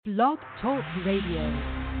Blog Talk Radio.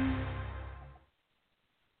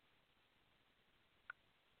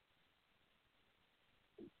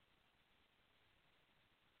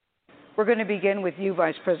 We're going to begin with you,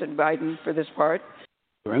 Vice President Biden, for this part.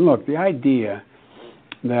 And look, the idea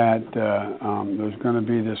that there's going to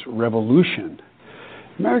be this revolution,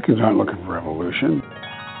 Americans aren't looking for revolution.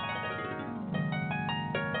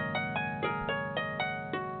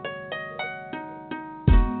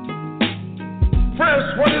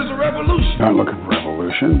 First, what is a revolution? Aren't looking for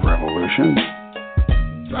revolution.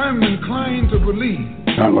 I'm inclined to believe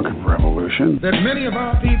Aren't looking for revolution. that many of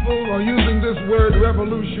our people are using this word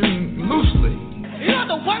revolution loosely. You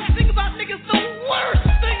know the worst thing about niggas? The worst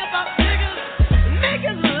thing about niggas?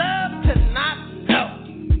 Niggas love to not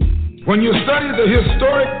know. When you study the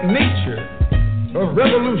historic nature of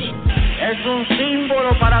revolution, es un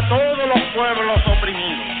símbolo para todos los pueblos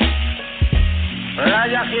oprimidos.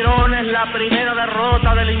 Playa Girón es la primera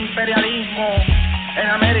derrota del imperialismo en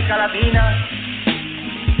América Latina,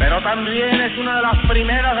 pero también es una de las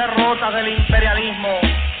primeras derrotas del imperialismo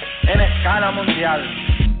en escala mundial.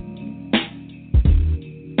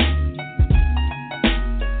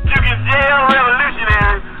 You can jail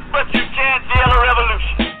revolutionaries, but you can't jail a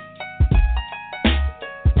revolution.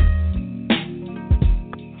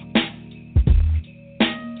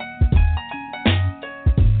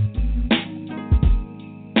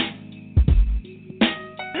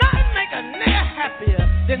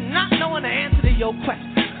 Than not knowing the answer to your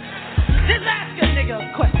question. Just ask a nigga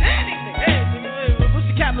a question. Anything. Hey, what's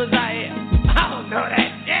the capital of EyE? I don't know that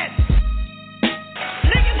shit.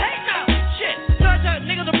 Niggas hate now. Shit. So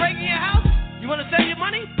niggas are breaking your house. You want to save your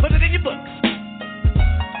money? Put it in your books.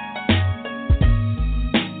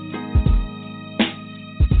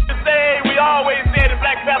 We always said in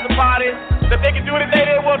Black Panther Party that they can do anything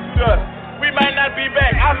they want to us. We might not be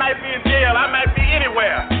back. I might be in jail. I might be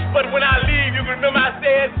anywhere. But when I leave, you can remember I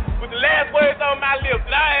said with the last words on my lips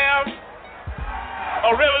that I am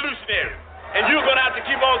a revolutionary. And you're going to have to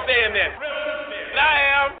keep on saying that. Revolutionary. I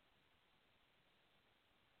am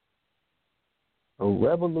a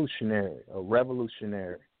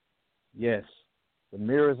revolutionary. Yes, the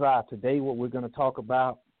mirror's eye. Today what we're going to talk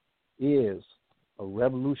about is a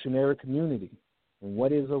revolutionary community. And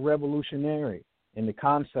what is a revolutionary? And the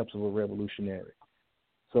concepts of a revolutionary.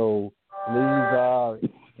 So please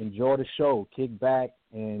enjoy the show, kick back,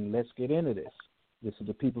 and let's get into this. This is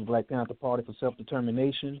the People's Black Panther Party for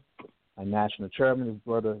Self-Determination. Our national chairman is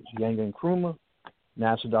Brother Yanga Nkrumah,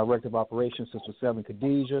 National Director of Operations, Sister Seven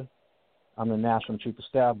Khadijah. I'm the National Chief of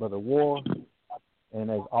Staff, Brother War.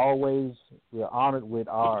 And as always, we are honored with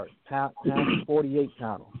our Panel 48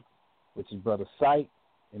 panel, which is Brother Sight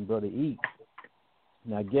and Brother E.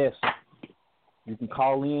 Now, guests, you can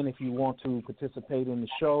call in if you want to participate in the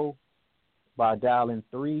show by dialing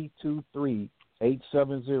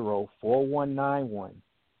 323-870-4191.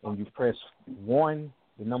 And you press 1,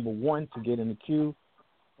 the number 1, to get in the queue.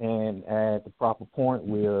 And at the proper point,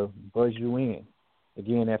 we'll buzz you in.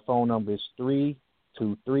 Again, that phone number is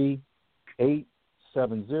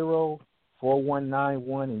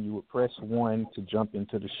 323-870-4191, and you would press 1 to jump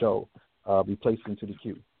into the show, be placed into the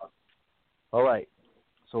queue. All right,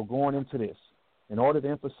 so going into this, in order to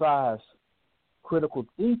emphasize critical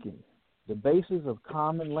thinking, the basis of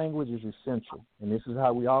common language is essential, and this is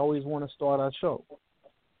how we always want to start our show.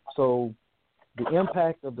 So the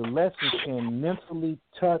impact of the lesson can mentally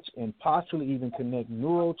touch and possibly even connect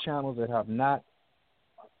neural channels that have not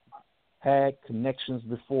had connections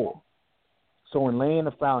before. So in laying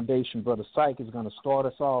the foundation, Brother Syke is going to start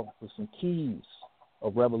us off with some keys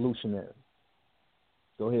of revolutionary.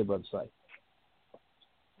 Go ahead, Brother Syke.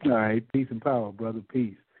 All right, peace and power, brother,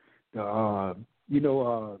 peace. The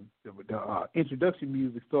introduction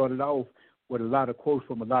music started off with a lot of quotes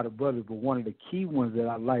from a lot of brothers, but one of the key ones that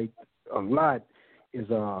I like a lot is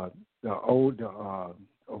the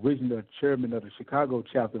original chairman of the Chicago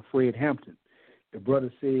chapter, Fred Hampton. The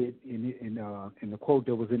brother said in the quote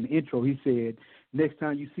that was in the intro, he said, "Next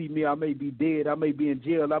time you see me, I may be dead, I may be in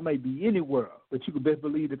jail, I may be anywhere, but you can best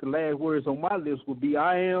believe that the last words on my lips will be,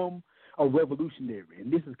 I am a revolutionary."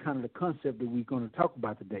 And this is kind of the concept that we're going to talk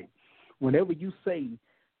about today. Whenever you say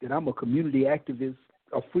that I'm a community activist,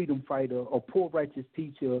 a freedom fighter, a poor righteous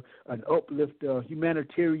teacher, an uplifter,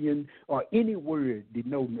 humanitarian, or any word that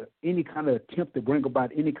denotes any kind of attempt to bring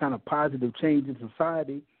about any kind of positive change in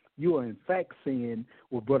society, you are in fact saying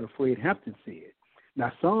what Brother Fred Hampton said.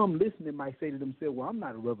 Now, some listening might say to themselves, well, I'm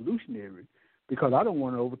not a revolutionary because I don't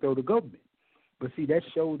want to overthrow the government. But see, that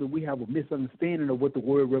shows that we have a misunderstanding of what the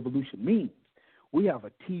word revolution means. We have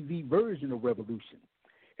a TV version of revolution.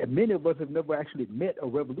 And many of us have never actually met a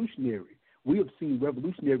revolutionary. We have seen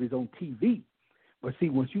revolutionaries on TV. But see,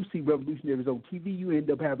 once you see revolutionaries on TV, you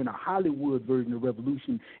end up having a Hollywood version of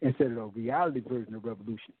revolution instead of a reality version of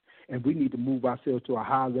revolution. And we need to move ourselves to a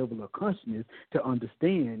high level of consciousness to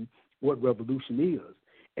understand what revolution is.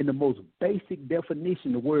 In the most basic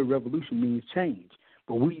definition, the word revolution means change.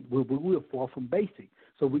 But we're far from basic,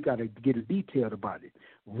 so we got to get it detailed about it.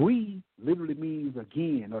 Re literally means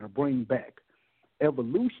again or to bring back.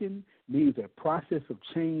 Evolution means a process of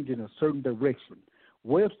change in a certain direction.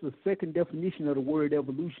 Webster's second definition of the word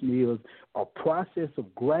evolution is a process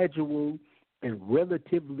of gradual and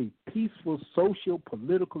relatively peaceful social,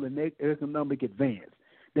 political, and economic advance.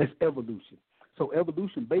 That's evolution. So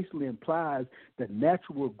evolution basically implies the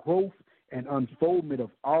natural growth and unfoldment of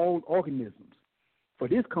all organisms. For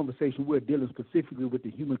this conversation, we're dealing specifically with the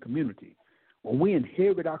human community. When we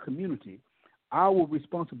inherit our community, our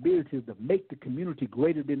responsibility is to make the community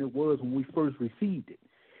greater than it was when we first received it.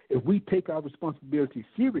 If we take our responsibility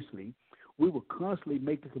seriously, we will constantly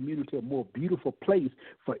make the community a more beautiful place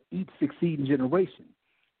for each succeeding generation.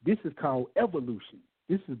 This is called evolution.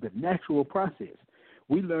 This is the natural process.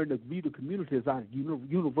 We learn to view the community as our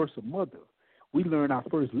universal mother. We learn our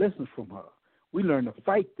first lessons from her. We learn to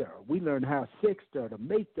fight there. We learn how to sex there, to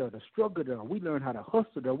mate there, to struggle there. We learn how to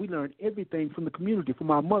hustle there. We learn everything from the community,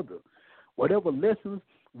 from our mother. Whatever lessons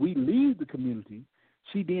we leave the community,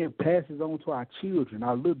 she then passes on to our children,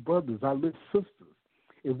 our little brothers, our little sisters.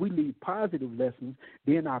 If we leave positive lessons,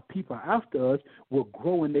 then our people after us will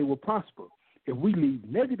grow and they will prosper. If we leave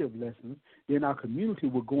negative lessons, then our community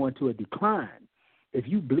will go into a decline. If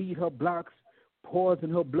you bleed her blocks,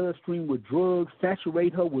 poison her bloodstream with drugs,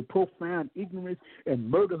 saturate her with profound ignorance, and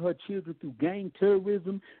murder her children through gang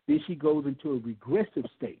terrorism, then she goes into a regressive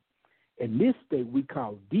state. And this state we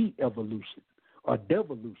call de-evolution or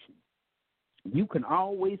devolution. You can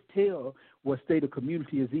always tell what state a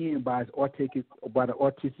community is in by the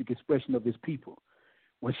artistic expression of its people.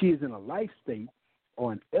 When she is in a life state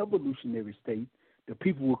or an evolutionary state, the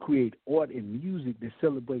people will create art and music that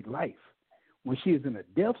celebrate life. When she is in a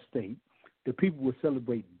death state, the people will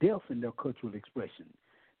celebrate death in their cultural expression.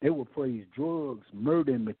 They will praise drugs,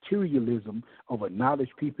 murder, and materialism over knowledge,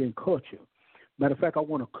 people, and culture. Matter of fact, I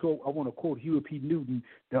want to quote Huey P. Newton,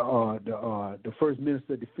 the first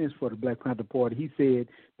minister of defense for the Black Panther Party. He said,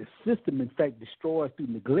 "The system, in fact, destroys through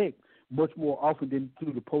neglect much more often than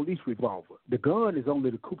through the police revolver. The gun is only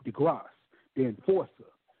the coup de grace, the enforcer,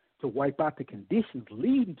 to wipe out the conditions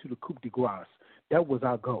leading to the coup de grace. That was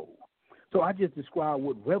our goal." So I just described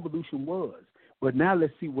what revolution was. But now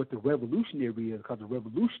let's see what the revolutionary is, because the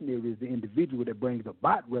revolutionary is the individual that brings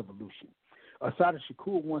about revolution. Assata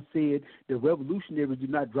Shakur once said, "The revolutionaries do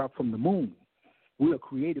not drop from the moon. We are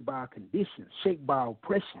created by our conditions, shaped by our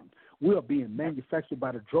oppression. We are being manufactured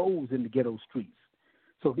by the droves in the ghetto streets."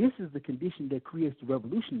 So this is the condition that creates the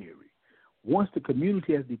revolutionary. Once the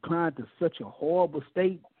community has declined to such a horrible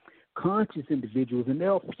state, conscious individuals, and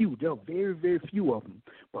there are few, there are very, very few of them,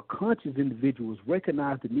 but conscious individuals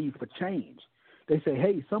recognize the need for change. They say,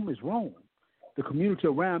 hey, something is wrong. The community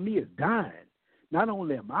around me is dying. Not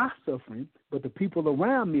only am I suffering, but the people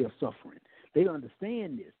around me are suffering. They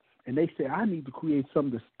understand this, and they say, I need to create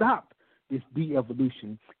something to stop this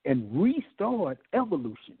de-evolution and restart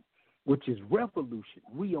evolution, which is revolution,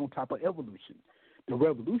 re on top of evolution. The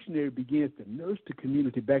revolutionary begins to nurse the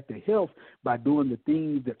community back to health by doing the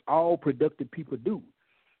things that all productive people do: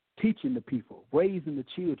 teaching the people, raising the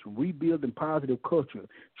children, rebuilding positive culture,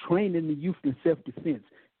 training the youth in self-defense,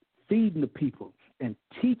 feeding the people, and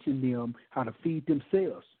teaching them how to feed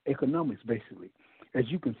themselves, economics basically. As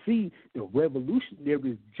you can see, the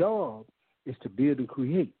revolutionary's job is to build and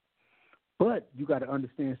create. But you got to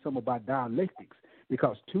understand something about dialectics,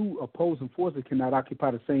 because two opposing forces cannot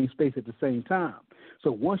occupy the same space at the same time.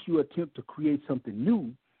 So once you attempt to create something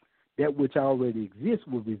new, that which already exists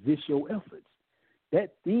will resist your efforts.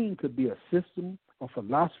 That thing could be a system, a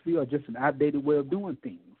philosophy, or just an outdated way of doing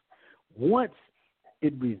things. Once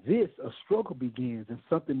it resists, a struggle begins, and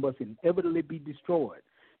something must inevitably be destroyed.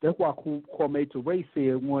 That's why Kwame Ture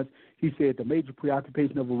said once, he said the major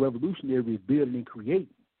preoccupation of a revolutionary is building and creating.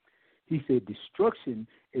 He said destruction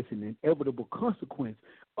is an inevitable consequence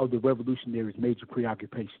of the revolutionary's major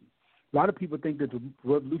preoccupation. A lot of people think that the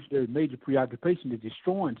revolutionary's major preoccupation is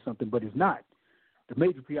destroying something, but it's not. The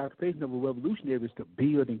major preoccupation of a revolutionary is to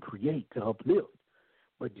build and create, to uplift.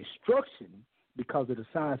 But destruction, because of the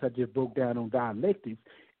science I just broke down on dialectics,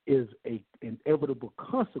 is an inevitable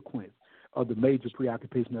consequence of the major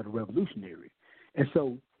preoccupation of the revolutionary. And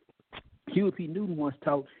so Huey P. Newton once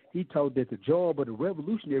taught that the job of the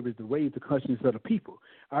revolutionary is to raise the consciousness of the people.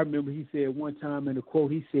 I remember he said one time in a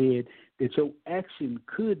quote, he said that your action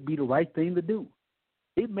could be the right thing to do.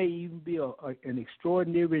 It may even be an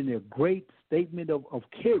extraordinary and a great statement of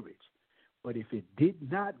courage, but if it did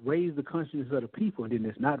not raise the consciousness of the people, then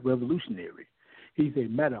it's not revolutionary. He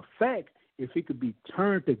said, matter of fact, if it could be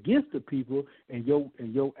turned against the people and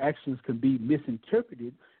your actions can be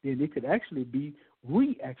misinterpreted, then it could actually be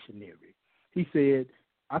reactionary. He said,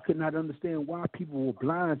 I could not understand why people were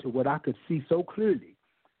blind to what I could see so clearly.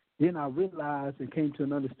 Then I realized and came to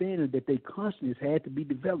an understanding that their consciousness had to be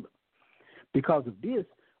developed. Because of this,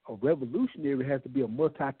 a revolutionary has to be a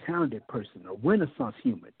multi-talented person, a Renaissance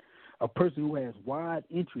human, a person who has wide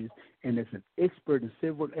interests and is an expert in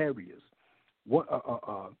several areas.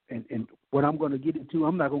 And what I'm going to get into,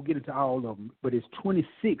 I'm not going to get into all of them, but it's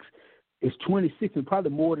 26. It's 26 and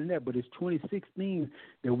probably more than that, but it's 26 things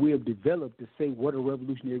that we have developed to say what a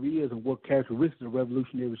revolutionary is and what characteristics a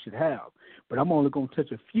revolutionary should have. But I'm only going to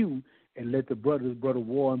touch a few and let the brothers, Brother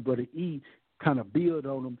War and Brother E, kind of build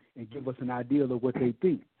on them and give us an idea of what they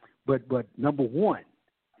think. But number one,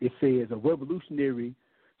 it says a revolutionary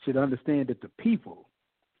should understand that the people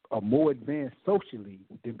are more advanced socially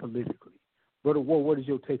than politically. Brother War, what is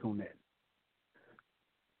your take on that?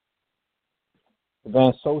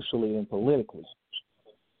 Advanced socially and politically.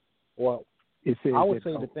 Well, it says I would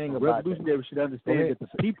say the thing about revolutionary should understand that the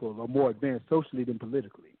people are more advanced socially than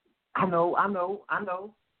politically. I know.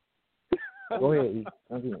 Go ahead.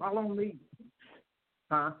 How long me?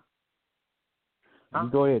 Huh? You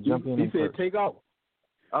go ahead, jump in. He said, "Take off."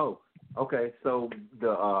 Oh, okay. So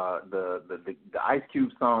the Ice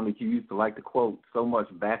Cube song that you used to like to quote so much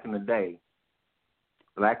back in the day,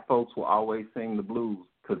 black folks will always sing the blues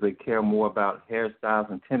because they care more about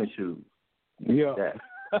hairstyles and tennis shoes. Yeah,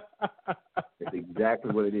 that's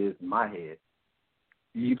exactly what it is in my head.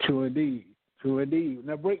 True indeed.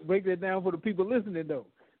 Now break that down for the people listening though.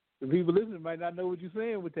 The people listening might not know what you're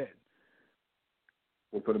saying with that.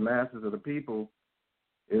 Well, for the masses of the people,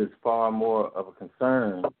 it is far more of a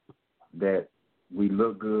concern that we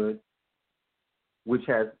look good, which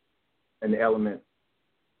has an element,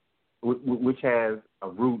 which has a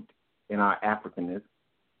root in our Africanness.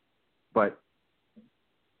 But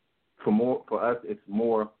for us, it's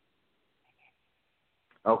more,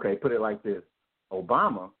 okay, put it like this.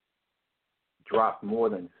 Obama dropped more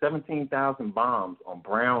than 17,000 bombs on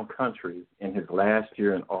brown countries in his last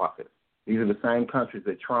year in office. These are the same countries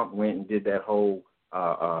that Trump went and did that whole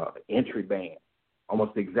entry ban,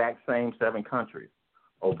 almost the exact same 7 countries.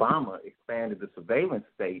 Obama expanded the surveillance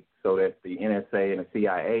state so that the NSA and the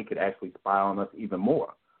CIA could actually spy on us even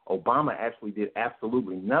more. Obama actually did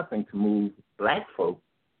absolutely nothing to move black folk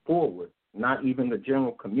forward, not even the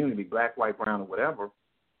general community, black, white, brown, or whatever,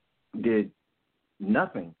 did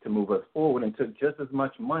nothing to move us forward and took just as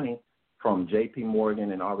much money from J.P.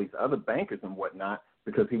 Morgan and all these other bankers and whatnot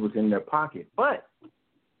because he was in their pocket. But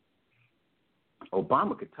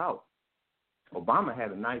Obama could talk. Obama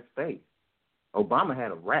had a nice face. Obama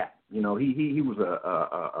had a rap. You know, he was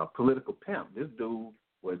a political pimp. This dude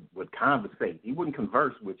would conversate. He wouldn't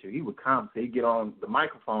converse with you. He would conversate. He'd get on the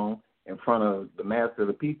microphone in front of the mass of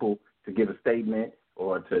the people to give a statement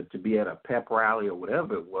or to be at a pep rally or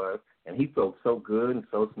whatever it was, and he felt so good and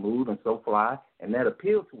so smooth and so fly, and that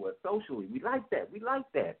appealed to us socially. We like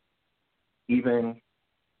that. Even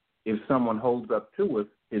if someone holds up to us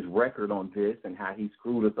his record on this and how he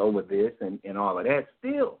screwed us over this and all of that,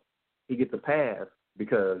 still he gets a pass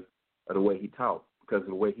because of the way he talked, because of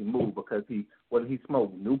the way he moved, because he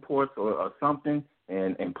smoked Newports or something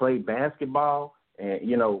and played basketball and,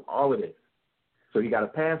 you know, all of this. So he got a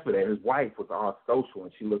pass for that. His wife was all social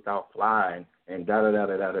and she looked all fly and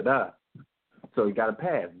da-da-da-da-da-da-da. So he got a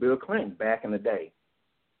pass. Bill Clinton, back in the day,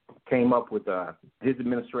 came up with his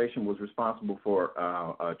administration was responsible for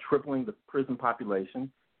tripling the prison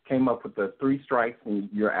population, came up with the 3 strikes and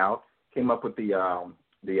you're out, came up with the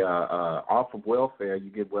off of welfare, you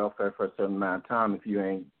get welfare for a certain amount of time. If you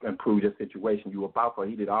ain't improved your situation, you about for.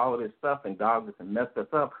 He did all of this stuff and dogged us and messed us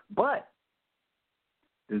up. But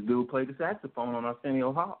this dude played the saxophone on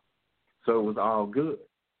Arsenio Hall, so it was all good.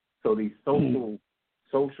 So these social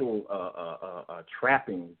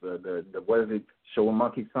trappings, the what is it? Show a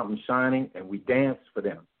monkey something shining, and we dance for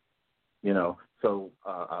them. You know, so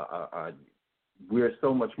we're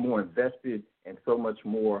so much more invested and so much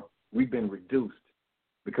more. We've been reduced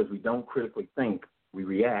because we don't critically think. We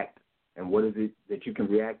react, and what is it that you can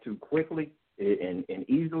react to quickly and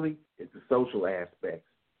easily? It's the social aspects.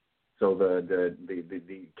 So the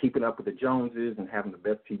keeping up with the Joneses and having the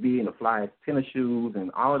best TV and the flyest tennis shoes and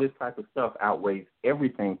all of this type of stuff outweighs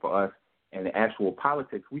everything for us and the actual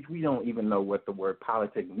politics, which we don't even know what the word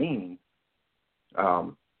politic means,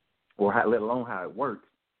 or let alone how it works.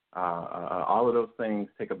 All of those things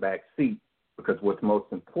take a back seat because what's most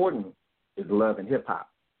important is love and hip hop.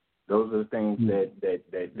 Those are the things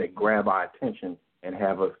that grab our attention and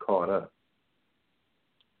have us caught up.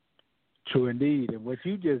 True indeed. And what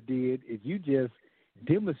you just did is you just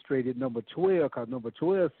demonstrated number 12, because number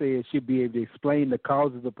 12 says she'll be able to explain the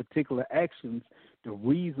causes of particular actions, the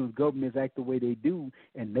reasons governments act the way they do,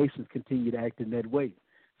 and nations continue to act in that way.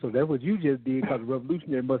 So that's what you just did, because a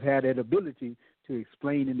revolutionary must have that ability to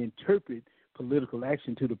explain and interpret political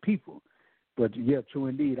action to the people. But yeah, true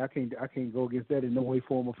indeed. I can't go against that in no way,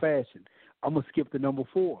 form, or fashion. I'm gonna skip to number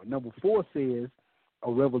 4. Number 4 says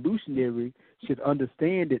a revolutionary should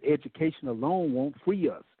understand that education alone won't free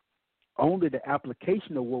us. Only the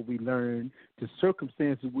application of what we learn to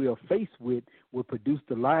circumstances we are faced with will produce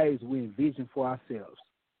the lives we envision for ourselves.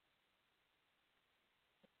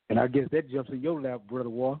 And I guess that jumps in your lap, Brother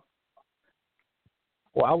War.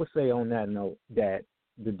 Well, I would say on that note that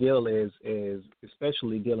the deal is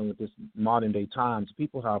especially dealing with this modern day times,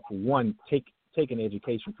 people have, for one, taken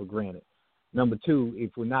education for granted. Number two,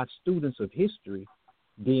 if we're not students of history,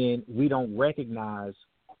 then we don't recognize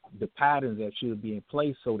the patterns that should be in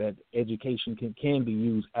place so that education can be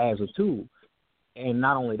used as a tool. And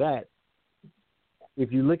not only that,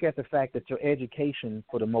 if you look at the fact that your education,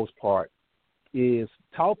 for the most part, is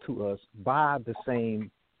taught to us by the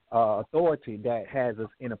same authority that has us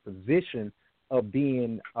in a position of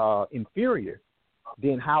being inferior,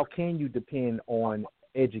 then how can you depend on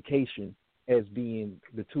education as being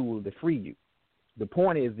the tool to free you? The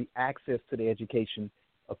point is the access to the education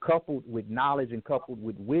coupled with knowledge and coupled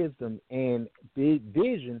with wisdom and big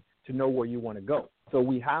vision to know where you want to go. So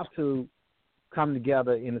we have to come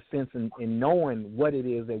together in a sense in knowing what it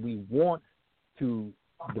is that we want to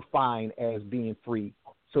define as being free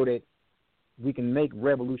so that we can make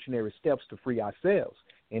revolutionary steps to free ourselves.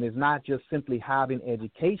 And it's not just simply having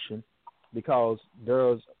education, because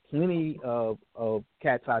there's plenty of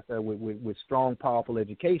cats out there with strong, powerful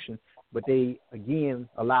education, but they, again,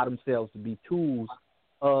 allow themselves to be tools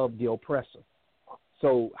of the oppressor.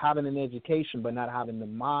 So having an education but not having the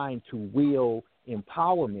mind to will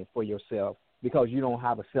empowerment for yourself because you don't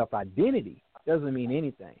have a self-identity doesn't mean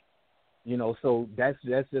anything. You know, so that's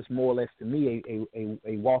just more or less to me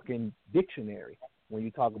a walking dictionary when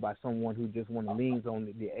you talk about someone who just leans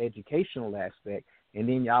on the educational aspect, and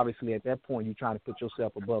then obviously at that point you're trying to put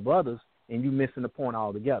yourself above others and you're missing the point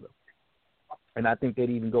altogether. And I think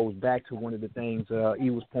that even goes back to one of the things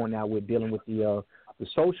he was pointing out with dealing with the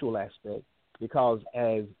social aspect, because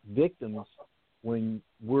as victims, when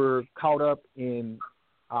we're caught up in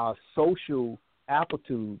our social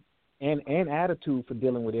aptitude and attitude for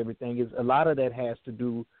dealing with everything, is a lot of that has to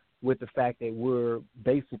do with the fact that we're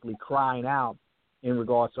basically crying out in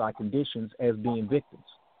regards to our conditions as being victims.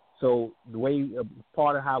 So the way,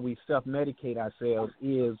 part of how we self-medicate ourselves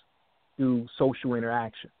is through social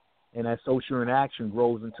interaction. And that social interaction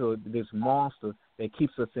grows into this monster that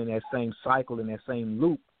keeps us in that same cycle, in that same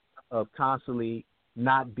loop of constantly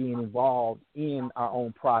not being involved in our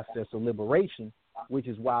own process of liberation, which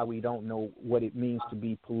is why we don't know what it means to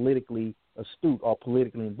be politically astute or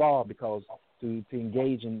politically involved, because to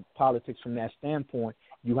engage in politics from that standpoint,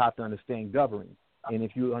 you have to understand governing. And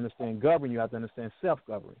if you understand governing, you have to understand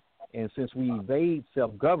self-governing. And since we evade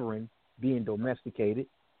self-governing, being domesticated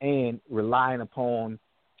and relying upon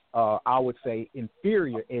I would say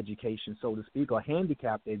inferior education, so to speak, or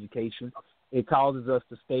handicapped education, it causes us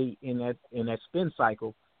to stay in that spin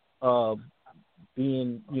cycle of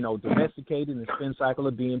being, domesticated, and the spin cycle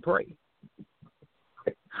of being prey.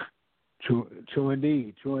 True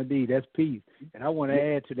indeed. That's peace. And I want to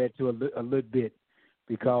add to that a little bit,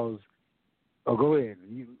 because go ahead.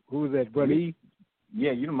 Who is that, Brother E?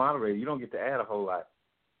 Yeah, you're the moderator. You don't get to add a whole lot.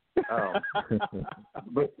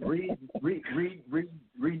 But read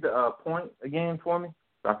the point again for me,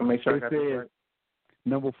 so I can make sure I got this right.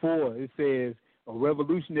 Number 4, it says a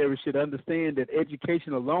revolutionary should understand that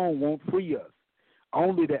education alone won't free us.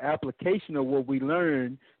 Only the application of what we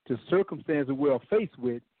learn to circumstances we are faced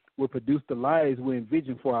with will produce the lives we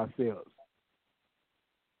envision for ourselves.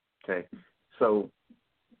 Okay, so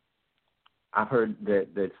I've heard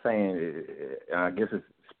that saying. I guess it's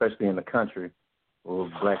especially in the country, where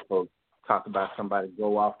black folks talk about somebody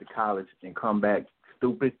go off to college and come back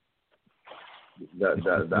stupid.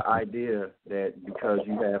 The idea that because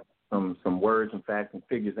you have some words and facts and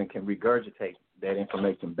figures and can regurgitate that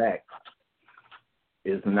information back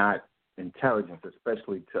is not intelligence,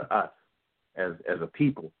 especially to us as a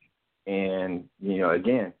people. And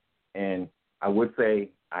again, and I would say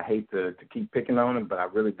I hate to keep picking on him, but I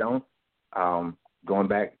really don't. Going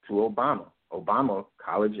back to Obama. Obama,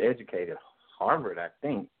 college educated, Harvard, I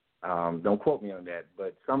think. Don't quote me on that,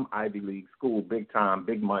 but some Ivy League school, big time,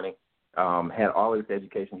 big money, had all his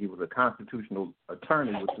education. He was a constitutional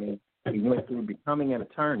attorney, which means he went through becoming an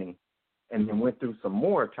attorney and then went through some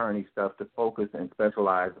more attorney stuff to focus and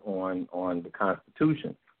specialize on the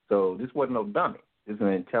Constitution. So this wasn't no dummy. This is an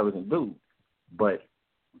intelligent dude. But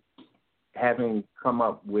having come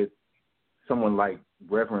up with someone like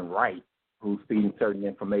Reverend Wright, who's feeding certain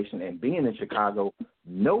information and being in Chicago,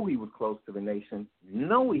 know he was close to the nation,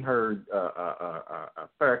 know he heard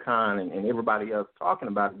Farrakhan and everybody else talking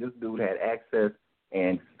about it. This dude had access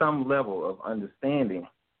and some level of understanding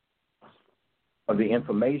of the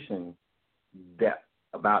information that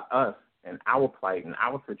about us and our plight and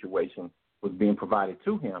our situation was being provided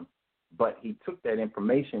to him, but he took that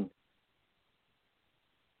information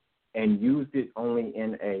and used it only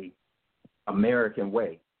in a American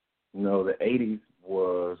way. You know, the 80s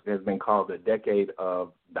has been called the decade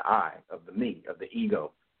of the I, of the me, of the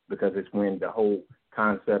ego, because it's when the whole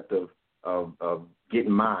concept of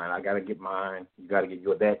getting mine, I got to get mine, you got to get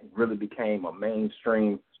yours, that really became a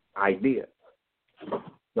mainstream idea.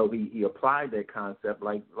 So he applied that concept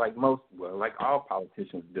like all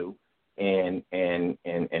politicians do, and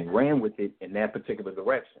ran with it in that particular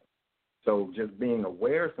direction. So just being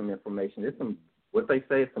aware of some information, there's some, what they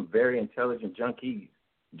say is some very intelligent junkies.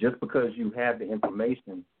 Just because you have the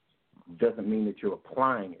information doesn't mean that you're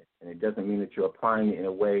applying it, and it doesn't mean that you're applying it in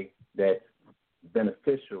a way that's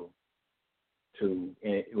beneficial to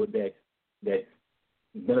that's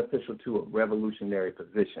beneficial to a revolutionary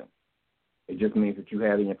position. It just means that you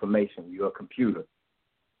have the information. You're a computer.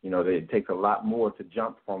 You know, that it takes a lot more to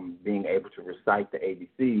jump from being able to recite the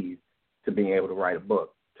ABCs to being able to write a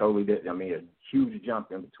book. Totally, a huge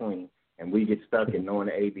jump in between, and we get stuck in knowing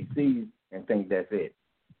the ABCs and think that's it.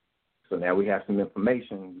 So now we have some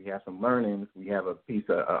information, we have some learnings, we have a piece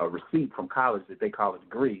of a receipt from college that they call a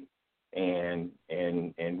degree, and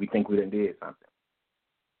we think we done did something.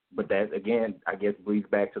 But that, again, I guess bleeds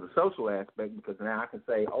back to the social aspect, because now I can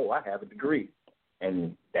say, oh, I have a degree,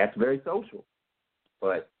 and that's very social.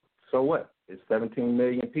 But so what? There's 17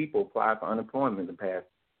 million people applied for unemployment in the past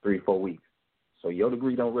 3-4 weeks. So your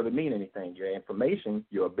degree don't really mean anything. Your information,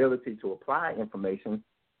 your ability to apply information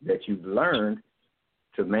that you've learned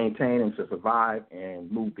to maintain and to survive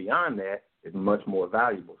and move beyond that is much more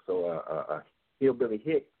valuable. So a hillbilly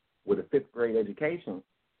hick with a 5th grade education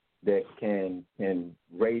that can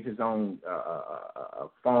raise his own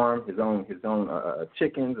farm, his own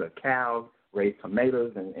chickens or cows, raise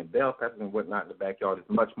tomatoes and bell peppers and whatnot in the backyard is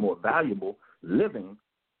much more valuable living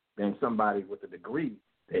than somebody with a degree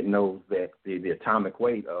that knows that the atomic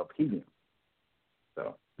weight of helium.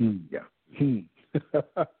 So, yeah.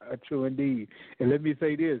 True indeed. And let me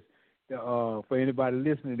say this, for anybody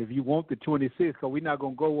listening, if you want the 26, because we're not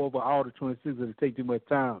going to go over all the 26, it'll take too much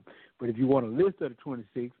time, but if you want a list of the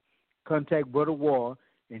 26, contact Brother War,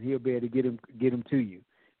 and he'll be able to get him to you.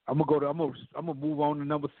 I'm gonna move on to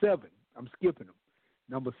number 7. I'm skipping them.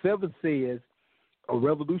 Number 7 says, a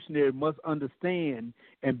revolutionary must understand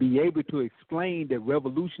and be able to explain that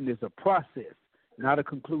revolution is a process, not a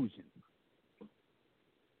conclusion.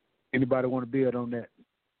 Anybody want to build on that?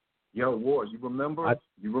 Yo, Ward, you remember? I'm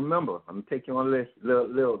gonna take you on a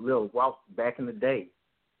little walk back in the day.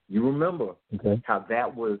 You remember how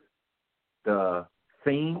that was the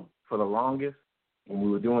theme for the longest when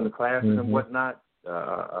we were doing the classes and whatnot,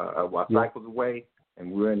 while cycles away, and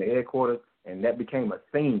we were in the headquarters, and that became a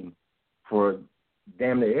theme for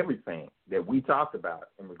damn near everything that we talked about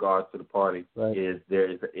in regards to the party. Right.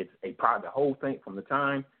 The whole thing from the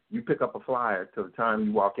time you pick up a flyer to the time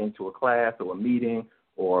you walk into a class or a meeting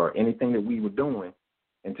or anything that we were doing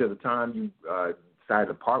until the time you decided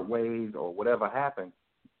to part ways or whatever happened,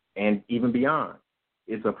 and even beyond.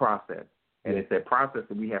 It's a process. And it's that process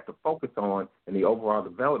that we have to focus on in the overall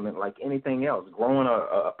development like anything else. Growing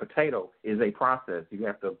a potato is a process. You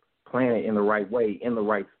have to plant it in the right way, in the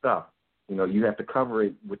right stuff. You know, you have to cover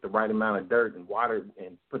it with the right amount of dirt and water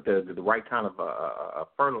and put the right kind of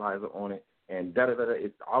fertilizer on it. And da-da-da-da,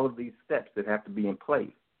 it's all of these steps that have to be in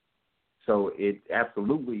place. So it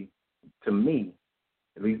absolutely, to me,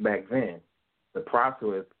 at least back then, the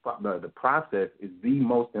process is the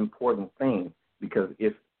most important thing, because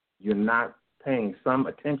if you're not paying some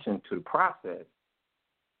attention to the process,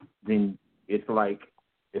 then it's like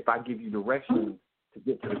if I give you directions to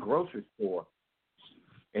get to the grocery store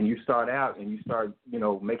and you start out and you start,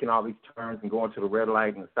 making all these turns and going to the red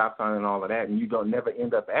light and the stop sign and all of that, and you don't never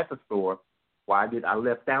end up at the store. I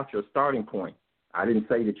left out your starting point. I didn't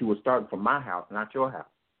say that you were starting from my house, not your house.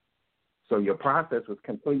 So your process was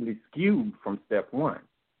completely skewed from step one.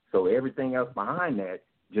 So everything else behind that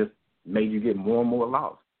just made you get more and more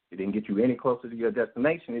lost. It didn't get you any closer to your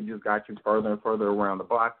destination. It just got you further and further around the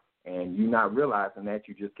block, and you not realizing that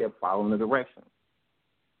you just kept following the directions.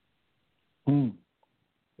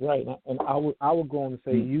 Right, and I would go on to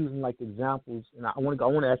say using like examples, and I want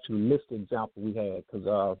to actually list the example we had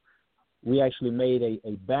because we actually made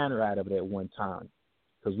a banner out of it at one time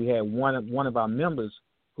because we had one of our members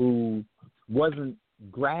who wasn't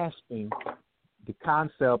grasping the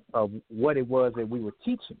concept of what it was that we were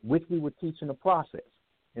teaching, which we were teaching the process.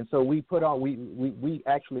 And so we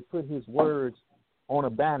actually put his words on a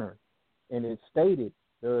banner, and it stated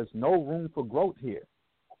there is no room for growth here.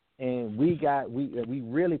 And we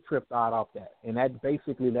really tripped out off that, and that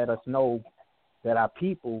basically let us know that our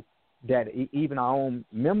people, that even our own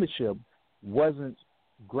membership, wasn't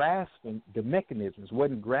grasping the mechanisms,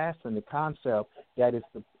 wasn't grasping the concept that it's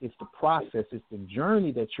the process, it's the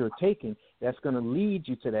journey that you're taking that's going to lead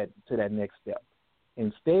you to that next step.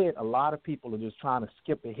 Instead, a lot of people are just trying to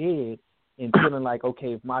skip ahead and feeling like,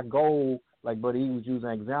 okay, if my goal, like Brother E was using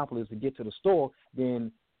an example, is to get to the store,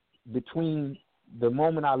 then between the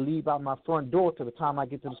moment I leave out my front door to the time I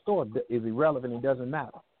get to the store is irrelevant. It doesn't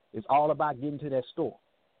matter. It's all about getting to that store.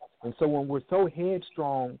 And so when we're so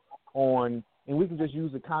headstrong on, and we can just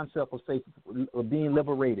use the concept of, say, of being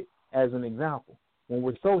liberated as an example. When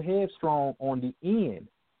we're so headstrong on the end,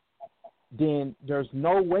 then there's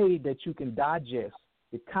no way that you can digest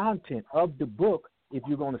the content of the book if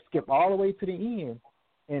you're going to skip all the way to the end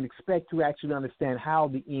and expect to actually understand how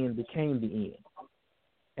the end became the end.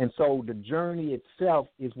 And so the journey itself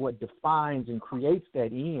is what defines and creates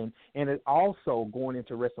that end. And it also, going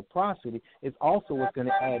into reciprocity, is also what's going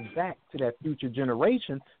to add back to that future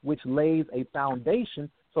generation, which lays a foundation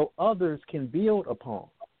so others can build upon.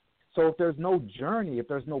 So if there's no journey, if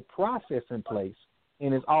there's no process in place,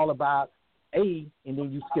 and it's all about A, and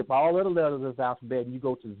then you skip all of the letters of the alphabet and you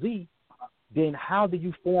go to Z, then how do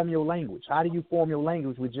you form your language? How do you form your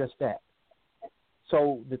language with just that?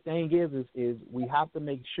 So the thing is we have to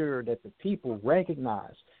make sure that the people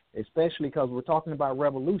recognize, especially because we're talking about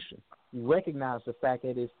revolution, we recognize the fact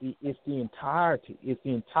that it's the entirety, it's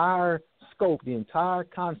the entire scope, the entire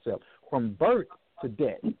concept from birth to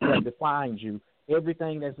death that defines you,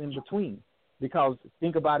 everything that's in between. Because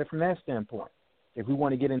think about it from that standpoint. If we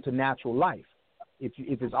want to get into natural life, if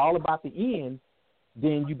it's all about the end,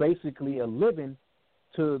 then you basically are living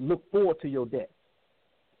to look forward to your death.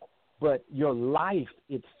 But your life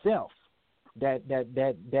itself, that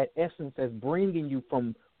essence that's bringing you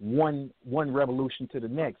from one revolution to the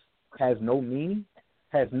next, has no meaning,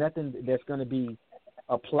 has nothing that's going to be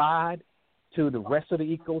applied to the rest of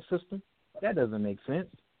the ecosystem. That doesn't make sense.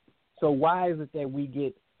 So why is it that we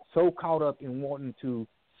get so caught up in wanting to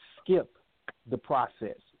skip the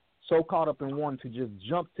process, so caught up in wanting to just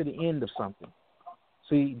jump to the end of something?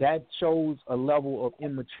 See, that shows a level of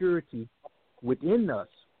immaturity within us,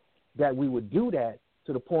 that we would do that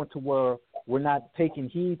to the point to where we're not taking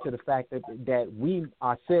heed to the fact that we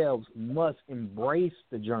ourselves must embrace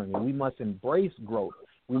the journey. We must embrace growth.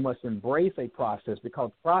 We must embrace a process,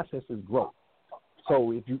 because process is growth.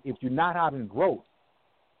 So if you're not having growth,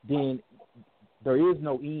 then there is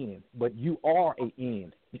no end, but you are an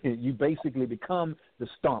end. You basically become the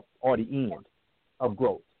stump or the end of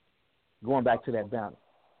growth. Going back to that balance.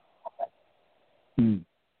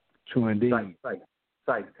 True indeed.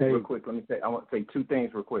 Right. Real quick, I want to say two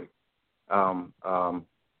things real quick.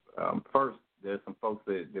 First, there's some folks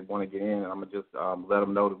that want to get in, and I'm going to just let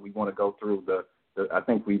them know that we want to go through I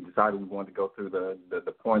think we decided we wanted to go through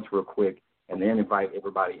the points real quick, and then invite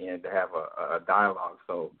everybody in to have a dialogue.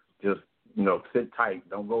 So just, sit tight.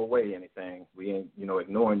 Don't go away anything. We ain't,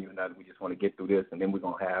 ignoring you or nothing. We just want to get through this, and then we're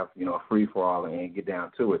going to have, a free-for-all and get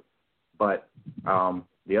down to it. But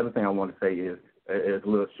the other thing I want to say is a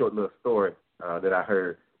short little story that I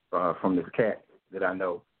heard from this cat that I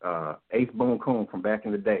know, Ace Boone Coon from back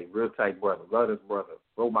in the day, real tight brother, loved his brother,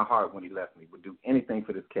 broke my heart when he left me, would do anything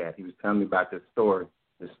for this cat. He was telling me about this story.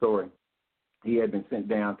 He had been sent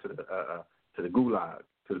down to the gulag,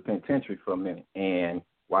 to the penitentiary for a minute, and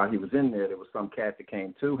while he was in there was some cat that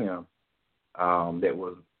came to him that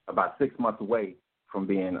was about 6 months away from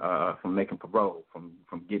being from making parole,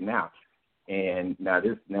 from getting out. And now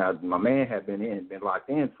my man had been locked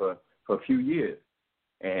in for a few years.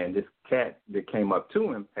 And this cat that came up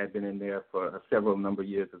to him had been in there for a several number of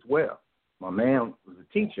years as well. My man was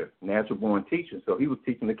a teacher, natural-born teacher, so he was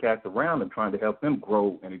teaching the cats around him, trying to help them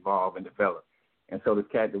grow and evolve and develop. And so this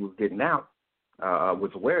cat that was getting out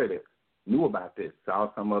was aware of this, knew about this,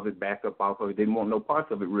 saw some of it, backed up off of it, didn't want no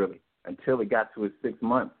parts of it really, until it got to his 6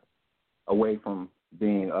 months. away from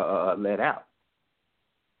being let out.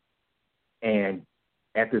 And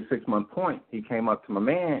at this 6-month point, he came up to my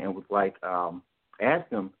man and was like,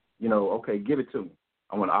 asked him, okay, give it to me.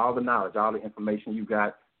 I want all the knowledge, all the information you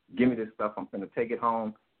got. Give me this stuff. I'm going to take it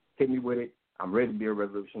home. Hit me with it. I'm ready to be a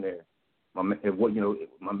revolutionary. My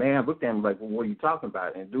man looked at him like, well, what are you talking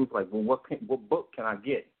about? And the dude's like, well, what book can I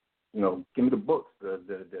get? Give me the books,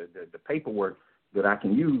 the paperwork that I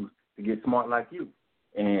can use to get smart like you.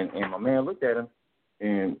 And my man looked at him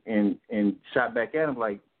and shot back at him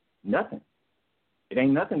like, nothing. It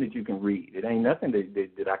ain't nothing that you can read. It ain't nothing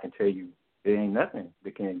that I can tell you. It ain't nothing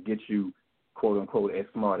that can get you, quote unquote, as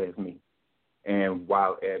smart as me. And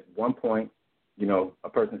while at one point, a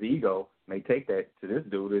person's ego may take that to this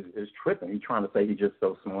dude is tripping. He's trying to say he's just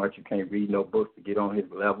so smart you can't read no books to get on his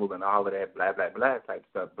level and all of that blah, blah, blah type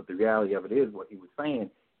stuff. But the reality of it is what he was saying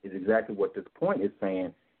is exactly what this point is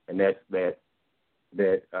saying, and that's that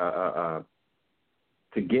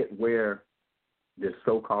to get where this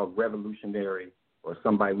so-called revolutionary or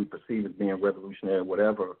somebody we perceive as being revolutionary,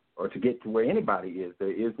 whatever, or to get to where anybody is,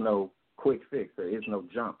 there is no quick fix. There is no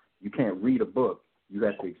jump. You can't read a book. You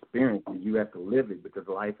have to experience it. You have to live it because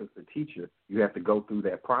life is the teacher. You have to go through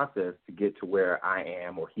that process to get to where I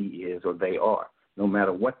am or he is or they are, no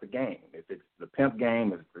matter what the game. If it's the pimp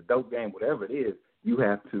game, if it's the dope game, whatever it is, you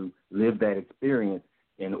have to live that experience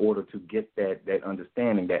in order to get that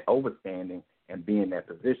understanding, that overstanding, and be in that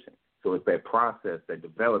position. So it's that process, that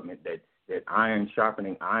development, that iron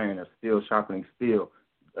sharpening iron or steel sharpening steel,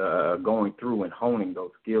 going through and honing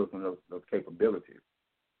those skills and those capabilities.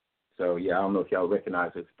 So, yeah, I don't know if y'all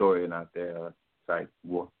recognize that story or not there, Site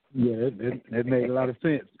War. Yeah, that made a lot of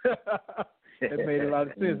sense. That made a lot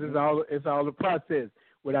of sense. It's all the process.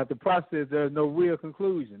 Without the process, there's no real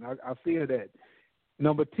conclusion. I feel that.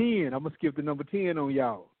 Number 10, I'm going to skip to number 10 on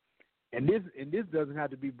y'all. And this doesn't have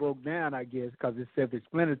to be broke down, I guess, because it's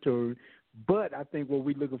self-explanatory. But I think what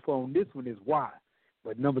we're looking for on this one is why.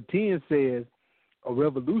 But number 10 says a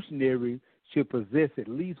revolutionary should possess at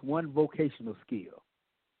least one vocational skill.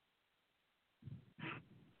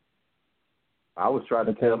 I was trying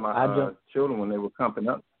to tell my children when they were coming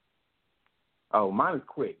up. Oh, mine is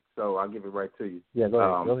quick, so I'll give it right to you. Yeah, go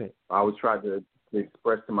ahead. I was trying to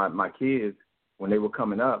express to my kids when they were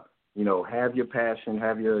coming up, have your passion,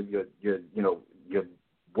 have your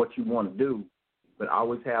what you want to do, but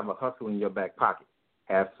always have a hustle in your back pocket.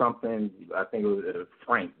 Have something. I think it was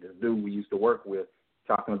Frank, this dude we used to work with,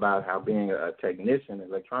 talking about how being a technician, an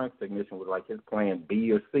electronics technician, was like his plan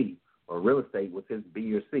B or C, or real estate was his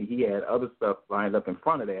B or C. He had other stuff lined up in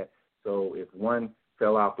front of that. So if one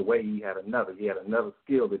fell out the way, he had another. He had another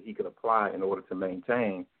skill that he could apply in order to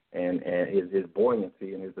maintain and his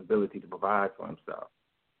buoyancy and his ability to provide for himself.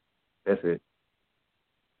 That's it.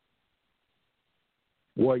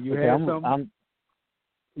 Well, you have some.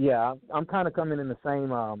 I'm kind of coming in the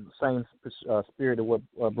same spirit of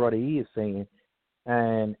what Brother E is saying,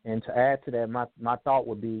 and to add to that, my thought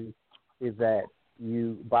would be is that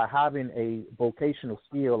you, by having a vocational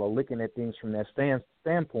skill or looking at things from that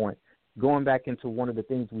standpoint, going back into one of the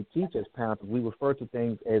things we teach as Panthers, we refer to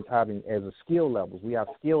things as having as a skill levels. We have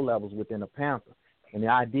skill levels within a Panther, and the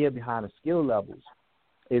idea behind the skill levels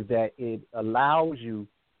is that it allows you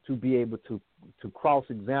to be able to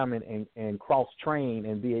cross-examine and cross-train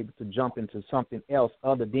and be able to jump into something else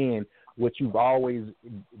other than what you've always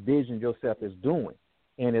envisioned yourself as doing.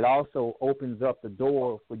 And it also opens up the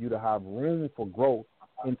door for you to have room for growth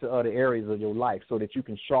into other areas of your life so that you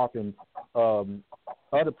can sharpen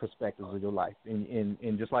other perspectives of your life.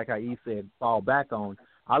 And just like EyE said, fall back on,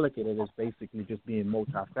 I look at it as basically just being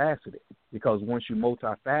multifaceted, because once you're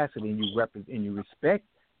multifaceted and you respect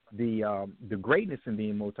the greatness in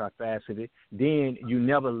being multifaceted, then you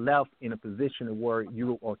never left in a position where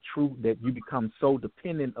you are true, that you become so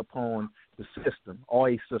dependent upon the system, or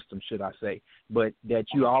a system, should I say, but that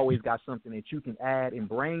you always got something that you can add and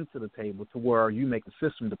bring to the table to where you make the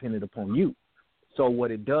system dependent upon you. So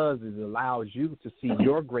what it does is it allows you to see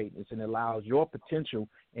your greatness and allows your potential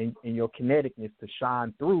and your kineticness to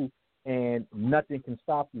shine through, and nothing can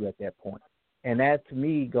stop you at that point. And that, to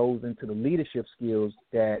me, goes into the leadership skills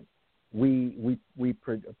that we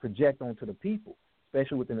project onto the people,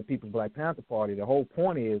 especially within the People's Black Panther Party. The whole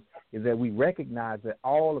point is that we recognize that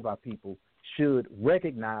all of our people should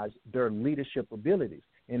recognize their leadership abilities.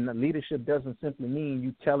 And the leadership doesn't simply mean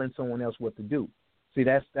you telling someone else what to do. See,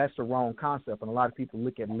 that's the wrong concept, and a lot of people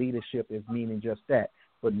look at leadership as meaning just that.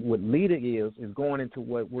 But what leader is going into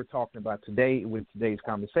what we're talking about today with today's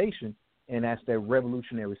conversation, and that's that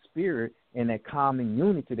revolutionary spirit and that common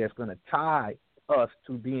unity that's going to tie us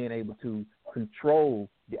to being able to control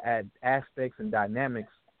the aspects and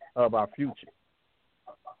dynamics of our future.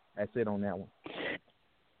 That's it on that one.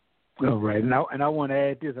 All right. And I want to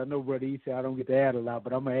add this. I know Brother E said I don't get to add a lot,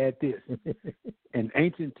 but I'm going to add this. In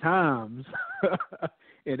ancient times,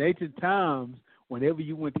 whenever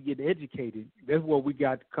you went to get educated, that's where we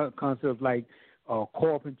got concepts like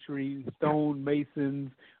carpentry, stone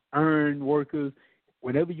masons, iron workers.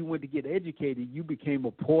 Whenever you went to get educated, you became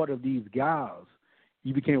a part of these guys.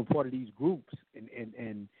 You became a part of these groups,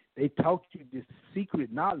 and they taught you this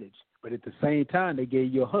secret knowledge, but at the same time, they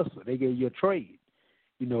gave you a hustle. They gave you a trade.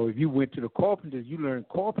 You know, if you went to the carpenters, you learned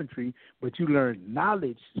carpentry, but you learned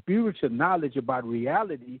knowledge, spiritual knowledge about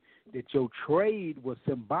reality that your trade was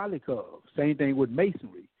symbolic of. Same thing with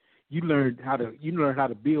masonry. You learned how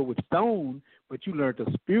to build with stone, but you learned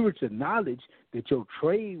the spiritual knowledge that your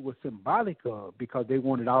trade was symbolic of, because they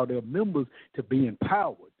wanted all their members to be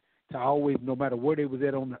empowered, to always, no matter where they was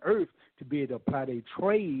at on the earth, to be able to apply their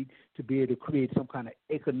trade, to be able to create some kind of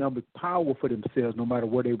economic power for themselves, no matter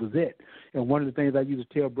where they was at. And one of the things I used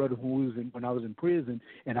to tell brothers when I was in prison,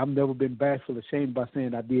 and I've never been bashful or ashamed by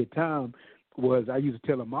saying I did time, was I used to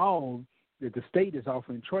tell them all that the state is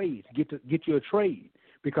offering trades. Get you a trade.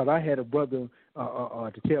 Because I had a brother,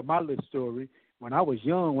 to tell my little story, when I was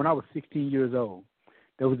young, when I was 16 years old,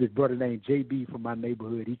 there was this brother named JB from my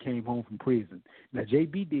neighborhood. He came home from prison. Now,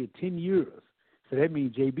 JB did 10 years. So that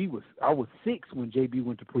means I was 6 when JB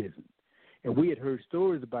went to prison. And we had heard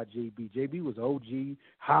stories about JB. JB was OG,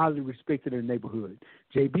 highly respected in the neighborhood.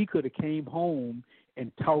 JB could have came home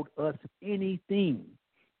and taught us anything,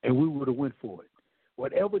 and we would have went for it.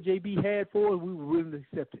 Whatever JB had for us, we were willing to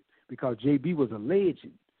accept it, because JB was a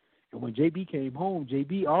legend. And when JB came home,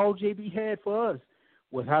 all JB had for us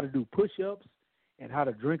was how to do push-ups and how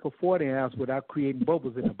to drink a 40-ounce without creating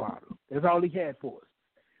bubbles in the bottle. That's all he had for us.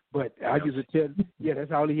 But I used to tell,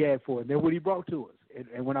 that's all he had for us. And that's what he brought to us.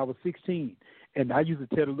 And when I was 16, and I used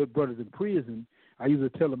to tell the little brothers in prison, I used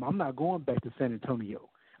to tell them, I'm not going back to San Antonio.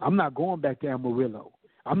 I'm not going back to Amarillo.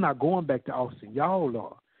 I'm not going back to Austin. Y'all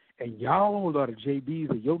are. And y'all are the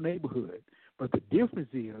JBs of your neighborhood. But the difference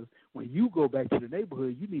is, when you go back to the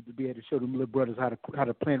neighborhood, you need to be able to show them little brothers how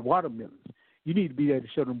to plant watermelons. You need to be able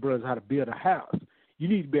to show them brothers how to build a house. You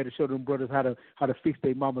need to be able to show them brothers how to fix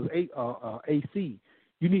their mama's AC.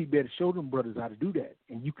 You need to be able to show them brothers how to do that.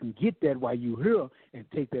 And you can get that while you're here and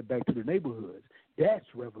take that back to the neighborhoods. That's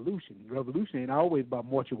revolution. Revolution ain't always about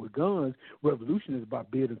marching with guns. Revolution is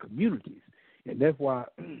about building communities. And that's why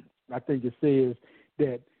I think it says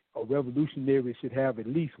that a revolutionary should have at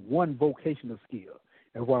least one vocational skill.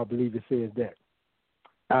 That's why I believe it says that.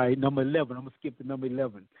 All right, number 11. I'm going to skip to number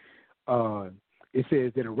 11. It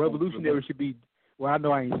says that a revolutionary should be, well, I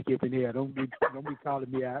know I ain't skipping here. Don't be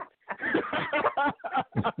calling me out.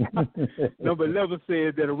 Number 11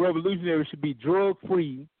 says that a revolutionary should be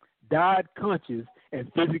drug-free, diet-conscious,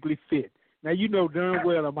 and physically fit. Now, you know darn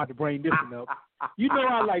well I'm about to bring this one up. You know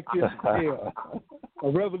I like this one. Yeah. A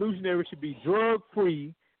revolutionary should be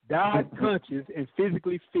drug-free, diet-conscious, and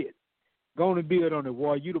physically fit. Go on and build on it,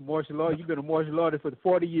 boy. You the martial artist. You've been a martial artist for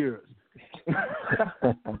 40 years.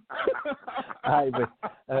 All right,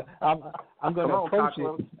 but I'm going to approach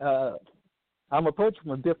it. I'm approaching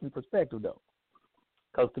from a different perspective, though,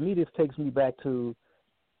 because to me this takes me back to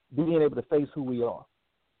being able to face who we are,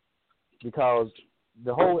 because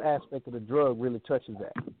the whole aspect of the drug really touches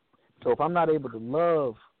that. So if I'm not able to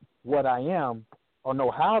love what I am or know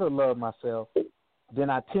how to love myself, then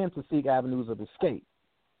I tend to seek avenues of escape.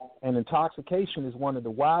 And intoxication is one of the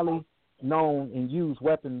widely known and used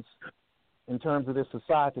weapons in terms of this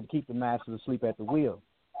society to keep the masses asleep at the wheel.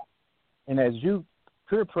 And as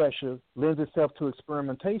peer pressure lends itself to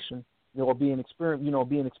experimentation, or being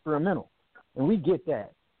experimental. And we get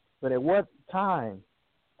that. But at what time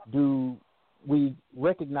do we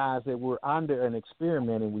recognize that we're under an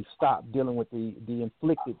experiment and we stop dealing with the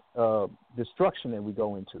inflicted destruction that we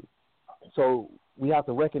go into? So we have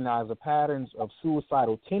to recognize the patterns of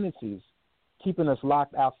suicidal tendencies keeping us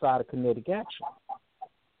locked outside of kinetic action.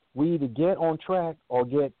 We either get on track or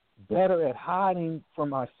get better at hiding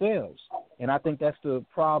from ourselves. And I think that's the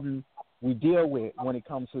problem we deal with when it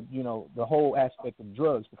comes to, the whole aspect of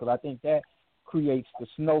drugs, because I think that creates the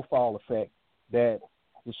snowfall effect that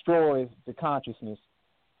destroys the consciousness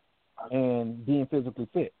and being physically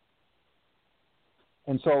fit.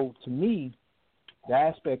 And so to me, the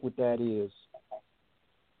aspect with that is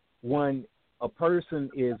when a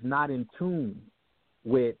person is not in tune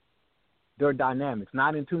with their dynamics,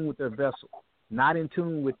 not in tune with their vessel, not in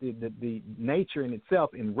tune with the nature in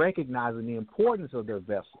itself and recognizing the importance of their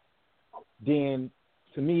vessel, then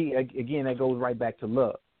to me, again, that goes right back to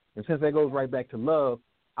love. And since that goes right back to love,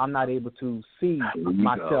 I'm not able to see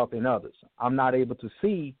myself in others. I'm not able to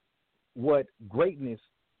see what greatness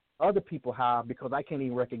other people have because I can't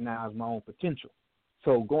even recognize my own potential.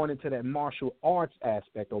 So going into that martial arts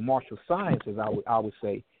aspect or martial sciences, I would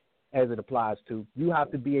say, as it applies to, you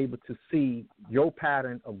have to be able to see your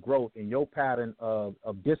pattern of growth and your pattern of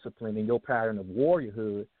discipline and your pattern of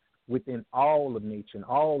warriorhood within all of nature and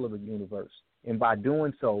all of the universe. And by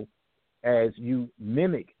doing so, as you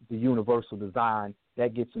mimic the universal design,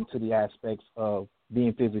 that gets into the aspects of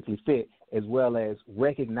being physically fit, as well as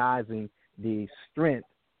recognizing the strength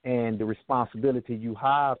and the responsibility you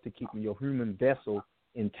have to keeping your human vessel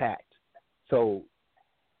intact. So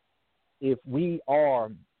if we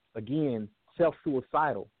are, again,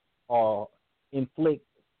 self-suicidal or inflict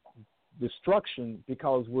destruction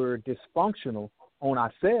because we're dysfunctional on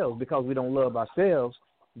ourselves, because we don't love ourselves,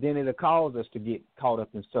 then it'll cause us to get caught up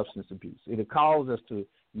in substance abuse. It'll cause us to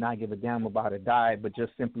not give a damn about a diet, but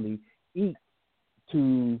just simply eat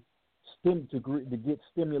to get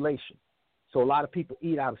stimulation. So a lot of people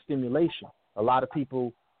eat out of stimulation. A lot of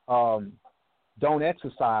people don't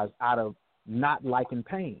exercise out of not liking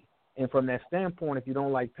pain. And from that standpoint, if you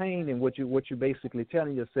don't like pain, then what you're basically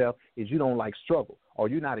telling yourself is you don't like struggle, or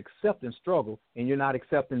you're not accepting struggle, and you're not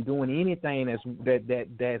accepting doing anything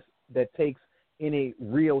that takes any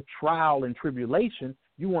real trial and tribulation.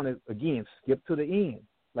 You want to, again, skip to the end,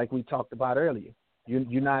 like we talked about earlier.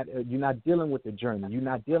 You're not dealing with the journey. You're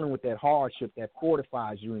not dealing with that hardship that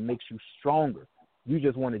fortifies you and makes you stronger. You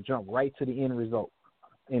just want to jump right to the end result.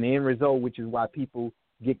 And the end result, which is why people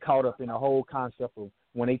get caught up in the whole concept of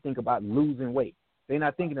when they think about losing weight. They're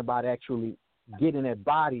not thinking about actually getting that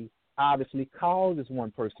body obviously causes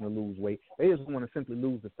one person to lose weight. They just want to simply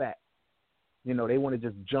lose the fat. You know, they want to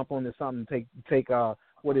just jump onto something, take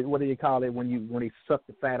what do you call it when they suck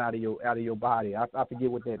the fat out of your body? I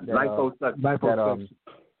forget what that liposuction.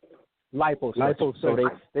 Liposuction. So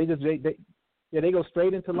they go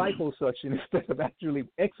straight into liposuction instead of actually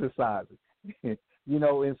exercising. You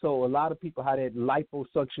know, and so a lot of people have that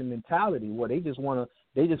liposuction mentality where they just want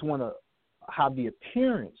to have the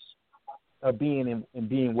appearance of being and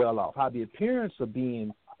being well off, have the appearance of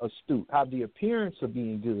being astute, have the appearance of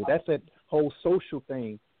being good. That's that whole social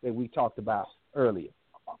thing that we talked about earlier.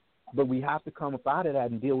 But we have to come up out of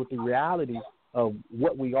that and deal with the realities of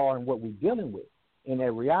what we are and what we're dealing with. In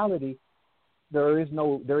that reality, there is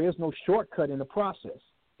no shortcut in the process.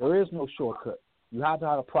 There is no shortcut. You have to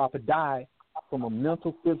have a proper diet from a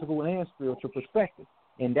mental, physical, and spiritual perspective.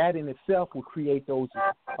 And that in itself will create those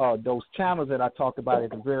channels that I talked about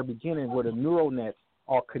at the very beginning where the neural nets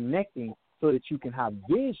are connecting so that you can have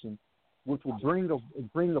vision, which will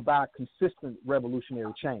bring about consistent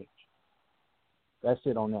revolutionary change. That's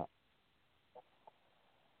it on that.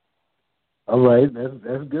 All right,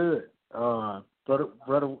 that's good.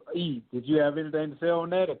 Brother E, did you have anything to say on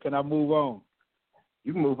that, or can I move on?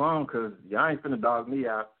 You can move on because y'all ain't finna dog me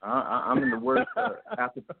out. I'm in the worst.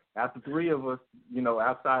 After three of us, you know,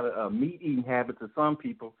 outside of meat eating habits of some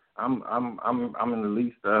people, I'm in the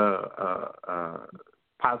least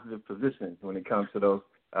positive position when it comes to those.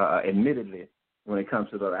 Admittedly, when it comes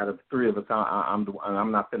to those, out of the three of us,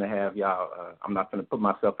 I'm not finna have y'all. I'm not finna put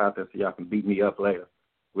myself out there so y'all can beat me up later.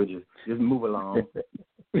 We'll just move along.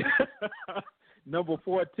 Number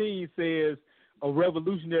 14 says, a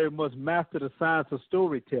revolutionary must master the science of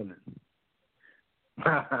storytelling.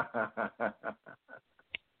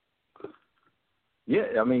 Yeah,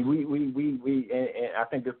 I mean, we and I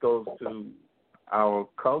think this goes to our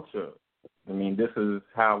culture. I mean, this is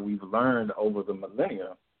how we've learned over the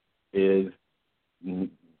millennia is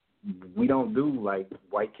we don't do like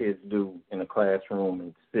white kids do in a classroom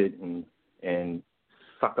and sit and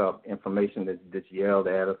suck up information that's yelled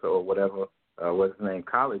at us or whatever. What's his name?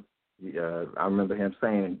 College. I remember him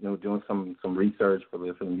saying, you know, doing some research for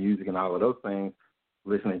the music and all of those things,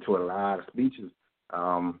 listening to a lot of speeches.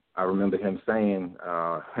 I remember him saying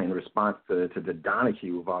in response to the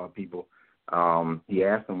Donahue of all people, he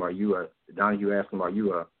asked him, Donahue asked him, are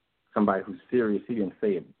you somebody who's serious? He didn't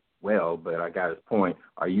say it well, but I got his point.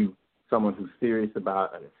 Are you someone who's serious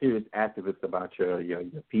activist about your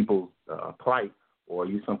people's plight? Or are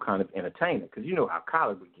you some kind of entertainer? Because you know how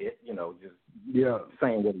College would get, you know, just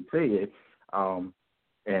saying what he said.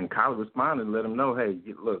 And College responded and let him know, hey,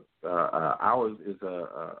 look, ours is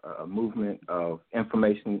a movement of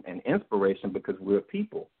information and inspiration because we're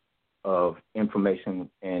people of information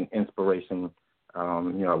and inspiration.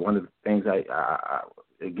 You know, one of the things I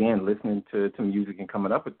again, listening to music and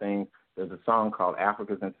coming up with things, there's a song called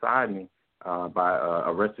Africa's Inside Me, by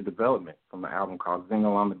Arrested Development from an album called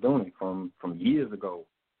Zingo Amaduni from years ago.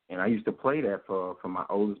 And I used to play that for my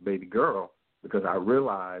oldest baby girl because I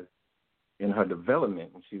realized in her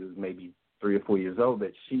development when she was maybe 3 or 4 years old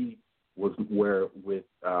that she was where with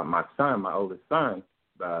my son, my oldest son,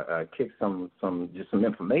 kicked some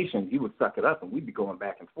information. He would suck it up, and we'd be going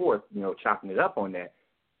back and forth, chopping it up on that.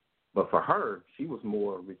 But for her, she was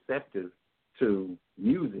more receptive to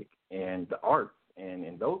music and the arts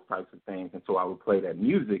and those types of things. And so I would play that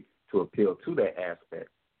music to appeal to that aspect.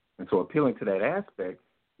 And so appealing to that aspect,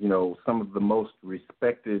 some of the most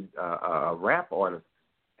respected rap artists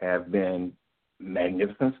have been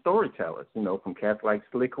magnificent storytellers, from cats like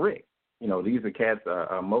Slick Rick. These are cats,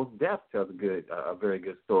 Most Def tells a very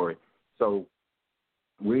good story. So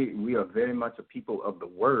we are very much a people of the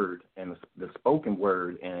word and the spoken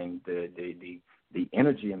word and the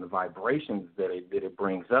energy and the vibrations that it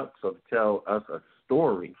brings up. So to tell us a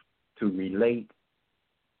story, to relate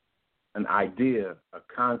an idea, a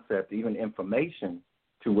concept, even information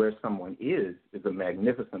to where someone is a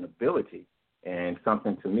magnificent ability, and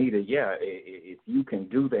something to me that, if you can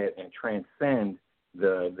do that and transcend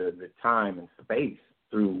the time and space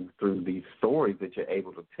through these stories that you're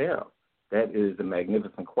able to tell, that is a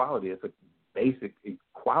magnificent quality. It's a basic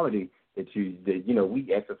quality that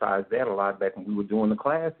we exercised that a lot back when we were doing the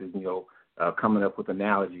classes, coming up with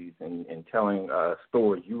analogies and telling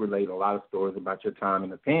stories. You relate a lot of stories about your time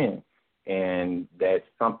in the pen, and that's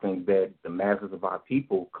something that the masses of our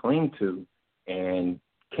people cling to and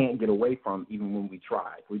can't get away from even when we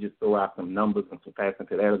try. If we just throw out some numbers and some facts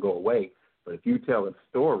into that, it'll go away. But if you tell a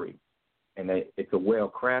story, and it's a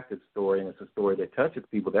well-crafted story, and it's a story that touches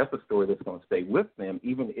people, that's a story that's going to stay with them,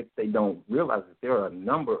 even if they don't realize that there are a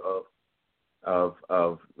number of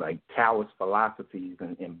like Taoist philosophies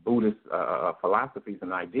and Buddhist philosophies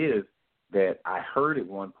and ideas that I heard at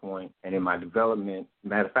one point, and in my development,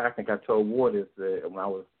 matter of fact, I think I told Ward this when I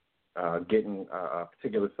was getting a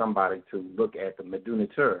particular somebody to look at the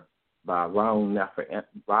Medunatur by Raun Nefer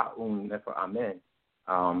Amen.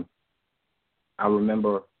 I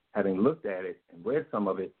remember having looked at it and read some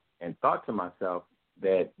of it and thought to myself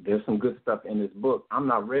that there's some good stuff in this book. I'm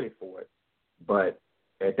not ready for it. But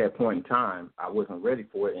at that point in time, I wasn't ready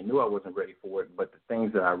for it and knew I wasn't ready for it. But the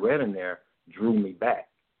things that I read in there drew me back.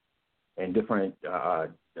 And different,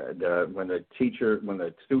 when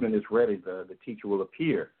the student is ready, the teacher will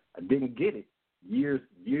appear. I didn't get it years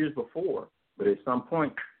before, but at some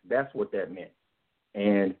point, that's what that meant.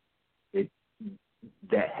 And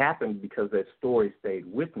that happened because that story stayed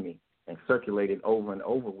with me and circulated over and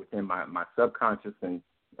over within my subconscious and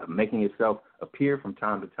making itself appear from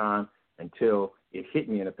time to time until it hit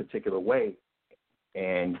me in a particular way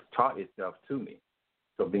and taught itself to me.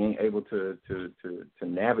 So being able to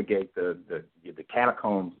navigate the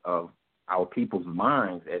catacombs of our people's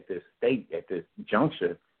minds at this state, at this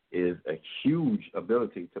juncture, is a huge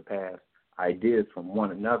ability to pass ideas from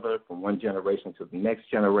one another, from one generation to the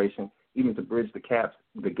next generation, even to bridge the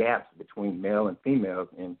gaps between male and females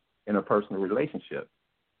in interpersonal relationships.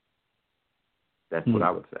 That's what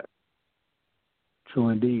I would say. True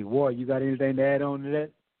indeed. Ward, you got anything to add on to that?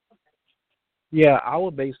 Yeah, I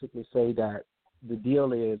would basically say that the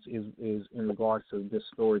deal is in regards to this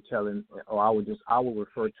storytelling, or I would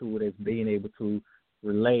refer to it as being able to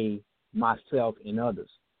relay myself and others.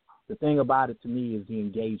 The thing about it to me is the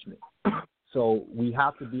engagement. So we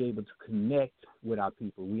have to be able to connect with our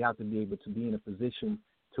people. We have to be able to be in a position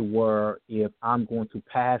to where if I'm going to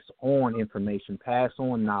pass on information, pass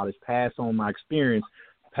on knowledge, pass on my experience,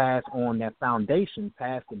 pass on that foundation,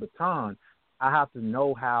 pass the baton, I have to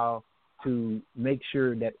know how to make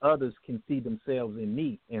sure that others can see themselves in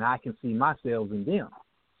me and I can see myself in them.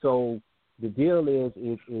 So the deal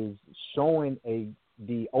is showing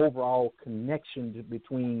the overall connection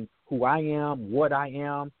between who I am, what I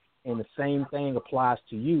am, and the same thing applies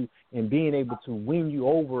to you, and being able to win you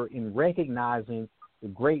over in recognizing the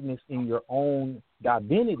greatness in your own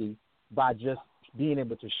divinity by just being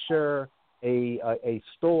able to share a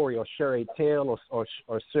story or share a tale or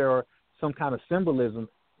share some kind of symbolism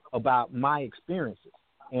about my experiences.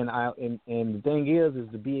 And the thing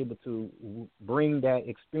is to be able to bring that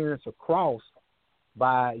experience across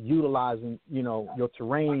by utilizing, your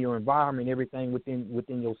terrain, your environment, everything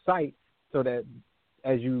within your site, so that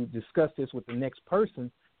as you discuss this with the next person,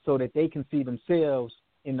 so that they can see themselves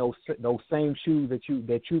in those same shoes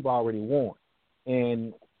that you've already worn.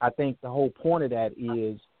 And I think the whole point of that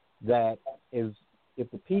is that if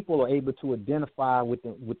the people are able to identify with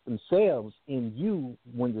themselves in you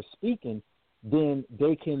when you're speaking, then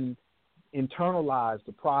they can internalize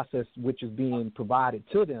the process which is being provided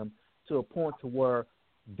to them to a point to where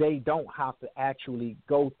they don't have to actually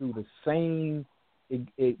go through the same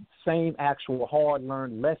actual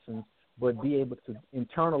hard-learned lessons, but be able to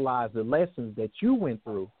internalize the lessons that you went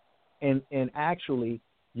through and actually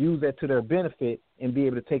use that to their benefit and be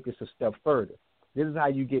able to take this a step further. This is how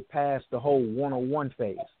you get past the whole one-on-one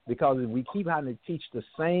phase, because if we keep having to teach the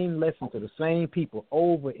same lesson to the same people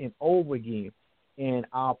over and over again, and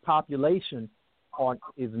our population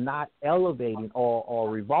is not elevating or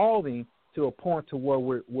revolving to a point to where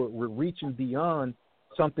we're reaching beyond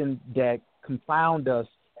something that confound us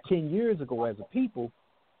 10 years ago as a people,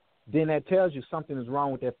 then that tells you something is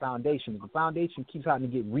wrong with that foundation. If the foundation keeps having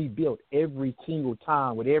to get rebuilt every single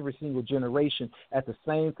time with every single generation at the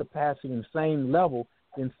same capacity and same level,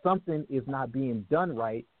 then something is not being done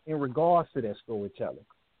right in regards to that storytelling.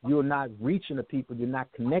 You're not reaching the people. You're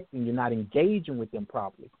not connecting. You're not engaging with them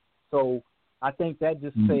properly. So I think that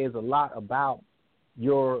just says a lot about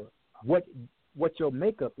what your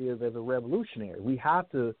makeup is as a revolutionary. We have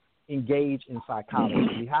to engage in psychology.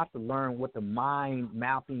 We have to learn what the mind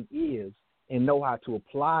mapping is and know how to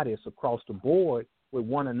apply this across the board with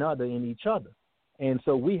one another and each other. And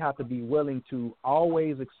so we have to be willing to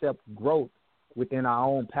always accept growth within our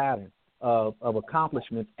own pattern of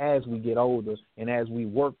accomplishments as we get older and as we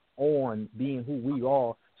work on being who we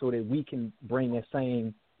are, so that we can bring that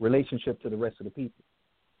same relationship to the rest of the people.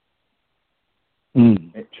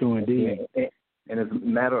 True indeed. And as a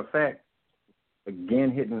matter of fact,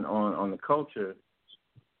 again, hitting on the culture,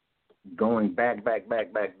 going back,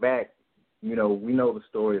 you know, we know the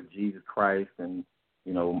story of Jesus Christ and,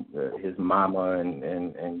 you know, his mama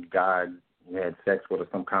and God had sex with her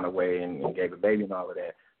some kind of way and gave a baby and all of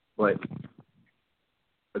that. But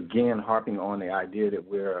again, harping on the idea that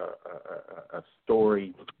we're a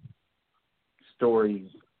story,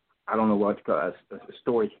 I don't know what to call it, a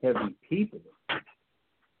story-heavy people.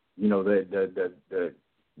 You know,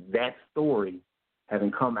 that story,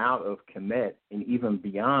 having come out of Kemet and even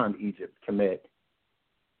beyond Egypt, Kemet,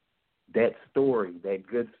 that story, that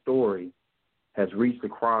good story, has reached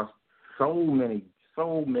across so many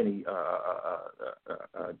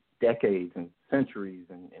decades and centuries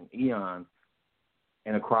and eons,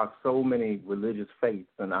 and across so many religious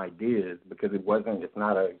faiths and ideas, because it's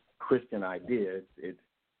not a Christian idea. It's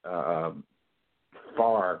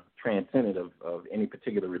far transcendent of any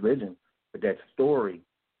particular religion, but that story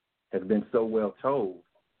has been so well told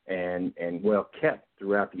and well kept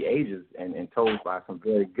throughout the ages and told by some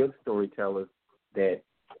very good storytellers that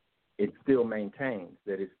it still maintains,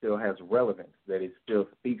 that it still has relevance, that it still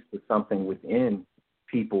speaks to something within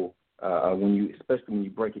people especially when you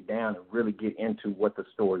break it down and really get into what the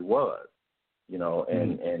story was, you know,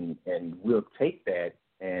 and we'll take that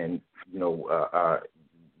and, you know,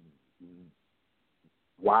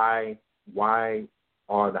 why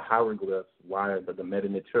are the hieroglyphs, why are the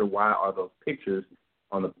meta-nature, why are those pictures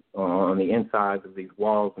on the insides of these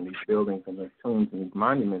walls and these buildings and these tombs and these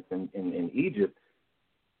monuments in Egypt,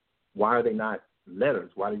 why are they not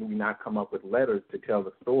letters? Why did we not come up with letters to tell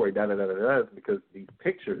the story? Because these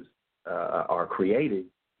pictures are created,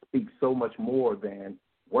 speak so much more than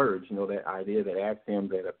words. You know, that idea, that axiom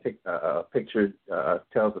that a picture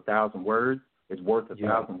tells 1,000 words, is worth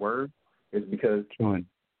 1,000 words, is because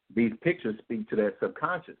these pictures speak to that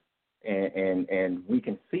subconscious, and we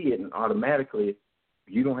can see it, and automatically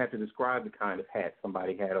you don't have to describe the kind of hat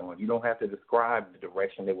somebody had on. You don't have to describe the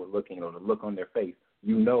direction they were looking or the look on their face.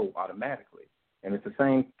 You know automatically. And it's the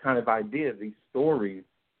same kind of idea. These stories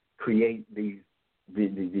create the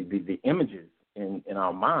images in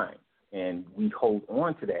our minds, and we hold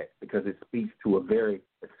on to that because it speaks to a very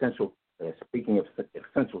essential, speaking of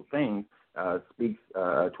essential things, speaks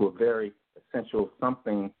to a very essential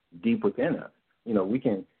something deep within us. You know, we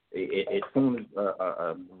can, as soon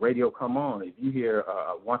as radio come on, if you hear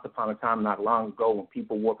Once Upon a Time Not Long Ago when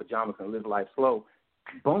people wore pajamas and lived life slow,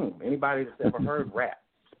 boom, anybody that's ever heard rap,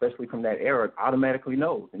 especially from that era, automatically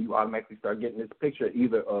knows, and you automatically start getting this picture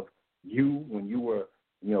either of you when you were,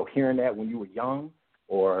 you know, hearing that when you were young,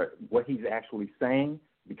 or what he's actually saying,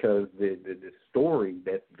 because the story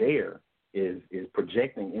that's there is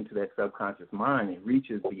projecting into that subconscious mind. It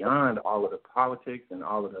reaches beyond all of the politics and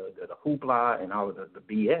all of the hoopla and all of the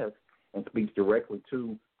BS, and speaks directly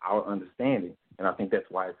to our understanding. And I think that's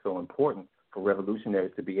why it's so important for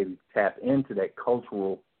revolutionaries to be able to tap into that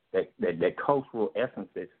cultural cultural essence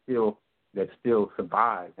that still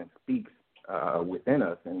survives and speaks within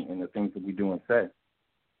us and the things that we do and say.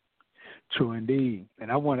 True indeed.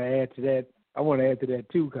 And I want to add to that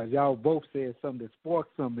too, because y'all both said something that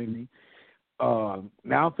sparked something in me. Now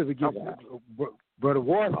I'm going to get Brother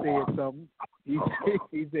Ward said something.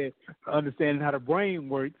 He said understanding how the brain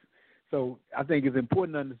works. So I think it's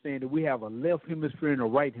important to understand that we have a left hemisphere and a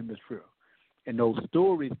right hemisphere. And those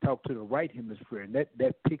stories talk to the right hemisphere, and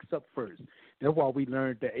that picks up first. That's why we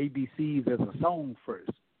learned the ABCs as a song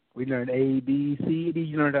first. We learned A, B, C, D.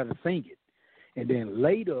 You learned how to sing it. And then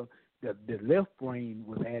later, the left brain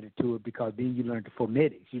was added to it because then you learned the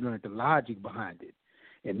phonetics. You learned the logic behind it.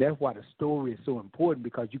 And that's why the story is so important,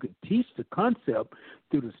 because you can teach the concept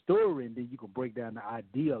through the story, and then you can break down the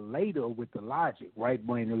idea later with the logic, right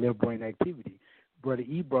brain and left brain activity. Brother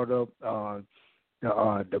E brought up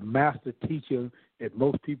the master teacher that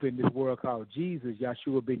most people in this world call Jesus,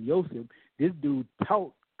 Yeshua ben Yosef. This dude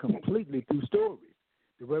taught completely through stories.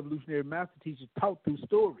 The revolutionary master teacher taught through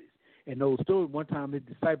stories. And those stories, one time his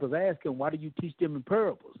disciples asked him, why do you teach them in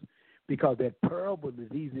parables? Because that parable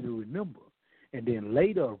is easy to remember. And then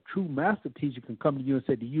later, a true master teacher can come to you and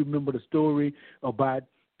say, do you remember the story about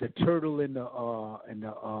the turtle and the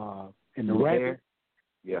rabbit?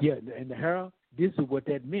 Yeah, and the hare? This is what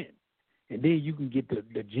that meant. And then you can get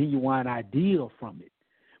the genuine idea from it.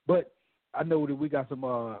 But I know that we got some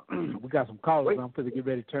callers. I'm going to get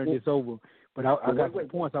ready to turn this over. But I got some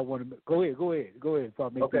points I want to make. Go ahead. Before I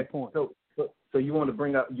make that point. So you want to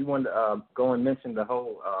bring up, you want to go and mention the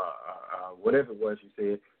whole whatever it was you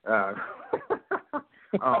said,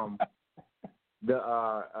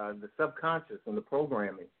 the subconscious and the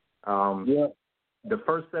programming. The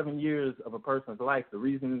first 7 years of a person's life, the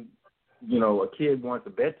reason a kid wants a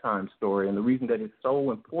bedtime story, and the reason that it's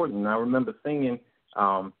so important. And I remember singing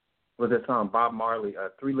with that song, Bob Marley,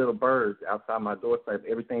 Three Little Birds Outside My Doorstep,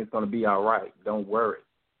 Everything's Going to Be All Right, Don't Worry.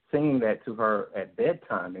 Singing that to her at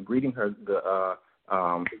bedtime and reading her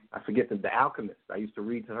I forget the Alchemist. I used to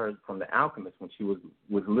read to her from the Alchemist when she was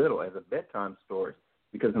little as a bedtime story,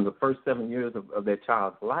 because in the first 7 years of that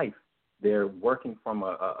child's life, they're working from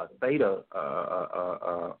a theta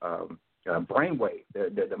brainwave.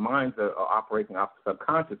 The minds are operating off the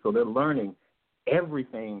subconscious, so they're learning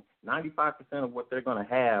everything. 95% of what they're going to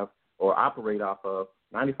have or operate off of,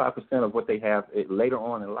 95% of what they have later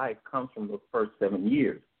on in life comes from those first 7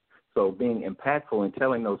 years. So being impactful and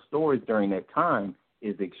telling those stories during that time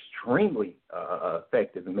is extremely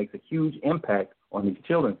effective and makes a huge impact on these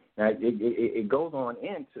children. Now, it goes on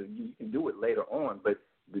into, you can do it later on, but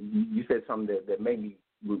you said something that made me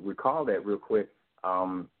recall that real quick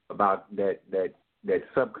about that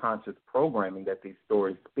subconscious programming that these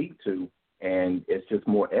stories speak to, and it's just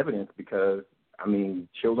more evidence because, I mean,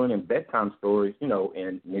 children in bedtime stories, in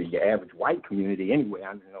your average white community anyway,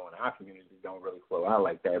 I know in our community don't really flow out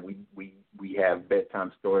like that. We have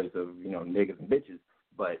bedtime stories of, niggas and bitches,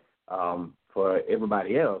 but for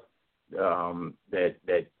everybody else,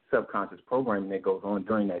 that subconscious programming that goes on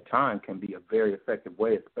during that time can be a very effective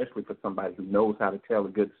way, especially for somebody who knows how to tell a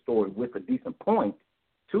good story with a decent point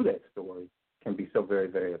to that story, can be so very,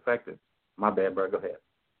 very effective. My bad, bro. Go ahead.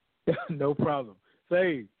 No problem.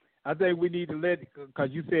 Say, I think we need to because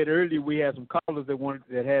you said earlier we had some callers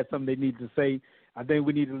that had something they need to say. I think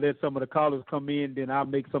we need to let some of the callers come in, then I'll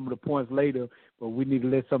make some of the points later, but we need to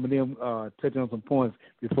let some of them touch on some points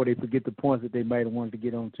before they forget the points that they might have wanted to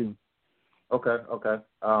get on to. Okay.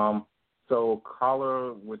 So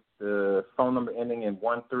caller with the phone number ending in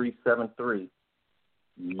 1373,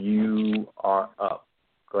 you are up.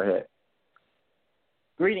 Go ahead.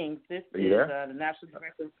 Greetings. This is the National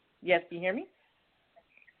Director. Yes, can you hear me?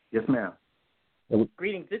 Yes, ma'am.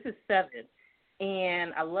 Greetings. This is Seven.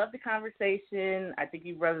 And I love the conversation. I think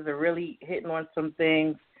you brothers are really hitting on some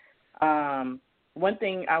things. One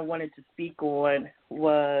thing I wanted to speak on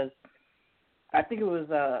was, I think it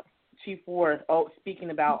was Chief Ward speaking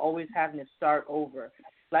about always having to start over.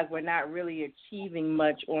 Like we're not really achieving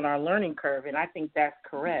much on our learning curve, and I think that's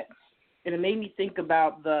correct. And it made me think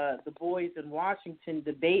about the boys in Washington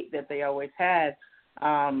debate that they always had,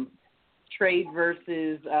 trade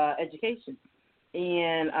versus education.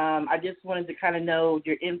 And I just wanted to kind of know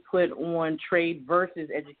your input on trade versus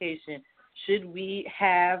education. Should we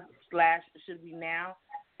should we now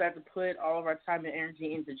start to put all of our time and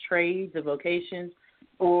energy into trades or vocations,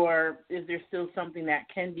 or is there still something that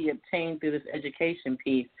can be obtained through this education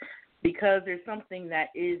piece? Because there's something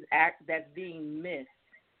that's being missed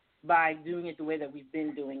by doing it the way that we've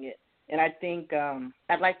been doing it. And I think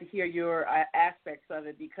I'd like to hear your aspects of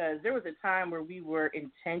it, because there was a time where we were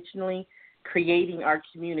intentionally creating our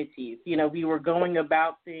communities. We were going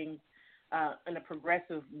about things in a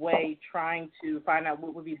progressive way, trying to find out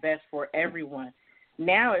what would be best for everyone.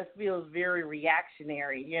 Now it feels very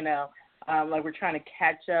reactionary, like we're trying to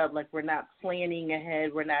catch up, like we're not planning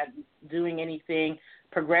ahead, we're not doing anything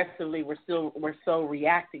progressively, we're so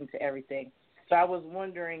reacting to everything. So I was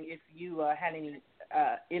wondering if you had any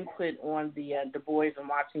input on the Du Bois and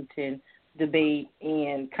Washington debate,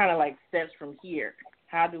 and kind of like steps from here.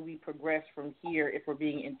 How do we progress from here if we're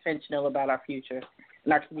being intentional about our future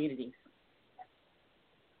and our communities?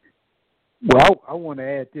 Well, I want to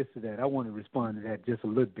add this to that. I want to respond to that just a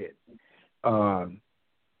little bit.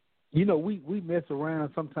 We mess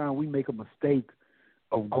around. Sometimes we make a mistake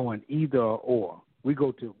of going either or. We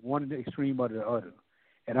go to one extreme or the other.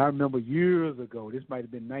 And I remember years ago, this might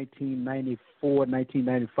have been 1994,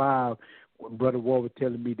 1995, when Brother Ward was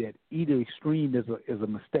telling me that either extreme is a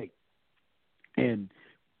mistake. And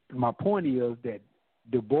my point is that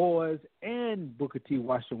Du Bois and Booker T.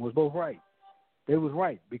 Washington was both right. They was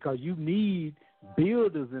right, because you need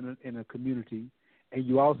builders in a community, and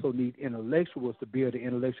you also need intellectuals to build the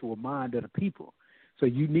intellectual mind of the people. So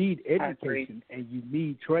you need education and you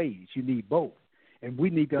need trades. You need both. And we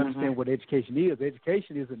need to understand what education is.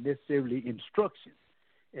 Education isn't necessarily instruction.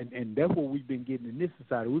 And that's what we've been getting in this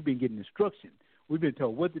society. We've been getting instruction. We've been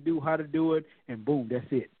told what to do, how to do it, and boom, that's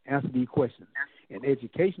it. Answer these questions. And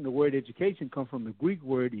education, the word education comes from the Greek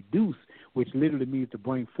word educe, which literally means to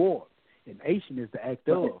bring forth. And ation is the act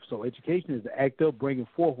of. So education is the act of bringing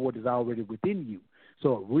forth what is already within you.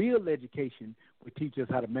 So a real education will teach us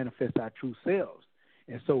how to manifest our true selves.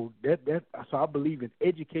 And so so I believe in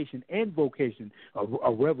education and vocation.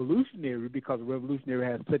 A revolutionary, because a revolutionary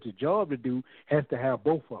has such a job to do, has to have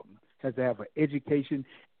both of them. Has to have an education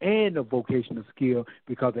and a vocational skill,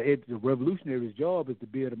 because the revolutionary's job is to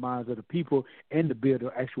build the minds of the people and to build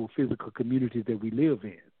the actual physical communities that we live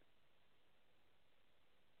in.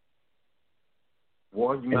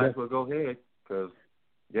 Well, you might as well go ahead, because,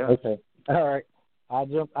 yeah. Okay. All right. I'll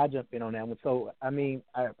jump in on that one. So, I mean,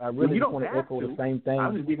 I really just want to echo the same thing.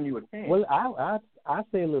 I'm just giving you a chance. Well, I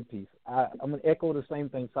say a little piece. I'm going to echo the same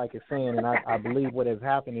thing Psych is saying, and I believe what has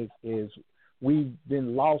happened is we've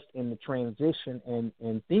been lost in the transition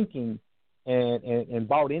and thinking and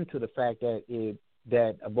bought into the fact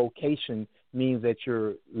that a vocation means that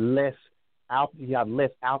you have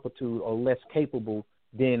less altitude or less capable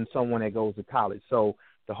than someone that goes to college. So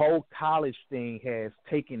the whole college thing has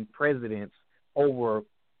taken precedence over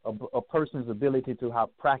a person's ability to have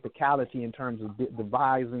practicality in terms of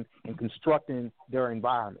devising and constructing their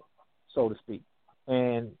environment, so to speak.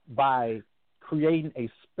 And by creating a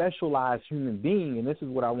specialized human being, and this is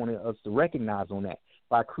what I wanted us to recognize on that,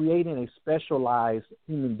 by creating a specialized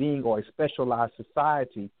human being or a specialized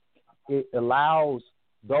society, it allows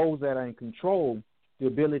those that are in control the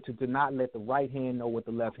ability to not let the right hand know what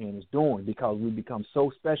the left hand is doing, because we become so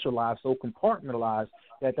specialized, so compartmentalized,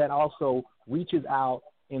 that also reaches out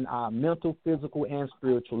in our mental, physical, and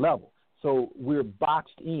spiritual level. So we're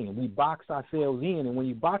boxed in. We box ourselves in, and when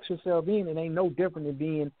you box yourself in, it ain't no different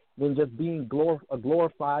than just being a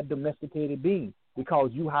glorified, domesticated being, because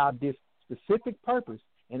you have this specific purpose,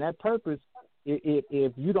 and that purpose,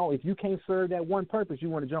 if you can't serve that one purpose, you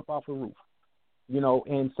want to jump off a roof.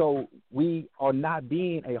 And so we are not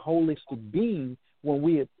being a holistic being when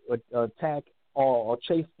we attack or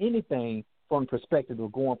chase anything from the perspective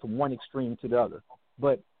of going from one extreme to the other.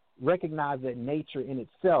 But recognize that nature in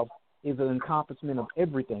itself is an encompassment of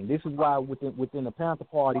everything. This is why within the Panther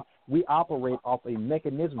Party, we operate off a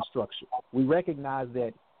mechanism structure. We recognize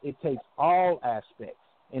that it takes all aspects,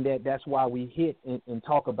 and that's why we hit and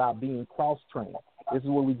talk about being cross-trained. This is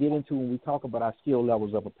what we get into when we talk about our skill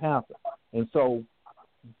levels of a Panther. And so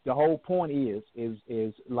the whole point is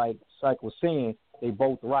like Psych was saying, they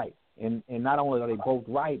both right. And not only are they both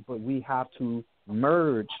right, but we have to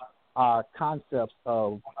merge our concepts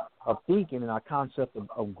of thinking and our concept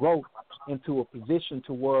of growth into a position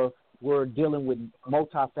to where we're dealing with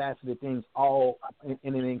multifaceted things all, and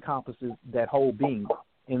it encompasses that whole being.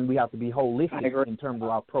 And we have to be holistic in terms of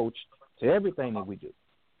our approach to everything that we do.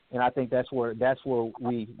 And I think that's where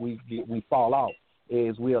we fall off,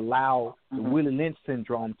 is we allow the Willie Lynch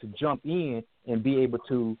syndrome to jump in and be able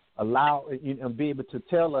to be able to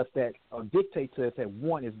tell us that, or dictate to us that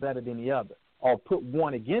one is better than the other, or put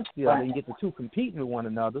one against the other and get the two competing with one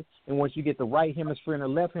another. And once you get the right hemisphere and the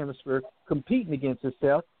left hemisphere competing against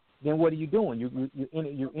itself, then what are you doing?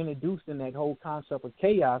 You're introducing that whole concept of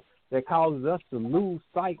chaos that causes us to lose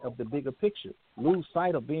sight of the bigger picture, lose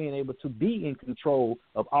sight of being able to be in control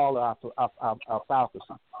of all of our faculties,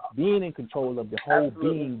 being in control of the whole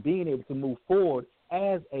being able to move forward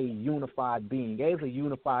as a unified being, as a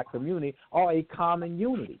unified community, or a common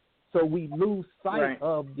unity. So we lose sight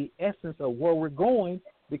of the essence of where we're going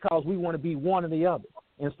because we want to be one or the other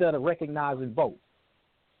instead of recognizing both.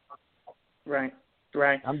 Right.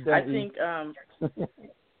 I think.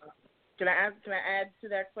 Can I add to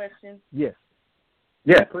that question? Yes.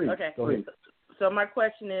 Yeah, please. Okay. Go ahead. So my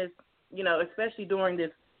question is, especially during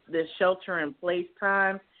this shelter in place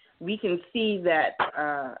time, we can see that.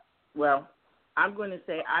 I'm going to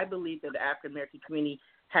say I believe that the African American community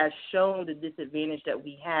has shown the disadvantage that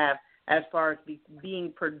we have as far as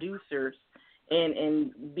being producers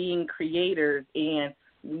and being creators. And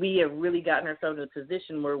we have really gotten ourselves in a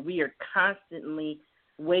position where we are constantly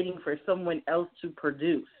waiting for someone else to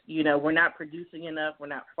produce. You know, we're not producing enough. We're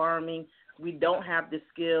not farming. We don't have the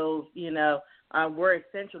skills. You know, we're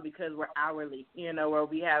essential because we're hourly, you know, where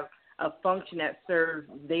we have a function that serves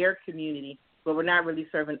their community, but we're not really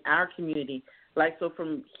serving our community. Like, so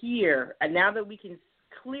from here, and now that we can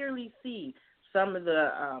clearly see some of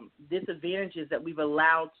the disadvantages that we've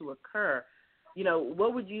allowed to occur, you know,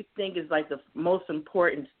 what would you think is like the most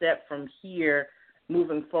important step from here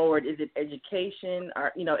moving forward? Is it education,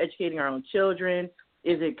 or, you know, educating our own children?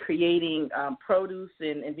 Is it creating produce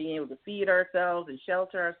and being able to feed ourselves and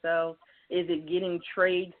shelter ourselves? Is it getting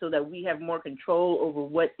trade so that we have more control over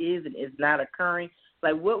what is and is not occurring?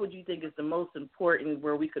 Like, what would you think is the most important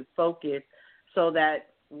where we could focus so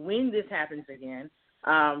that when this happens again,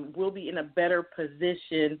 we'll be in a better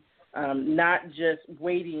position, not just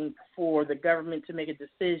waiting for the government to make a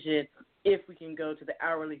decision if we can go to the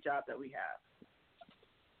hourly job that we have?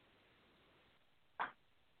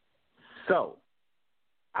 So,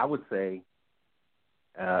 I would say,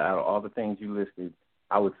 out of all the things you listed,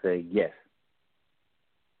 I would say yes.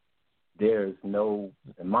 There's no,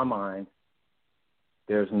 in my mind,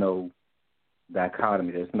 there's no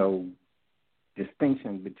dichotomy. There's no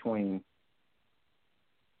distinction between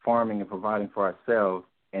farming and providing for ourselves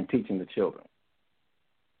and teaching the children.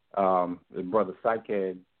 The brother Syke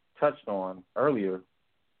had touched on earlier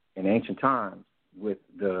in ancient times with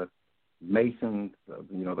the masons,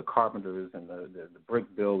 you know, the carpenters and the brick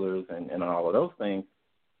builders and all of those things.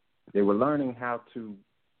 They were learning how to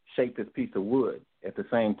shape this piece of wood. At the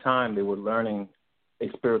same time, they were learning a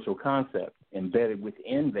spiritual concept embedded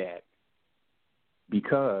within that,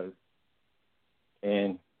 because,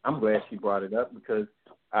 and I'm glad she brought it up, because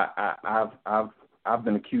I've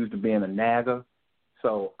been accused of being a nagger,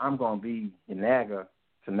 so I'm going to be your nagger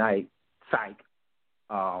tonight, Psych,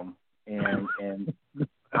 and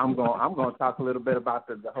I'm going to talk a little bit about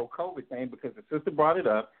the whole COVID thing, because the sister brought it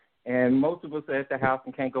up, and most of us are at the house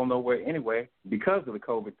and can't go nowhere anyway because of the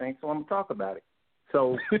COVID thing, so I'm going to talk about it.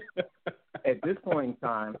 So at this point in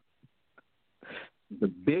time, the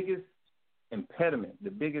biggest impediment,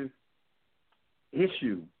 the biggest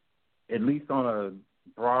issue, at least on a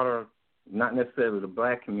broader, not necessarily the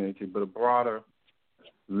black community, but a broader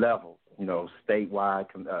level, you know, statewide,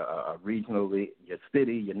 regionally, your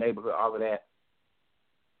city, your neighborhood, all of that,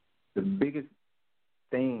 the biggest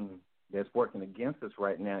thing that's working against us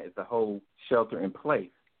right now is the whole shelter in place,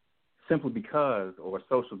 simply because, or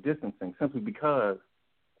social distancing, simply because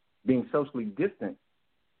being socially distant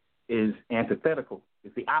is antithetical.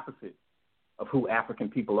 It's the opposite of who African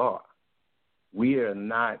people are. We are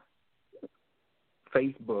not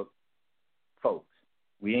Facebook folks.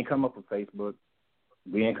 We ain't come up with Facebook.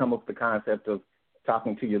 We ain't come up with the concept of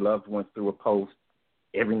talking to your loved ones through a post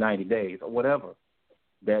every 90 days or whatever.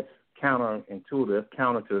 That's counterintuitive, that's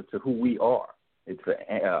counter to who we are. It's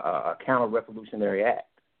a counter-revolutionary act.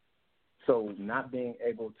 So not being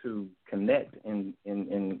able to connect in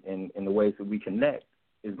the ways that we connect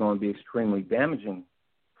is going to be extremely damaging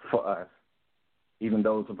for us, even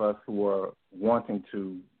those of us who are wanting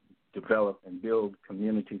to develop and build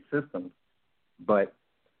community systems. But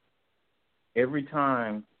every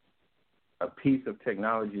time a piece of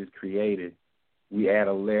technology is created, we add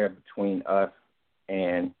a layer between us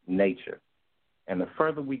and nature. And the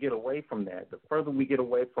further we get away from that, the further we get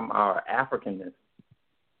away from our Africanness,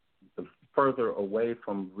 the further away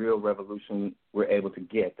from real revolution we're able to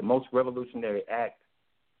get. The most revolutionary act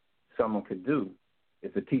someone could do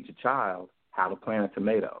is to teach a child how to plant a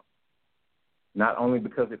tomato. Not only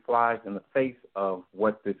because it flies in the face of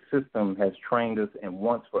what the system has trained us and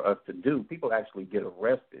wants for us to do. People actually get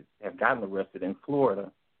arrested, have gotten arrested in Florida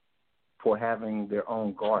for having their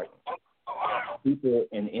own garden. People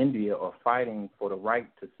in India are fighting for the right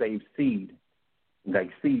to save seed, like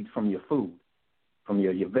seeds from your food, from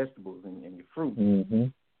your vegetables and your fruit. Mm-hmm.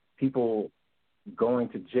 People going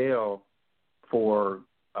to jail for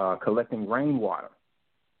collecting rainwater.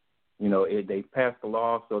 You know, they passed a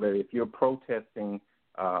law so that if you're protesting,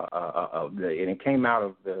 and it came out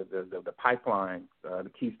of the pipeline, the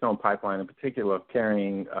Keystone Pipeline in particular,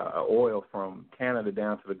 carrying oil from Canada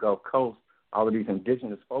down to the Gulf Coast. All of these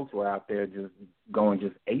indigenous folks were out there just going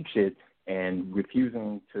just apeshit and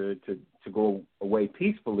refusing to go away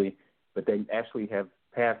peacefully, but they actually have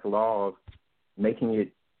passed laws making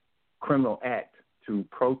it criminal act to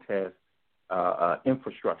protest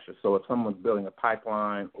infrastructure. So if someone's building a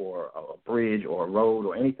pipeline or a bridge or a road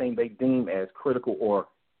or anything they deem as critical or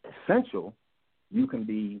essential, you can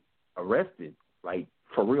be arrested, like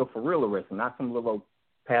for real arresting, not some little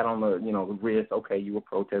pat on the, the wrist, okay, you were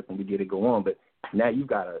protesting, we get it, go on. But now you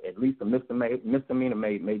got at least a misdemeanor,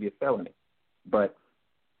 maybe a felony. But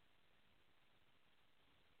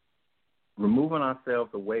removing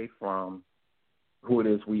ourselves away from who it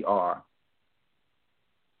is we are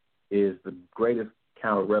is the greatest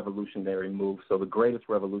counter-revolutionary move. So the greatest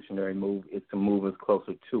revolutionary move is to move us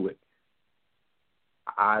closer to it.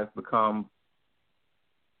 I've become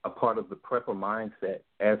a part of the prepper mindset.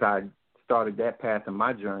 As I started that path in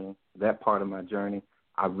my journey, that part of my journey,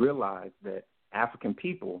 I realized that African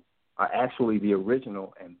people are actually the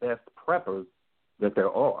original and best preppers that there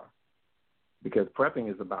are. Because prepping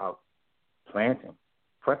is about planting.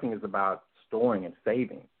 Prepping is about storing and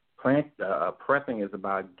saving. Prepping is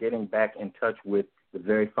about getting back in touch with the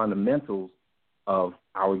very fundamentals of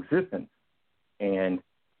our existence. And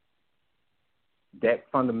those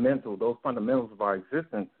fundamentals of our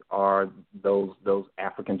existence are those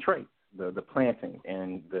African traits, the planting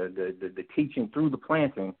and the teaching through the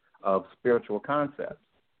planting of spiritual concepts.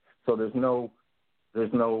 So there's no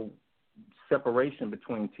separation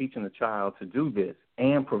between teaching the child to do this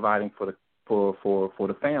and providing for the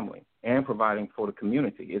family and providing for the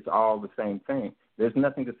community. It's all the same thing. There's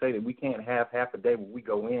nothing to say that we can't have half a day where we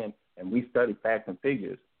go in and we study facts and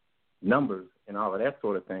figures, numbers, and all of that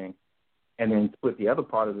sort of thing, and then split the other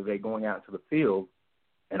part of the day going out into the field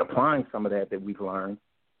and applying some of that we've learned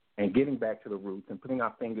and getting back to the roots and putting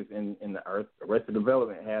our fingers in the earth. Arrested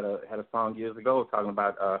Development had a song years ago talking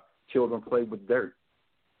about children play with dirt,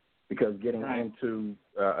 because getting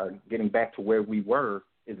back to where we were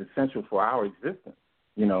is essential for our existence,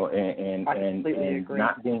 and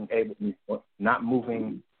not being able, not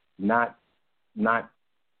moving, not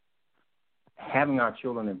having our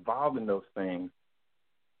children involved in those things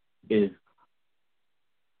is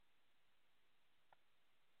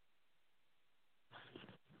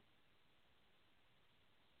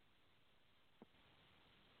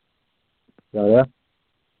Yeah.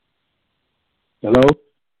 Hello?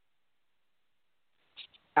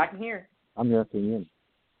 I can hear. I'm here. Can you hear me?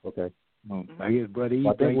 Okay. I guess, Brother E,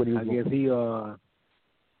 Well,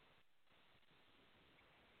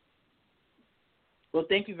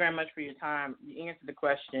 thank you very much for your time. You answered the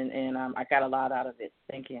question, and I got a lot out of it.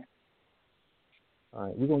 Thank you. All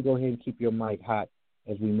right. We're going to go ahead and keep your mic hot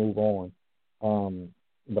as we move on.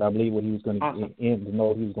 But I believe what he was going to end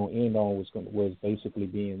on was basically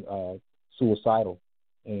being suicidal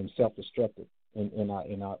and self-destructive in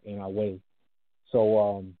our way.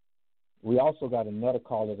 So we also got another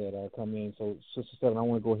caller that come in. So Sister Seven, I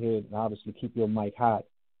want to go ahead and obviously keep your mic hot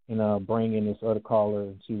and bring in this other caller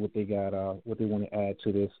and see what they got, what they want to add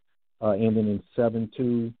to this, ending in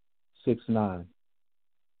 7269.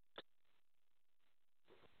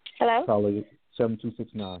 Hello? Caller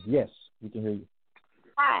 7269. Yes, we can hear you.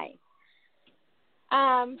 Hi.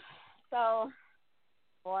 So,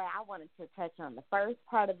 boy, I wanted to touch on the first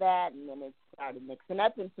part of that, and then it started mixing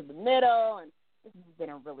up into the middle, and this has been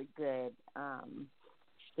a really good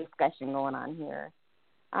discussion going on here.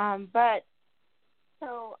 But,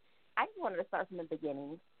 so I just wanted to start from the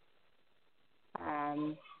beginning.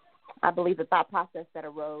 I believe the thought process that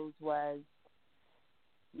arose was,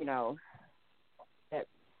 that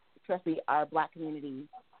especially our Black community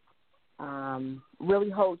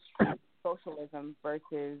really holds socialism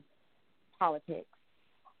versus politics.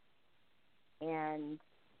 And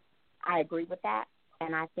I agree with that.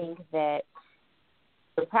 And I think that,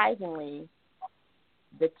 surprisingly,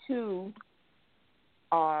 the two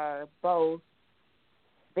are both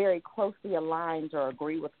very closely aligned or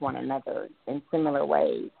agree with one another in similar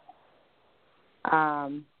ways.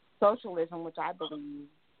 Socialism, which I believe,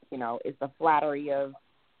 is the flattery of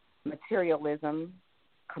materialism,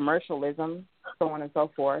 commercialism, so on and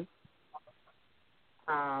so forth.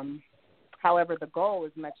 However, the goal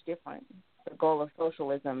is much different. The goal of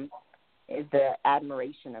socialism is the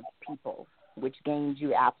admiration of people, which gains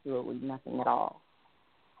you absolutely nothing at all.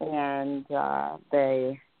 And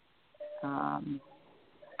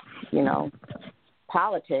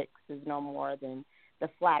politics is no more than the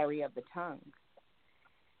flattery of the tongue.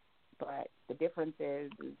 But the difference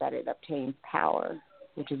is that it obtains power,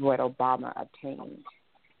 which is what Obama obtained.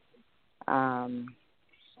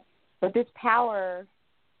 But this power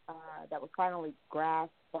that was finally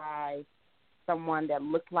grasped by someone that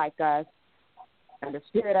looked like us,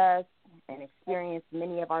 understood us, and experienced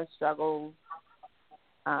many of our struggles.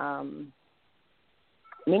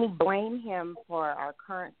 Many blame him for our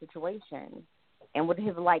current situation and would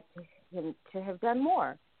have liked him to have done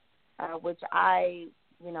more, which I,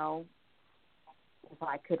 if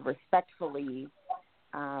I could respectfully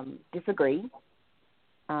disagree.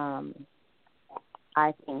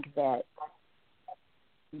 I think that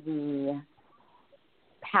the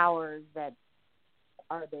powers that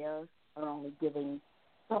are there are only giving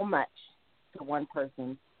so much to one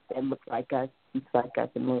person that looks like us, speaks like us,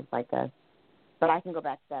 and moves like us. But I can go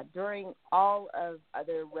back to that. During all of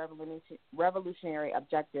other revolutionary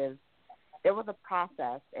objectives, there was a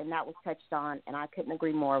process, and that was touched on, and I couldn't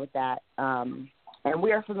agree more with that. And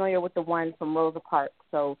we are familiar with the one from Rosa Parks.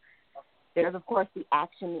 So there's, of course, the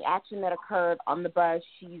action that occurred on the bus.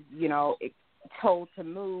 She's, told to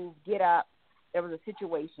move, get up. There was a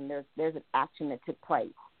situation. There's an action that took place,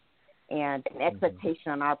 and an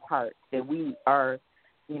expectation on our part that we are,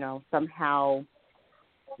 somehow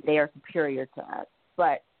they are superior to us.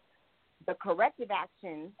 But the corrective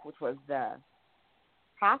action, which was the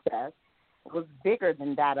process, was bigger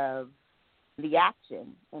than that of the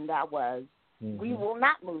action, and that was, we will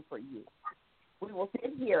not move for you. We will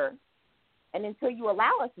sit here, and until you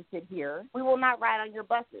allow us to sit here, we will not ride on your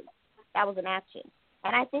buses. That was an action.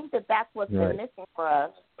 And I think that that's what's been missing for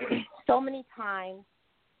us. So many times,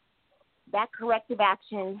 that corrective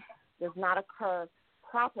action does not occur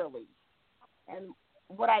properly. And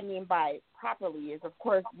what I mean by properly is, of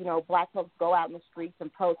course, black folks go out in the streets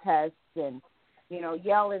and protest and,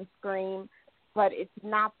 yell and scream, but it's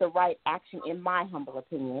not the right action in my humble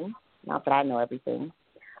opinion. Not that I know everything.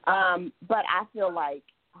 But I feel like,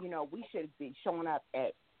 we should be showing up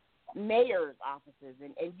at mayor's offices,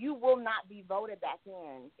 and you will not be voted back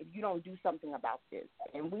in if you don't do something about this.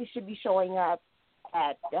 And we should be showing up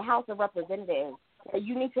at the House of Representatives.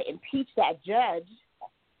 You need to impeach that judge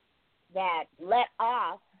that let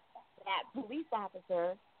off that police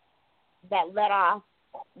officer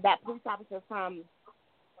from,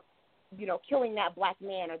 killing that black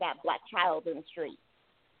man or that black child in the street.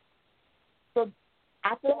 So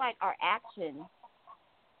I feel like our action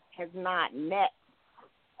has not met,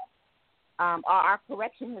 our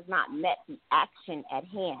correction has not met the action at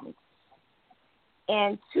hand.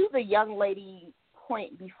 And to the young lady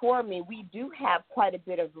point before me, we do have quite a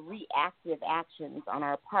bit of reactive actions on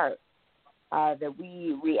our part, that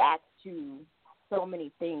we react to so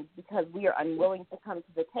many things because we are unwilling to come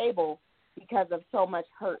to the table because of so much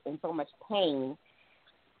hurt and so much pain.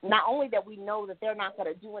 Not only that we know that they're not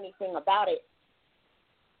going to do anything about it,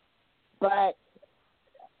 but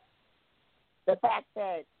the fact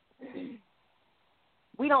that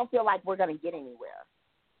we don't feel like we're going to get anywhere.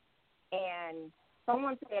 And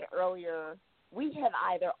someone said earlier, we have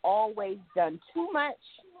either always done too much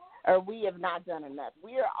or we have not done enough.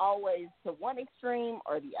 We are always to one extreme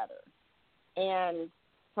or the other. And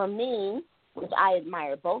for me, which I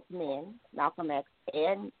admire both men, Malcolm X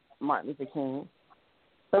and Martin Luther King,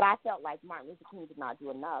 but I felt like Martin Luther King did not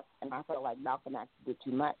do enough, and I felt like Malcolm X did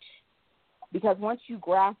too much. Because once you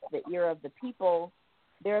grasp the ear of the people,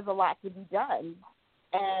 there's a lot to be done.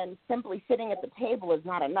 And simply sitting at the table is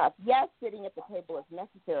not enough. Yes, sitting at the table is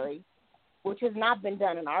necessary, which has not been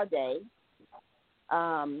done in our day.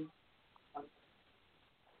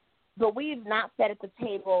 But we've not sat at the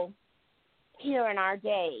table here in our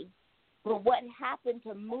day. But what happened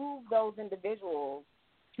to move those individuals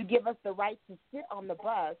to give us the right to sit on the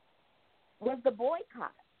bus was the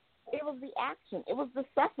boycott. It was the action. It was the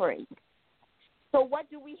suffering. So what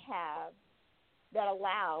do we have that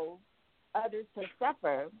allows others to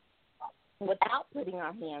suffer without putting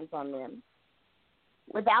our hands on them,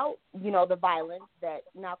 without, the violence that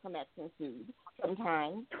Malcolm X ensued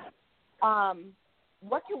sometimes?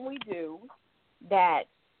 What can we do that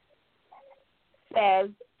says,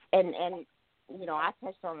 and I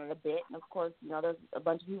touched on it a bit, and of course, there's a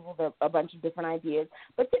bunch of people with a bunch of different ideas,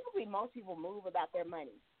 but typically most people move about their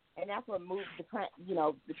money. And that's what moved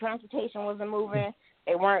the transportation wasn't moving.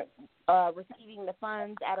 They weren't receiving the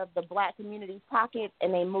funds out of the black community's pockets,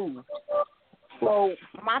 and they moved. So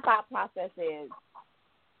my thought process is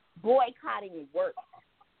boycotting works.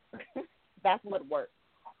 That's what works.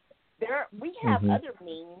 We have other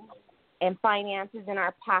means and finances in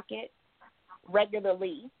our pocket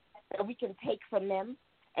regularly that we can take from them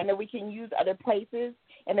and that we can use other places,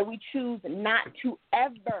 and that we choose not to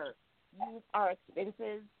ever use our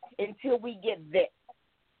expenses until we get this.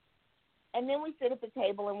 And then we sit at the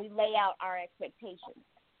table and we lay out our expectations.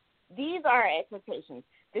 These are our expectations.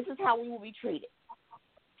 This is how we will be treated.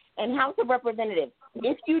 And House of Representatives,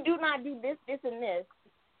 if you do not do this, this, and this,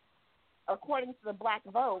 according to the black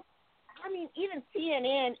vote, even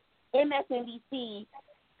CNN, MSNBC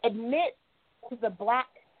admit to the black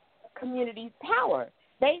community's power.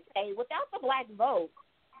 They say without the black vote,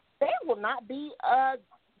 there will not be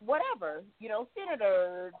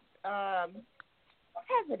senator,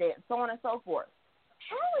 president, so on and so forth.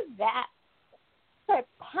 How is that that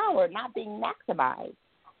power not being maximized?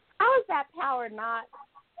 How is that power not,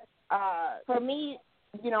 for me,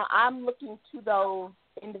 I'm looking to those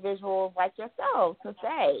individuals like yourselves to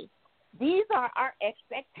say, these are our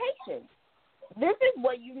expectations. This is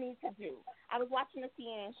what you need to do. I was watching a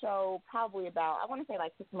CNN show probably about, I want to say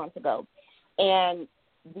like 6 months ago, and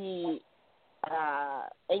the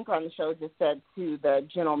anchor on the show just said to the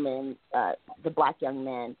gentleman, the black young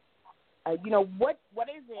man, what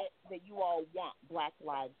is it that you all want? Black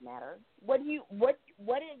Lives Matter. What is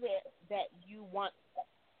it that you want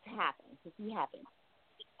to happen, to see happen?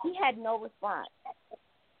 He had no response.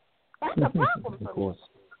 That's a problem for me.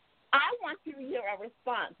 I want to hear a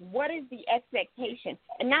response. What is the expectation?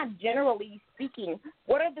 And not generally speaking,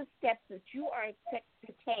 what are the steps that you are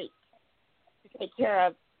expected to take care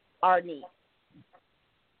of our needs?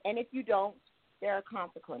 And if you don't, there are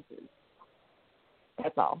consequences.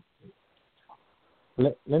 That's all.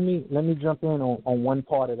 Let me jump in on one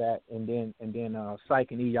part of that, and then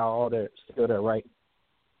Psych and E, y'all all there, still there, right?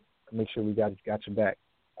 Make sure we got your back.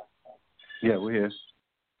 Yeah, we're here.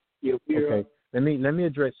 Yeah, we're okay. Let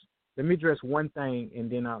me address one thing, and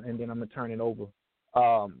then I'm gonna turn it over.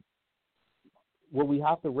 What we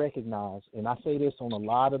have to recognize, and I say this on a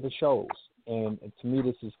lot of the shows, and to me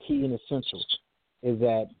this is key and essential, is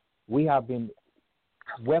that we have been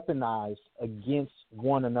weaponized against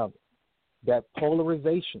one another. That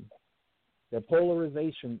polarization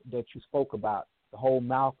that you spoke about, the whole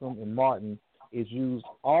Malcolm and Martin, is used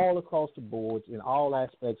all across the boards in all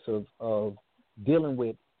aspects of dealing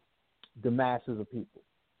with the masses of people.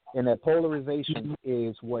 And that polarization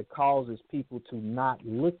is what causes people to not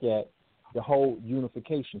look at the whole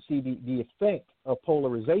unification. See, the effect of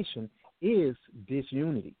polarization is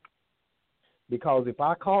disunity. Because if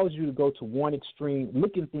I cause you to go to one extreme,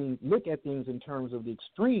 look at things in terms of the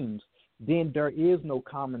extremes, then there is no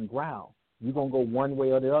common ground. You're going to go one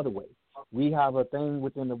way or the other way. We have a thing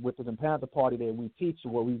within the Panther Party that we teach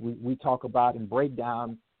where we talk about and break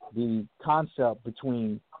down the concept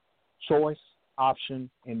between choice, option,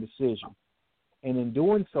 and decision. And in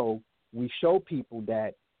doing so, we show people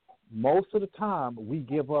that most of the time we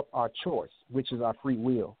give up our choice, which is our free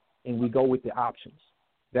will, and we go with the options.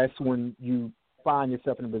 That's when you find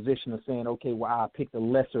yourself in a position of saying, okay, well, I picked the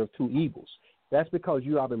lesser of two evils. That's because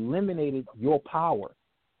you have eliminated your power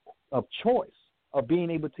of choice, of being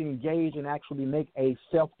able to engage and actually make a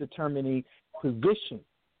self-determining position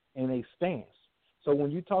and a stance. So when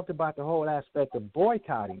you talked about the whole aspect of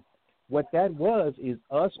boycotting, what that was is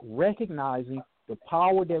us recognizing the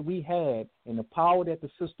power that we had and the power that the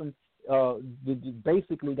system,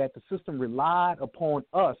 basically that the system relied upon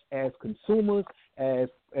us as consumers, as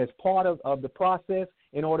part of the process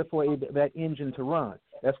in order for that engine to run.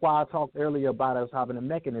 That's why I talked earlier about us having a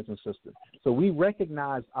mechanism system. So we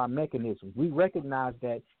recognize our mechanism. We recognize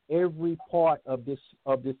that every part of this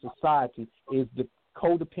society is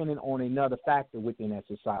codependent on another factor within that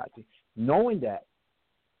society. Knowing that,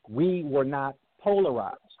 we were not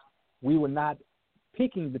polarized. We were not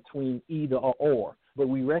picking between either or, but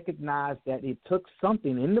we recognized that it took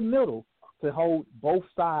something in the middle to hold both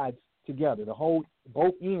sides together, to hold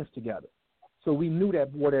both ends together. So we knew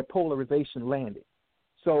that where that polarization landed.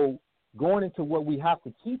 So going into what we have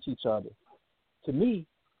to teach each other, to me,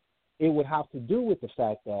 it would have to do with the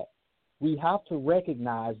fact that we have to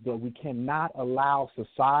recognize that we cannot allow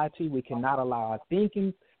society, we cannot allow our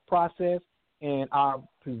thinking process and our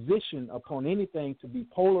position upon anything to be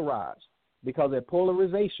polarized, because that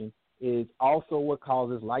polarization is also what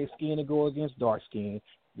causes light skin to go against dark skin,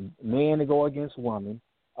 man to go against woman,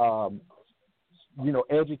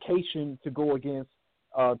 education to go against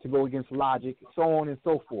logic, so on and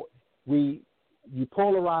so forth. You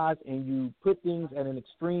polarize and you put things at an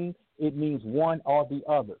extreme, it means one or the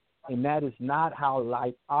other. And that is not how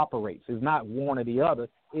life operates. It's not one or the other.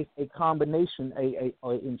 It's a combination,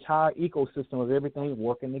 an entire ecosystem of everything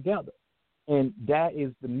working together. And that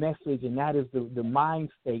is the message, and that is the mind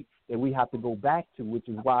state that we have to go back to, which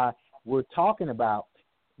is why we're talking about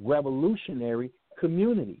revolutionary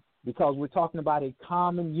community, because we're talking about a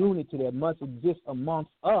common unity that must exist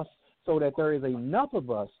amongst us so that there is enough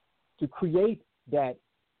of us to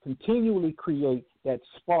continually create that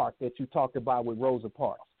spark that you talked about with Rosa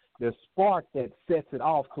Parks, the spark that sets it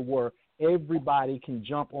off to where everybody can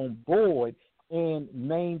jump on board and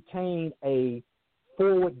maintain a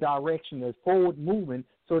forward direction, a forward movement,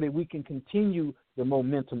 so that we can continue the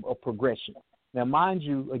momentum of progression. Now, mind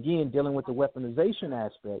you, again, dealing with the weaponization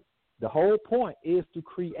aspect, the whole point is to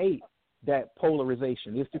create that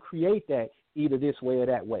polarization, is to create that either this way or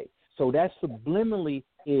that way. So that subliminally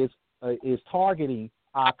is targeting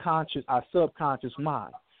our subconscious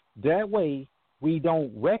mind. That way, we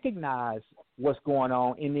don't recognize what's going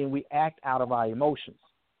on, and then we act out of our emotions.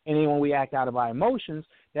 And then when we act out of our emotions,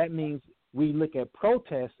 that means we look at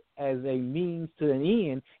protest as a means to an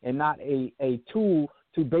end and not a tool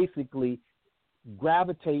to basically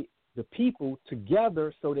gravitate the people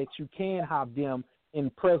together so that you can have them in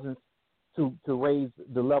presence to raise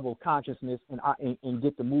the level of consciousness and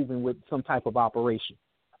get the moving with some type of operation.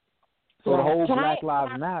 So the whole Black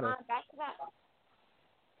Lives Matter.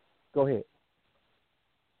 Go ahead.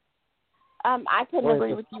 I couldn't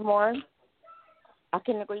agree with you more.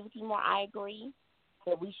 I agree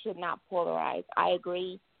that we should not polarize. I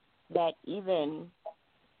agree that even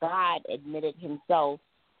God admitted himself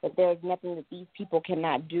that there's nothing that these people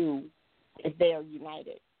cannot do if they are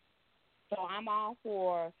united. So I'm all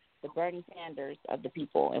for the Bernie Sanders of the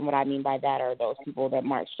people, and what I mean by that are those people that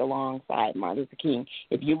marched alongside Martin Luther King.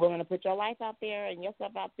 If you're willing to put your life out there and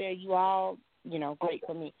yourself out there, you all, great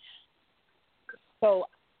for me. So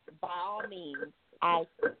by all means, I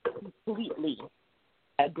completely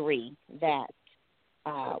agree that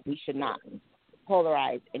we should not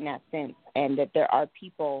polarize in that sense, and that there are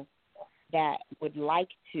people that would like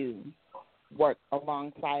to work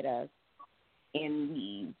alongside us in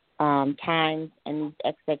these times and these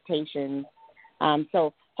expectations.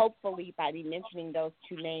 So hopefully by me mentioning those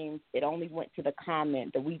two names, it only went to the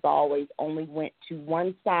comment that we've always only went to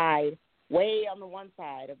one side, way on the one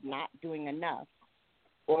side of not doing enough,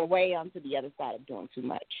 or way onto the other side of doing too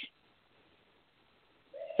much.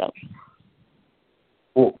 So.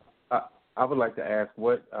 Well, I would like to ask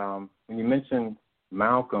what when you mentioned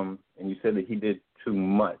Malcolm and you said that he did too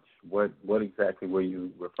much, what exactly were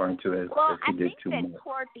you referring to as he did too much? I think that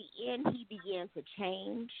toward the end he began to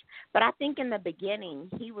change, but I think in the beginning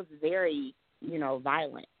he was very,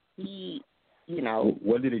 violent. He,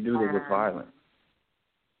 What did he do that was violent?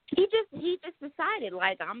 He just decided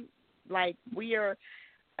we are.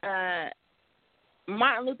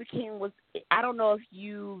 Martin Luther King was. I don't know if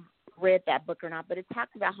you read that book or not, but it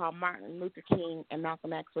talks about how Martin Luther King and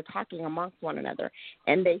Malcolm X were talking amongst one another,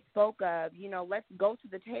 and they spoke of, let's go to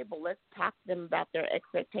the table, let's talk to them about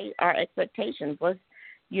our expectations, let's,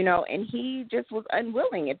 and he just was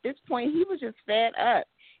unwilling. At this point, he was just fed up,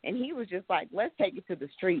 and he was just like, let's take it to the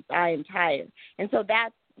streets. I am tired. And so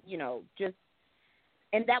that's,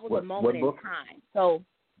 and that was a moment in time. So,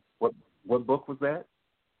 what book was that?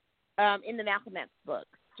 In the Malcolm X book,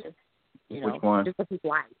 just which one? Just of his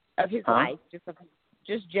life. Of his life,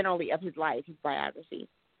 just generally of his life, his biography.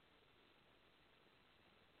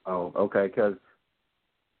 Oh, okay. Because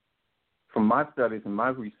from my studies and my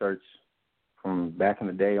research from back in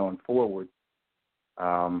the day on forward,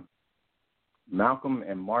 Malcolm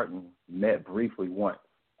and Martin met briefly once,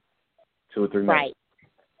 2 or 3 months. Right,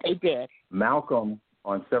 they did. Malcolm,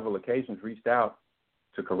 on several occasions, reached out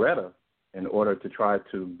to Coretta in order to try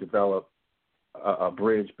to develop a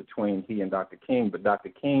bridge between he and Dr. King, but Dr.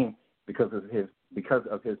 King, because of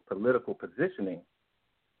his political positioning,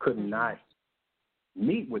 could not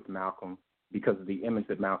meet with Malcolm because of the image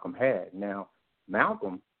that Malcolm had. Now,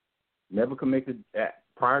 Malcolm never committed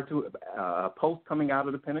prior to post coming out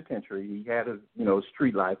of the penitentiary. He had a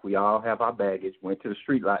street life. We all have our baggage. Went to the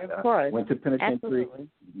street life. Went to the penitentiary. Absolutely.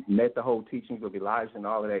 Met the whole teachings of Elijah and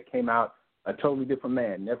all of that. Came out a totally different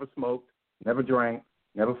man. Never smoked. Never drank.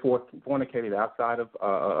 Never fornicated outside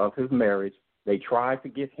of his marriage. They tried to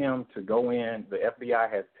get him to go in. The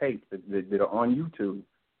FBI has tapes that are on YouTube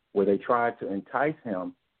where they tried to entice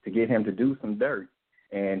him to get him to do some dirt,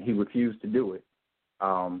 and he refused to do it.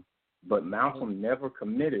 But Malcolm never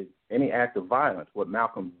committed any act of violence. What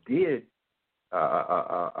Malcolm did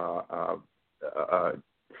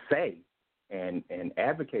say and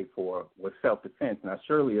advocate for was self-defense. Now,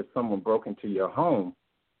 surely if someone broke into your home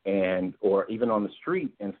or even on the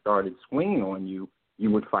street and started swinging on you, you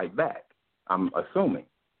would fight back. I'm assuming.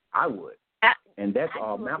 I would. And that's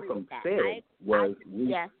all Malcolm said was...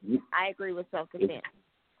 Yes, I agree with self-defense.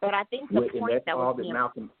 But I think the point that was...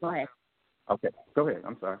 Malcolm, go ahead. Okay, go ahead.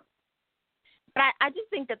 I'm sorry. But I just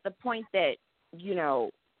think that the point that,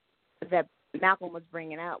 that Malcolm was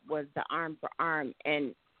bringing up was the arm for arm.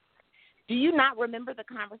 And do you not remember the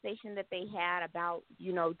conversation that they had about,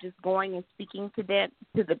 just going and speaking to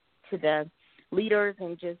the leaders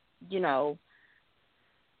and just,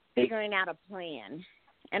 figuring out a plan?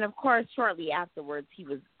 And, of course, shortly afterwards, he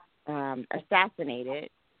was assassinated.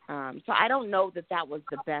 So I don't know that was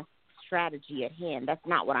the best strategy at hand. That's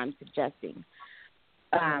not what I'm suggesting.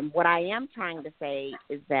 What I am trying to say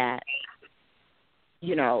is that,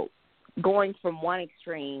 going from one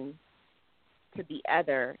extreme to the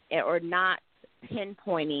other, or not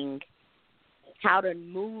pinpointing how to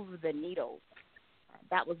move the needle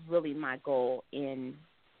that was really my goal in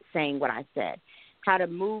saying what I said, how to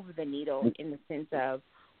move the needle in the sense of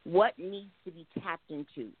what needs to be tapped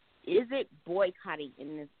into. Is it boycotting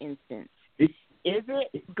in this instance? Is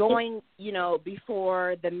it going,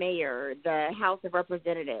 before the mayor, the House of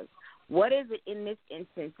Representatives? What is it in this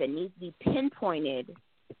instance that needs to be pinpointed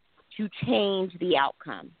to change the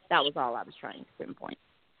outcome? That was all I was trying to pinpoint.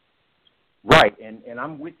 Right, and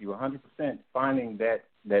I'm with you 100% finding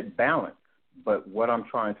that balance. But what I'm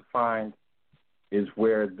trying to find is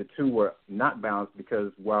where the two were not balanced,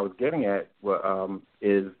 because what I was getting at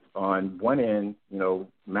is on one end,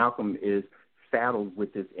 Malcolm is saddled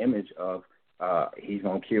with this image of he's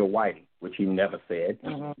going to kill Whitey, which he never said,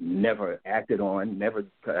 never acted on, never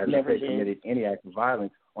committed any act of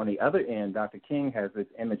violence. On the other end, Dr. King has this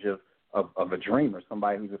image of a dreamer,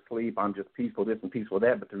 somebody who's asleep, I'm just peaceful this and peaceful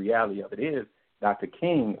that. But the reality of it is Dr.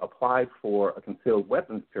 King applied for a concealed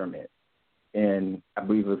weapons permit in, I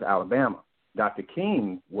believe it was Alabama. Dr.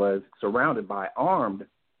 King was surrounded by armed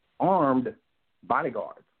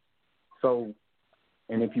bodyguards. So,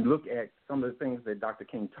 and if you look at some of the things that Dr.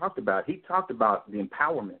 King talked about, he talked about the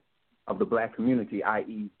empowerment of the black community,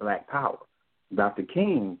 i.e. black power. Dr.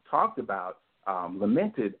 King talked about,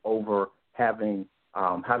 lamented over having,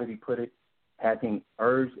 how did he put it, having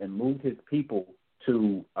urged and moved his people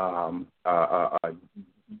to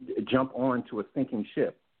jump onto a sinking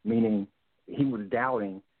ship, meaning he was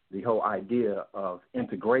doubting the whole idea of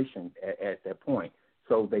integration at that point.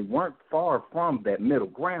 So they weren't far from that middle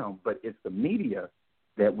ground, but it's the media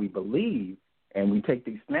that we believe and we take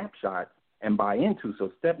these snapshots and buy into.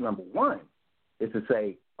 So step number one is to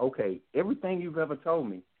say, okay, everything you've ever told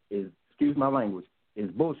me is, excuse my language,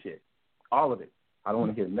 is bullshit. All of it. I don't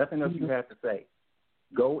want to hear nothing else you have to say.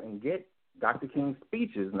 Go and get Dr. King's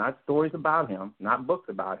speeches, not stories about him, not books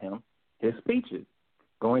about him, his speeches.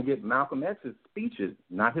 Go and get Malcolm X's speeches,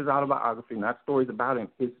 not his autobiography, not stories about him,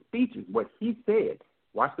 his speeches, what he said.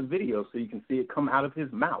 Watch the video so you can see it come out of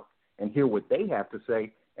his mouth and hear what they have to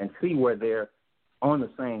say and see where they're on the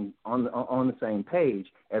same page,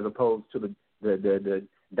 as opposed to the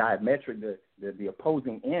diametric, the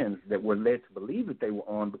opposing ends that were led to believe that they were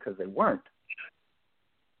on because they weren't.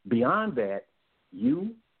 Beyond that,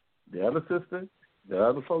 you, the other sister, the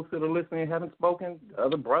other folks that are listening and haven't spoken, the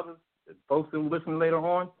other brothers, the folks that will listen later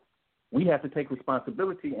on, we have to take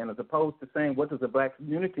responsibility, and as opposed to saying what does the black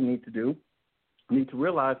community need to do, we need to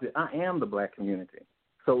realize that I am the black community.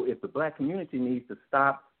 So if the black community needs to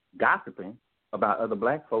stop gossiping about other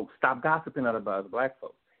black folks, stop gossiping about other black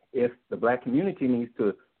folks. If the black community needs to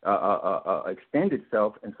extend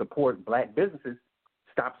itself and support black businesses,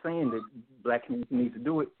 stop saying that black community needs to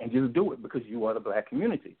do it and just do it because you are the black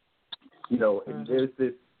community. There's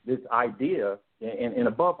this idea, and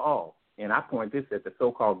above all, and I point this at the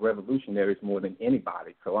so-called revolutionaries more than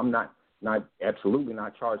anybody. So I'm not absolutely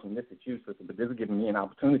not charging this at you, sister, but this is giving me an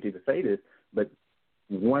opportunity to say this. But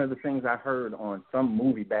one of the things I heard on some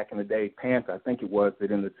movie back in the day, Panther, I think it was,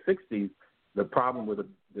 that in the 60s, the problem with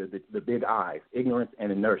the big eyes, ignorance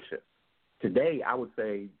and inertia. Today, I would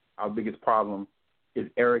say our biggest problem is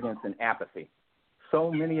arrogance and apathy.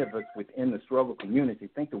 So many of us within the struggle community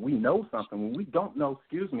think that we know something when we don't know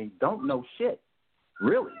shit,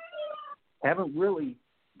 really. Haven't really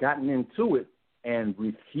gotten into it and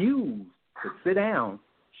refused to sit down,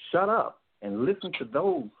 shut up, and listen to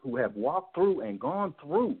those who have walked through and gone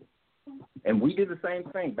through. And we did the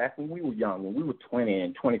same thing back when we were young, when we were 20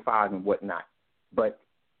 and 25 and whatnot. But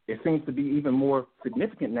it seems to be even more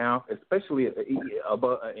significant now, especially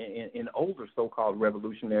in older so-called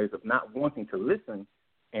revolutionaries, of not wanting to listen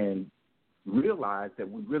and realize that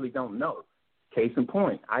we really don't know. Case in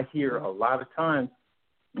point, I hear a lot of times,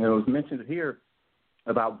 it was mentioned here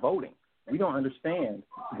about voting. We don't understand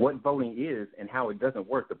what voting is and how it doesn't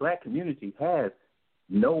work. The black community has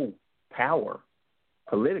no power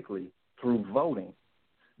politically through voting.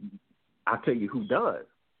 I'll tell you who does.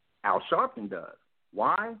 Al Sharpton does.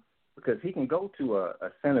 Why? Because he can go to a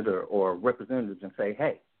senator or a representative and say,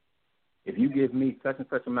 hey, if you give me such and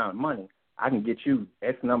such amount of money, I can get you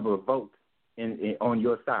X number of votes on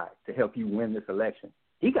your side to help you win this election.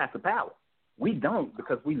 He got the power. We don't,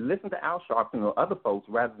 because we listen to Al Sharpton or other folks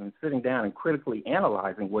rather than sitting down and critically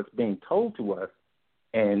analyzing what's being told to us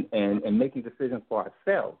and making decisions for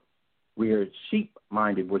ourselves. We are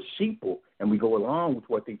sheep-minded. We're sheeple, and we go along with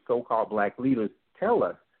what these so-called black leaders tell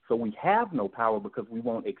us. So we have no power because we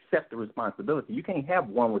won't accept the responsibility. You can't have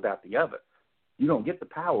one without the other. You don't get the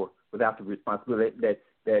power without the responsibility.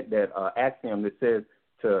 That axiom that says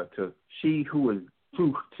to she who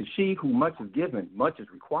much is given, much is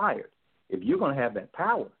required. If you're going to have that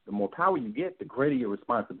power, the more power you get, the greater your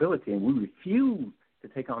responsibility. And we refuse to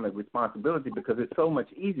take on the responsibility because it's so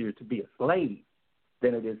much easier to be a slave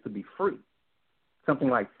than it is to be free. Something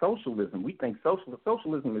like socialism, we think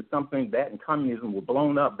socialism is something that, and communism were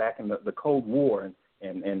blown up back in the Cold War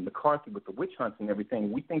and McCarthy with the witch hunts and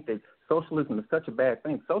everything. We think that socialism is such a bad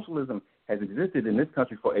thing. Socialism has existed in this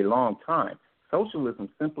country for a long time. Socialism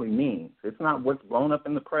simply means, it's not what's blown up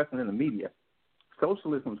in the press and in the media.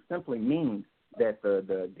 Socialism simply means that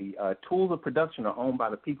the tools of production are owned by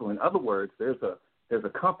the people. In other words, there's a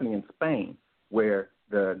company in Spain where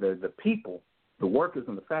the people, the workers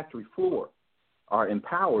on the factory floor, are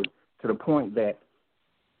empowered to the point that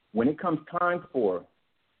when it comes time for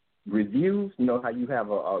reviews, you know how you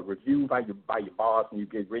have a review by your boss and you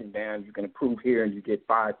get written down, you can approve here and you get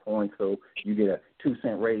 5 points, so you get a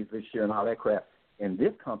 2-cent raise this year and all that crap. In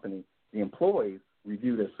this company, the employees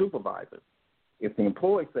review their supervisors. If the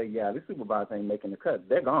employees say, yeah, this supervisor ain't making the cut,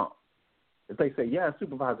 they're gone. If they say, yeah,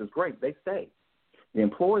 supervisor's great, they stay. The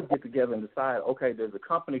employees get together and decide, okay, there's a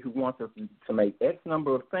company who wants us to make X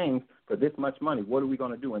number of things for this much money. What are we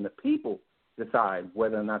going to do? And the people decide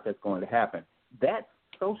whether or not that's going to happen. That's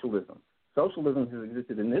socialism. Socialism has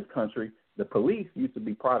existed in this country. The police used to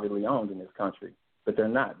be privately owned in this country, but they're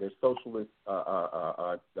not. They're socialist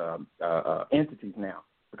entities now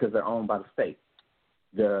because they're owned by the state.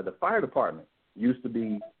 The fire department used to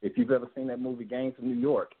be, if you've ever seen that movie Gangs of New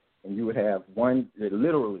York, and you would have one,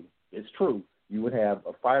 literally, it's true, you would have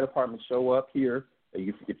a fire department show up here.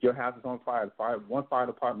 If your house is on fire, one fire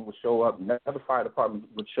department would show up, another fire department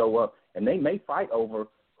would show up, and they may fight over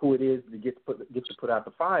who it is that gets to put out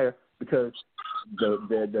the fire because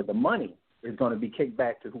the money is going to be kicked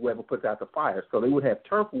back to whoever puts out the fire. So they would have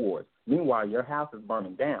turf wars. Meanwhile, your house is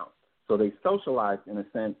burning down. So they socialized, in a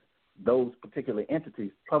sense, those particular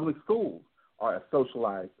entities. Public schools are a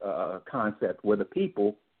socialized concept where the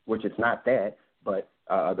people, which it's not that, but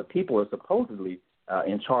the people are supposedly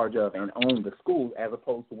in charge of and own the schools, as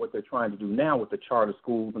opposed to what they're trying to do now with the charter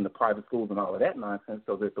schools and the private schools and all of that nonsense,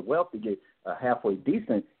 so that the wealthy get a halfway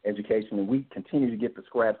decent education and we continue to get the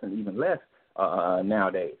scraps and even less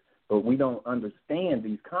nowadays. But we don't understand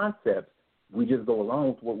these concepts. We just go along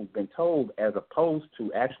with what we've been told, as opposed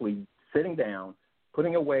to actually sitting down,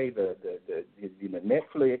 putting away the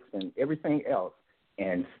Netflix and everything else,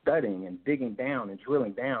 and studying and digging down and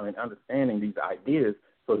drilling down and understanding these ideas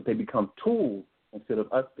so that they become tools instead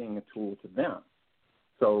of us being a tool to them.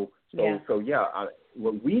 So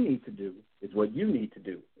what we need to do is what you need to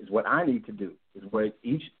do, is what I need to do, is what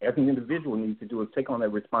every individual needs to do, is take on that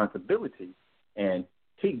responsibility and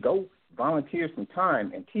go volunteer some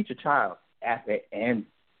time and teach a child and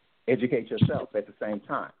educate yourself at the same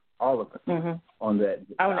time, all of us, on the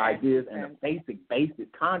ideas and the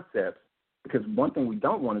basic concepts. Because one thing we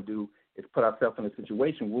don't want to do is put ourselves in a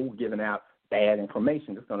situation where we're giving out bad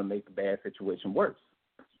information that's going to make the bad situation worse.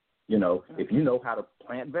 You know, if you know how to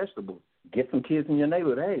plant vegetables, get some kids in your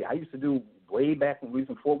neighborhood. Hey, I used to do way back when we was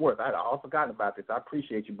in Fort Worth. I'd all forgotten about this. I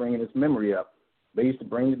appreciate you bringing this memory up. They used to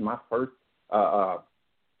bring my first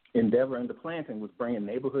endeavor into planting was bringing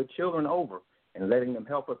neighborhood children over and letting them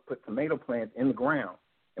help us put tomato plants in the ground.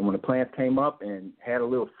 And when the plants came up and had a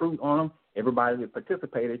little fruit on them, everybody that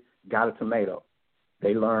participated got a tomato.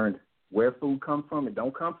 They learned where food comes from. It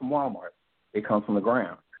don't come from Walmart. It comes from the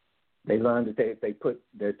ground. They learned that if they put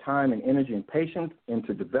their time and energy and patience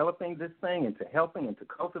into developing this thing, into helping, into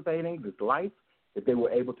cultivating this life, that they were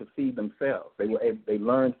able to feed themselves. They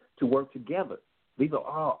learned to work together. These are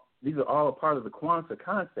all a part of the Kwanzaa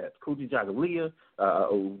concepts, Kujijagalia,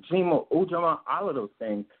 Ujima, all of those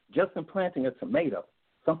things, just in planting a tomato,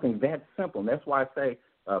 something that simple. And that's why I say,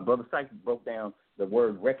 Brother Sykes broke down the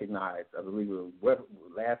word recognize, I believe it was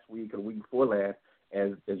last week or the week before last,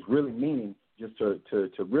 as really meaning just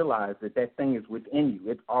to realize that thing is within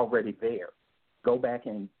you. It's already there. Go back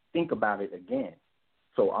and think about it again.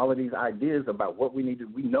 So all of these ideas about what we need to,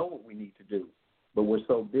 we know what we need to do, but we're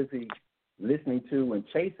so busy listening to and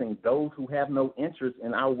chasing those who have no interest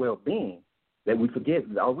in our well-being that we forget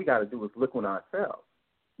that all we got to do is look on ourselves.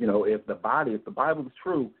 You know, if the Bible is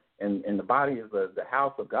true and the body is the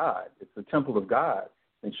house of God, it's the temple of God,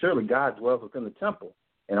 then surely God dwells within the temple,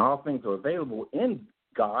 and all things are available in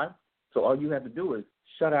God. So all you have to do is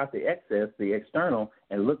shut out the excess, the external,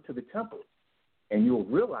 and look to the temple, and you'll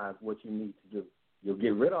realize what you need to do. You'll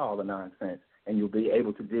get rid of all the nonsense, and you'll be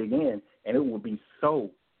able to dig in, and it will be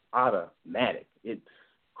so automatic. It's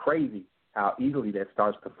crazy how easily that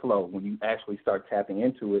starts to flow when you actually start tapping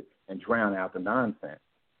into it and drown out the nonsense.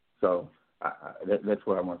 So that's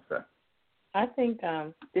what I want to say. I think,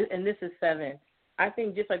 and this is 7, I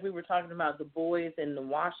think just like we were talking about the boys in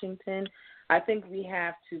Washington, I think we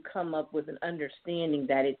have to come up with an understanding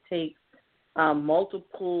that it takes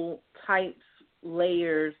multiple types,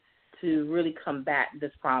 layers to really combat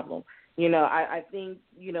this problem. I think,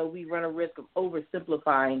 we run a risk of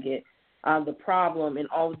oversimplifying it, the problem in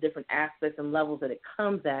all the different aspects and levels that it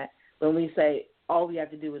comes at when we say all we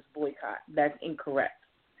have to do is boycott. That's incorrect.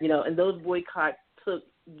 And those boycotts took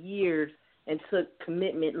years and took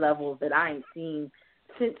commitment levels that I ain't seen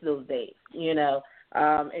since those days,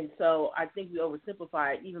 and so I think we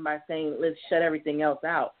oversimplify it even by saying let's shut everything else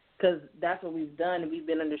out, because that's what we've done, and we've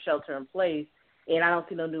been under shelter in place, and I don't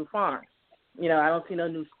see no new farms. I don't see no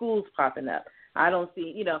new schools popping up. I don't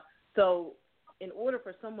see, so in order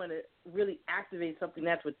for someone to really activate something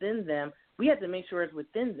that's within them, we have to make sure it's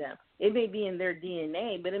within them. It may be in their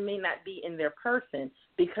DNA, but it may not be in their person,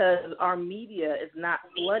 because our media is not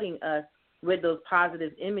flooding us with those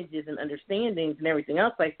positive images and understandings and everything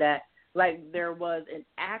else like that. Like there was an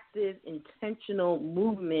active, intentional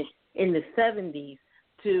movement in the 70s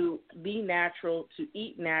to be natural, to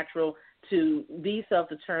eat natural, to be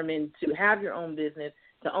self-determined, to have your own business,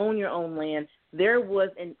 to own your own land. There was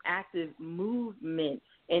an active movement,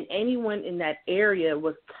 and anyone in that area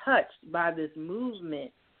was touched by this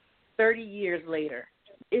movement. 30 years later,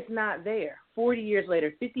 it's not there. 40 years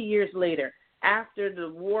later, 50 years later, after the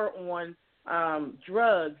war on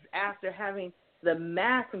drugs, after having the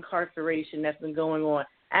mass incarceration that's been going on,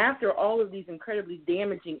 after all of these incredibly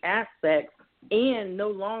damaging aspects, and no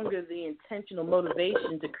longer the intentional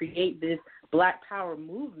motivation to create this Black Power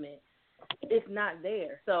movement, it's not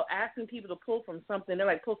there. So asking people to pull from something, they're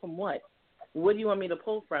like, pull from what? What do you want me to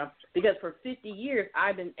pull from? Because for 50 years,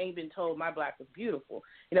 I've been told my black was beautiful.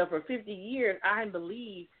 For 50 years, I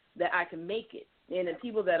believe that I can make it. And the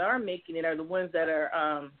people that are making it are the ones that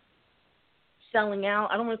are selling out.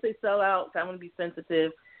 I don't want to say sell out, I want to be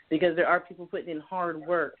sensitive, because there are people putting in hard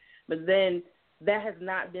work. But then that has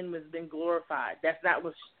not been what's been glorified. That's not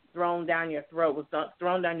what's thrown down your throat. What's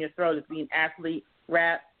thrown down your throat is being athlete,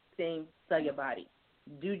 rap, sing, sell your body,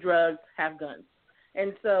 do drugs, have guns.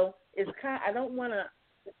 And so it's I don't want to,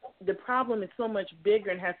 the problem is so much bigger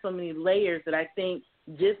and has so many layers that I think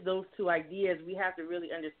just those two ideas, we have to really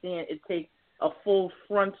understand it takes a full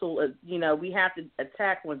frontal, we have to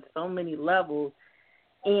attack on so many levels.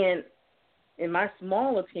 And in my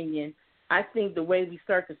small opinion, I think the way we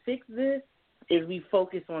start to fix this is we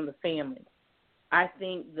focus on the family. I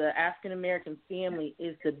think the African-American family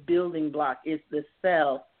is the building block, is the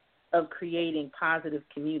cell of creating positive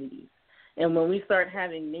communities. And when we start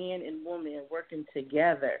having man and woman working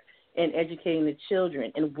together and educating the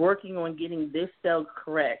children and working on getting this cell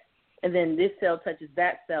correct, and then this cell touches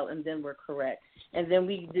that cell, and then we're correct. And then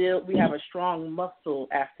we have a strong muscle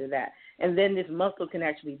after that. And then this muscle can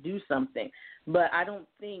actually do something. But I don't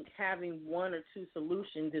think having one or two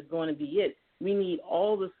solutions is going to be it. We need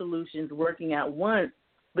all the solutions working at once,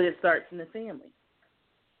 but it starts in the family.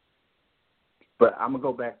 But I'm going to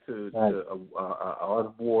go back to Art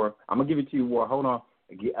of War. I'm going to give it to you, War. Hold on.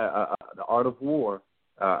 The Art of War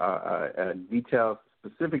details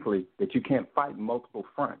specifically that you can't fight multiple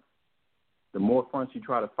fronts. The more fronts you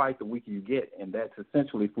try to fight, the weaker you get. And that's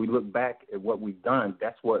essentially, if we look back at what we've done,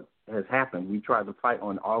 that's what has happened. We tried to fight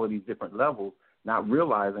on all of these different levels, not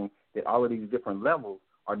realizing that all of these different levels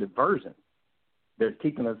are diversion. They're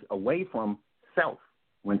keeping us away from self.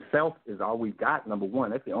 When self is all we've got, number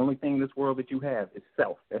one, that's the only thing in this world that you have is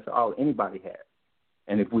self. That's all anybody has.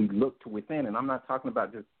 And if we look to within, and I'm not talking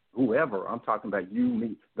about just whoever, I'm talking about you,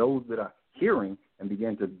 me, those that are hearing and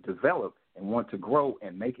begin to develop and want to grow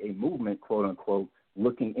and make a movement, quote unquote,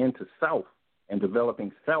 looking into self and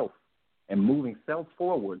developing self and moving self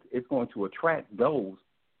forward, it's going to attract those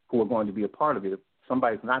who are going to be a part of it. If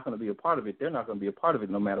somebody's not going to be a part of it, they're not going to be a part of it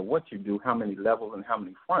no matter what you do, how many levels and how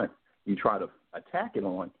many fronts you try to attack it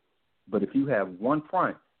on. But if you have one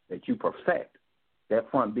front that you perfect, that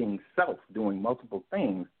front being self, doing multiple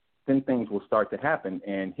things, then things will start to happen.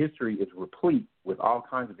 And history is replete with all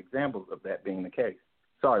kinds of examples of that being the case.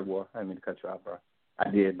 Sorry, War, I didn't mean to cut you off, bro. I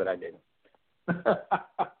did, but I didn't.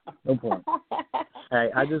 No problem. Hey,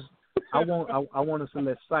 I want us to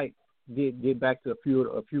let Sight get back to a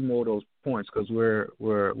few more of those points, because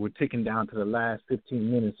we're ticking down to the last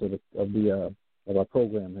 15 minutes of our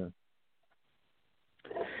program here.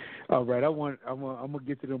 All right, I'm gonna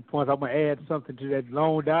get to them points. I'm gonna add something to that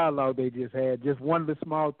long dialogue they just had. Just one little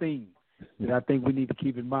small thing that I think we need to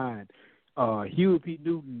keep in mind. Huey P.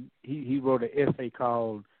 Newton, he wrote an essay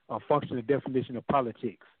called "A Functional Definition of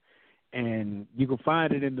Politics," and you can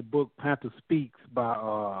find it in the book "Panther Speaks"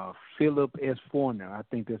 by Philip S. Forner. I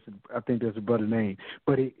think that's a brother's name.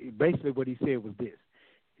 But basically, what he said was this: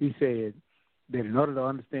 he said that in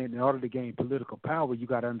order to gain political power, you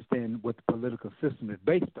got to understand what the political system is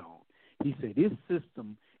based on. He said this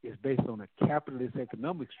system is based on a capitalist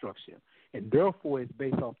economic structure, and therefore it's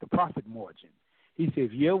based off the profit margin. He said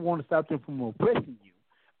if you ever want to stop them from oppressing you,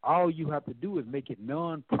 all you have to do is make it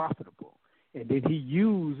non-profitable. And then he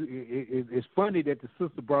used, it's funny that the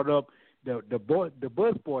sister brought up the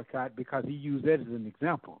bus boycott because he used that as an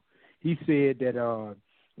example. He said that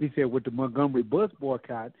with the Montgomery bus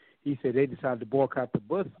boycott, he said they decided to boycott the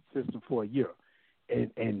bus system for a year.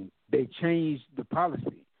 And they changed the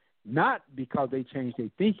policy, not because they changed their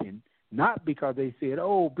thinking, not because they said,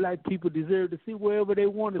 oh, black people deserve to sit wherever they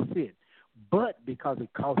want to sit, but because it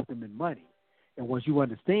cost them in money. And once you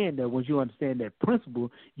understand that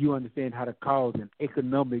principle, you understand how to cause an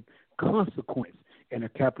economic consequence in a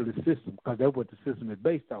capitalist system, because that's what the system is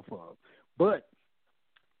based off of. But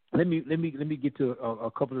let me get to a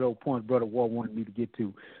couple of those points Brother Ward wanted me to get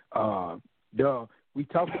to. We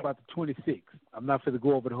talked about the 26. I'm not going to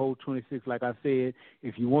go over the whole 26. Like I said,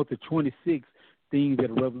 if you want the 26 things that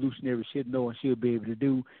a revolutionary should know and should be able to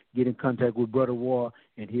do, get in contact with Brother Ward,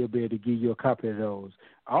 and he'll be able to give you a copy of those.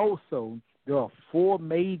 Also, there are 4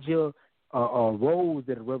 major roles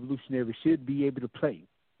that a revolutionary should be able to play.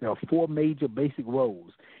 There are 4 major basic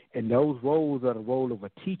roles, and those roles are the role of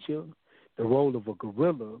a teacher, the role of a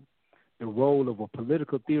guerrilla, the role of a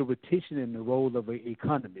political theoretician, and the role of an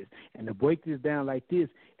economist. And to break this down like this,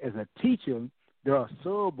 as a teacher, there are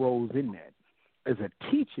sub-roles in that. As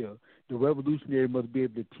a teacher, the revolutionary must be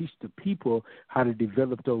able to teach the people how to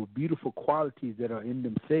develop those beautiful qualities that are in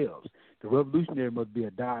themselves. The revolutionary must be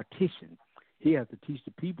a dietitian. He has to teach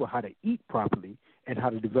the people how to eat properly and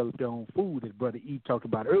how to develop their own food, as Brother E talked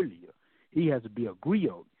about earlier. He has to be a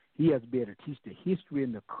griot. He has to be able to teach the history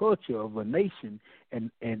and the culture of a nation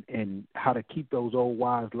and how to keep those old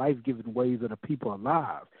wise, life-giving ways of the people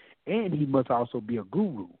alive. And he must also be a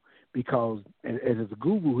guru, because as a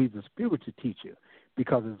guru, he's a spiritual teacher.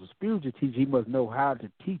 Because as a spiritual teacher, he must know how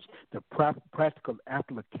to teach the practical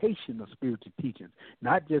application of spiritual teachings,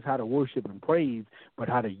 not just how to worship and praise, but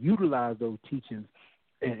how to utilize those teachings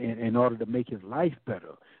in order to make his life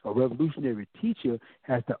better. A revolutionary teacher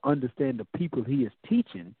has to understand the people he is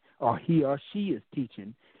teaching, or he or she is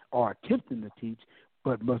teaching, or attempting to teach,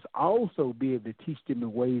 but must also be able to teach them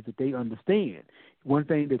in ways that they understand. One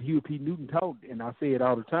thing that Huey P. Newton taught, and I say it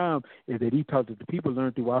all the time, is that he taught that the people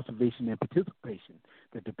learn through observation and participation,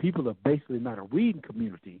 that the people are basically not a reading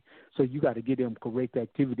community, so you got to give them correct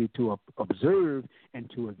activity to observe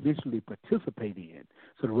and to eventually participate in.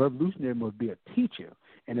 So the revolutionary must be a teacher,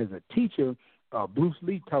 and as a teacher, Bruce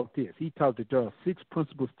Lee taught this. He taught that there are 6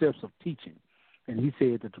 principal steps of teaching. And he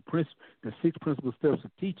said that the 6 principal steps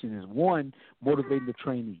of teaching is 1, motivating the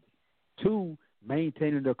trainee; 2,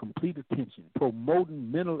 maintaining their complete attention;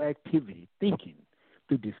 promoting mental activity, thinking,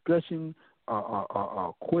 through discussion,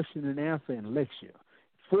 question and answer, and lecture;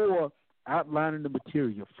 4, outlining the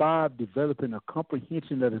material; 5, developing a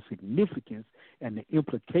comprehension of the significance and the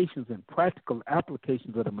implications and practical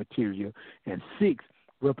applications of the material; and 6,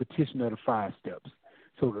 repetition of the 5 steps.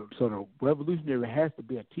 So the revolutionary has to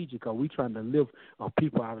be a teacher, because we're trying to lift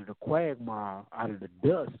people out of the quagmire, out of the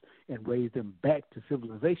dust, and raise them back to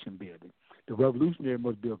civilization building. The revolutionary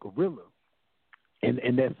must be a guerrilla. And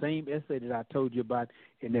that same essay that I told you about,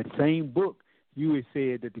 in that same book, Huey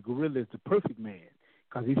said that the guerrilla is the perfect man,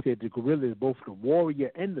 because he said the guerrilla is both the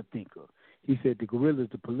warrior and the thinker. He said the guerrilla is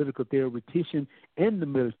the political theoretician and the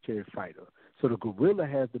military fighter. So the guerrilla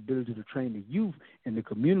has the ability to train the youth in the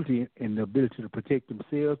community and the ability to protect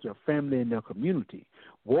themselves, their family, and their community.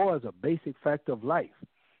 War is a basic factor of life.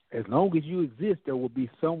 As long as you exist, there will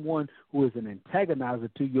be someone who is an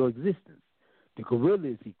antagonizer to your existence. The guerrilla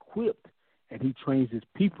is equipped, and he trains his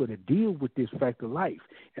people to deal with this fact of life.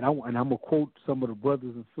 And I'm going to quote some of the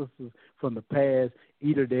brothers and sisters from the past.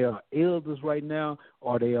 Either they are elders right now,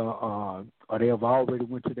 or they have already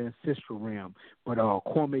went to the ancestral realm. But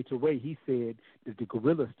Kwame Ture, he said that the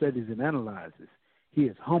guerrilla studies and analyzes. He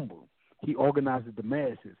is humble. He organizes the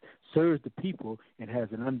masses, serves the people, and has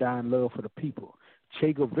an undying love for the people.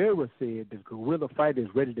 Che Guevara said the guerrilla fighter is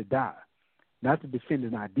ready to die, not to defend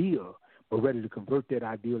an ideal, but ready to convert that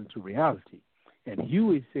ideal into reality. And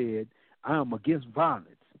Huey said, I am against violence.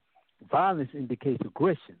 Violence indicates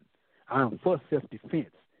aggression. I am for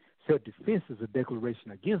self-defense. Self-defense is a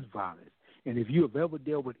declaration against violence. And if you have ever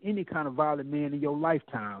dealt with any kind of violent man in your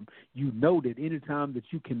lifetime, you know that any time that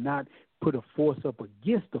you cannot put a force up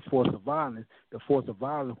against the force of violence, the force of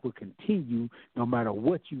violence will continue no matter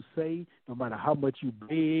what you say, no matter how much you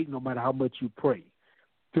beg, no matter how much you pray.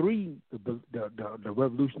 3, the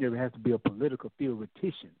revolutionary has to be a political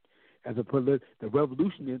theoretician. The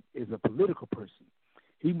revolutionary is a political person.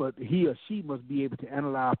 He he or she must be able to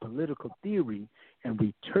analyze political theory and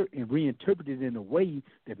reinterpret it in a way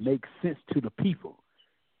that makes sense to the people.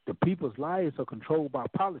 The people's lives are controlled by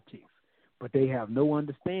politics, but they have no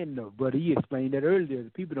understanding of. But he explained that earlier. The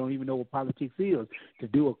people don't even know what politics is. To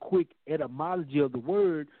do a quick etymology of the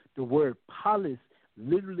word polis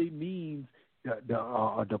literally means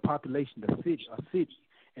the population, a city,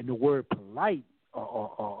 and the word polite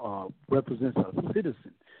represents a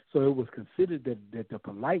citizen. So it was considered that the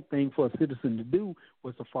polite thing for a citizen to do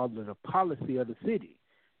was to follow the policy of the city.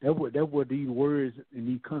 That's where these words and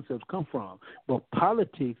these concepts come from. But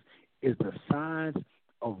politics is the science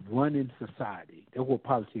of running society. That's what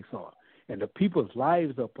politics are. And the people's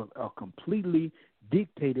lives are completely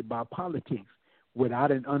dictated by politics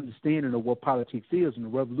without an understanding of what politics is. And the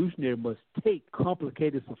revolutionary must take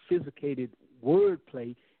complicated, sophisticated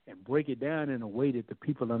wordplay and break it down in a way that the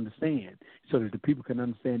people understand, so that the people can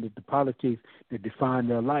understand that the politics that define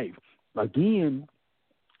their life. Again,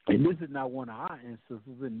 and this is not one of our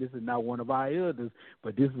ancestors, and this is not one of our elders,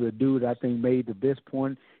 but this is a dude I think made the best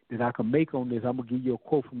point that I can make on this. I'm going to give you a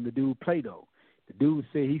quote from the dude Plato. The dude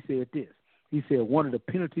said this. He said, one of the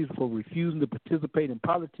penalties for refusing to participate in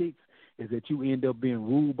politics is that you end up being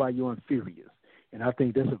ruled by your inferiors. And I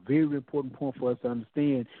think that's a very important point for us to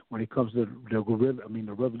understand when it comes to the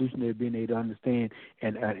revolutionary being able to understand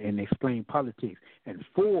and explain politics. And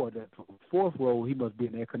for the fourth role, he must be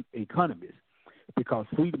an economist, because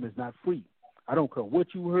freedom is not free. I don't care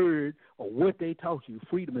what you heard or what they taught you,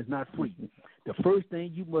 freedom is not free. The first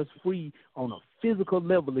thing you must free on a physical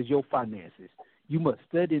level is your finances. You must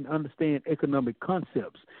study and understand economic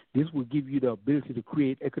concepts. This will give you the ability to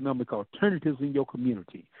create economic alternatives in your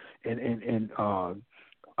community. And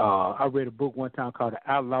I read a book one time called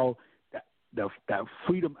the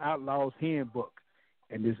Freedom Outlaws Handbook.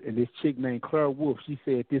 And this chick named Clara Wolf, she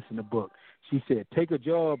said this in the book. She said, take a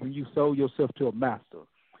job and you sold yourself to a master.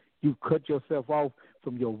 You cut yourself off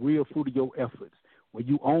from your real fruit of your efforts. When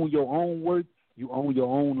you own your own work, you own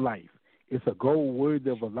your own life. It's a goal worthy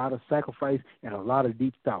of a lot of sacrifice and a lot of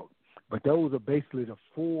deep thought. But those are basically the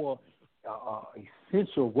four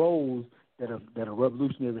essential roles that a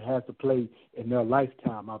revolutionary has to play in their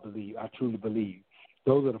lifetime, I truly believe.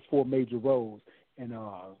 Those are the four major roles. And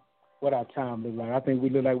what our time look like? I think we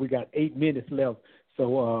look like we got 8 minutes left.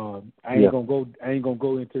 So I ain't gonna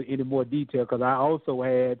go into any more detail, because I also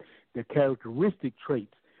had the characteristic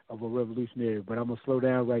traits of a revolutionary. But I'm gonna slow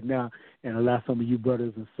down right now and allow some of you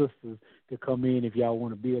brothers and sisters to come in if y'all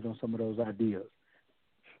want to build on some of those ideas.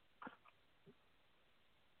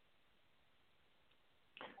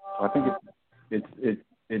 I think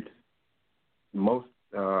it's most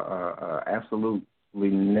absolutely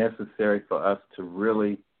necessary for us to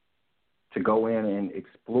really go in and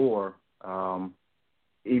explore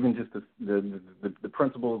even just the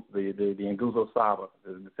principles, the Nguzo Saba,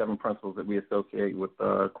 the 7 principles that we associate with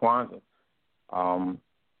Kwanzaa,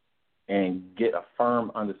 and get a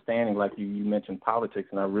firm understanding. Like you mentioned politics,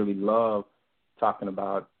 and I really love talking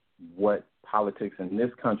about what politics in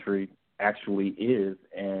this country actually is,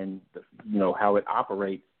 and how it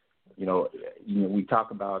operates. We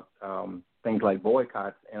talk about things like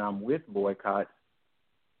boycotts, and I'm with boycotts,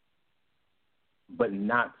 but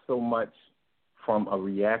not so much from a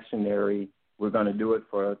reactionary, we're going to do it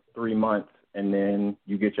for 3 months and then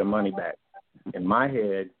you get your money back. In my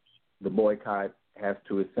head, the boycott has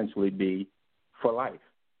to essentially be for life.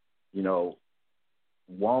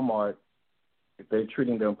 Walmart, if they're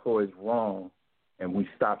treating their employees wrong and we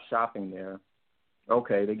stop shopping there,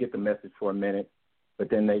 okay, they get the message for a minute, but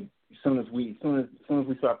then as soon as we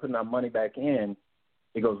start putting our money back in,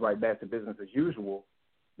 it goes right back to business as usual,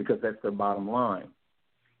 because that's their bottom line.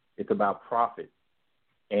 It's about profit.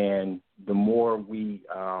 And the more we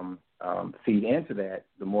feed into that,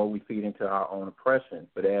 the more we feed into our own oppression.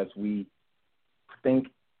 But as we think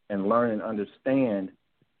and learn and understand,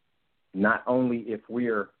 not only if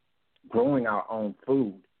we're growing our own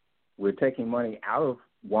food, we're taking money out of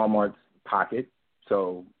Walmart's pocket,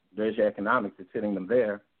 so there's your economics, it's hitting them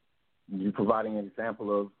there. You're providing an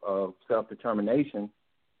example of self-determination,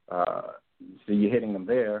 so you're hitting them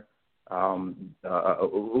there.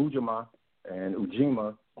 Ujima and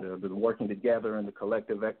Ujima, the working together and the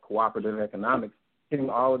collective cooperative economics, hitting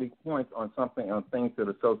all of these points on things that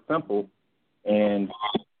are so simple and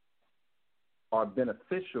are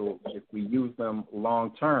beneficial if we use them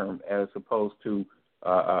long term, as opposed to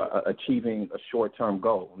achieving a short term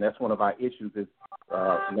goal. And that's one of our issues. Is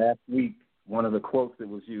last week, one of the quotes that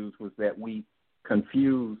was used was that we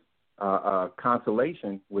confuse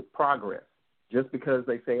consolation with progress. just because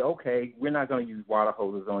they say, okay, we're not going to use water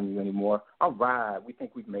hoses on you anymore. All right, we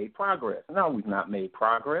think we've made progress. No, we've not made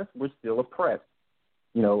progress. We're still oppressed.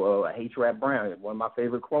 You know, H. Brown, one of my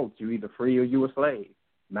favorite quotes, you either free or you a slave.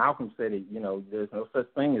 Malcolm said it, you know, there's no such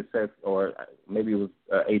thing as sex, or maybe it was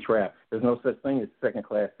H. There's no such thing as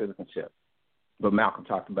second-class citizenship. But Malcolm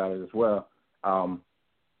talked about it as well.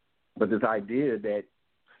 But this idea that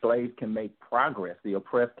slaves can make progress, the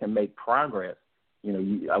oppressed can make progress. You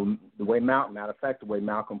know, the way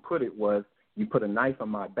Malcolm put it was, you put a knife on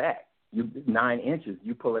my back, 9 inches,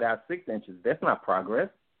 you pull it out 6 inches. That's not progress.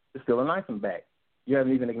 It's still a knife in the back. You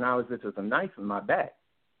haven't even acknowledged that there's a knife in my back.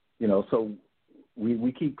 You know, so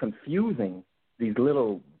we keep confusing these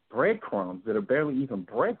little breadcrumbs that are barely even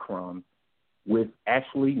breadcrumbs with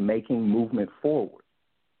actually making movement forward.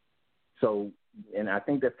 So, and I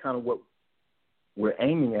think that's kind of what we're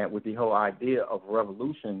aiming at with the whole idea of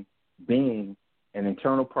revolution being an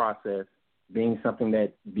internal process, being something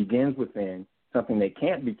that begins within, something that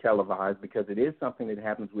can't be televised because it is something that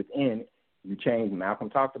happens within. You change, Malcolm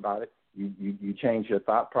talked about it, you change your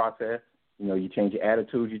thought process, you know, you change your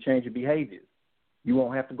attitudes, you change your behaviors. You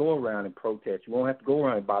won't have to go around and protest. You won't have to go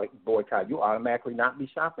around and boycott. You'll automatically not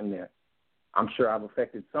be shopping there. I'm sure I've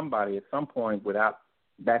affected somebody at some point without,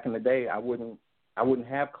 back in the day, I wouldn't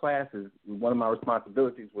have classes. One of my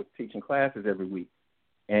responsibilities was teaching classes every week.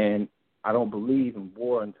 And I don't believe, and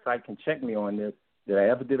War and Psych can check me on this, that I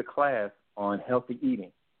ever did a class on healthy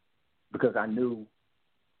eating, because I knew,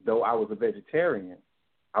 though I was a vegetarian,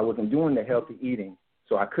 I wasn't doing the healthy eating,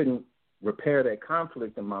 so I couldn't repair that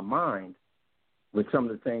conflict in my mind with some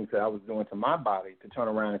of the things that I was doing to my body to turn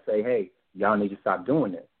around and say, hey, y'all need to stop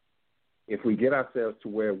doing this. If we get ourselves to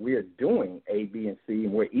where we're doing A, B, and C,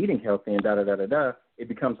 and we're eating healthy and da-da-da-da-da, it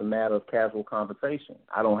becomes a matter of casual conversation.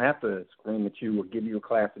 I don't have to scream at you or give you a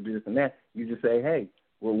class to do this and that. You just say, hey,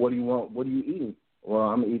 well, what do you want? What are you eating? Well,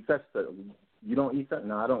 I'm going to eat such stuff. You don't eat something?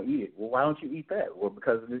 No, I don't eat it. Well, why don't you eat that? Well,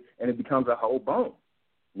 because it becomes a whole bone.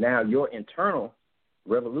 Now your internal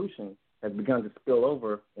revolution has begun to spill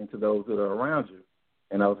over into those that are around you.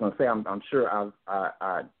 And I was going to say, I'm sure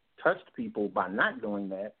I touched people by not doing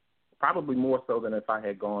that, probably more so than if I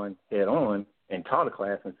had gone head on and taught a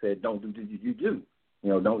class and said, don't do you do. You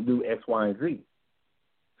know, don't do X, Y, and Z.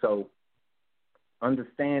 So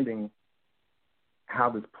understanding how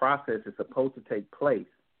this process is supposed to take place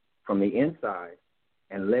from the inside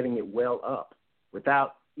and letting it well up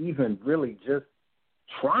without even really just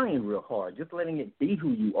trying real hard, just letting it be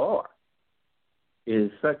who you are,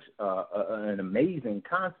 is such an amazing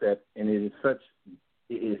concept, and it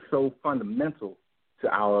is so fundamental to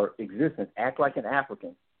our existence. Act like an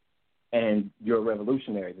African, and you're a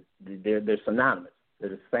revolutionary. They're synonymous. They're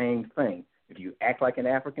the same thing. If you act like an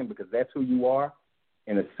African because that's who you are,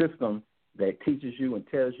 in a system that teaches you and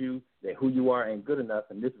tells you that who you are ain't good enough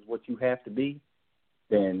and this is what you have to be,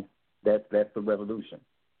 then that's the revolution.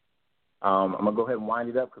 I'm going to go ahead and wind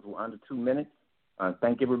it up because we're under 2 minutes.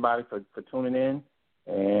 Thank everybody for tuning in,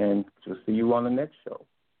 and we'll see you on the next show.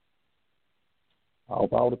 All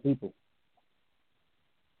power to people.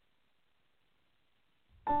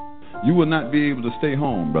 You will not be able to stay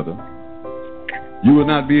home, brother. You will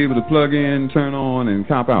not be able to plug in, turn on, and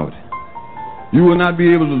cop out. You will not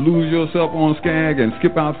be able to lose yourself on Skag and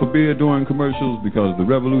skip out for beer during commercials, because the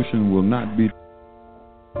revolution will not be.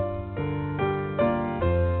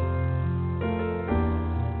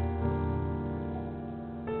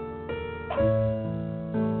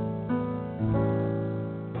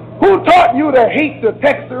 Who taught you to hate the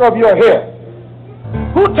texture of your hair?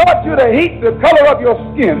 Who taught you to hate the color of your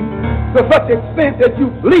skin to such extent that you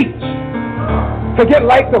bleach to get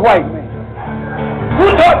like the white man?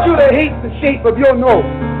 Who taught you to hate the shape of your nose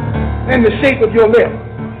and the shape of your lips?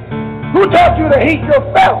 Who taught you to hate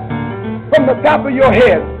yourself from the top of your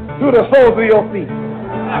head to the soles of your feet?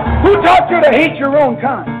 Who taught you to hate your own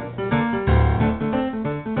kind?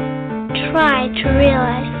 Try to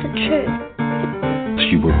realize the truth.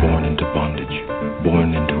 You were born into bondage,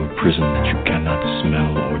 born into a prison that you cannot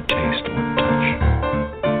smell or taste or touch.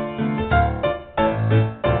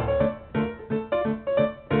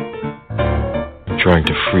 I'm trying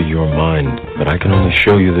to free your mind, but I can only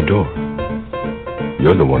show you the door.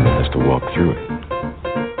 You're the one that has to walk through it.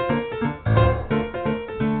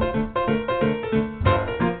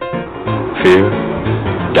 Fear,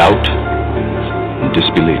 doubt, and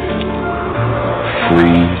disbelief.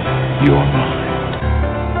 Free your mind.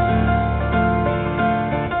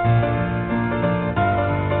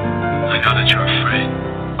 I know that you're afraid.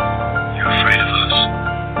 You're afraid of us.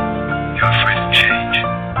 You're afraid of change.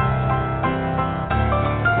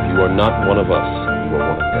 You are not one of us. You are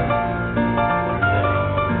one of them.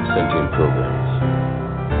 Sentient programs.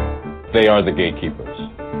 They are the gatekeepers.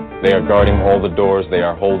 They are guarding all the doors. They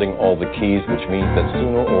are holding all the keys, which means that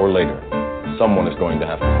sooner or later, someone is going to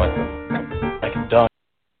have to fight them.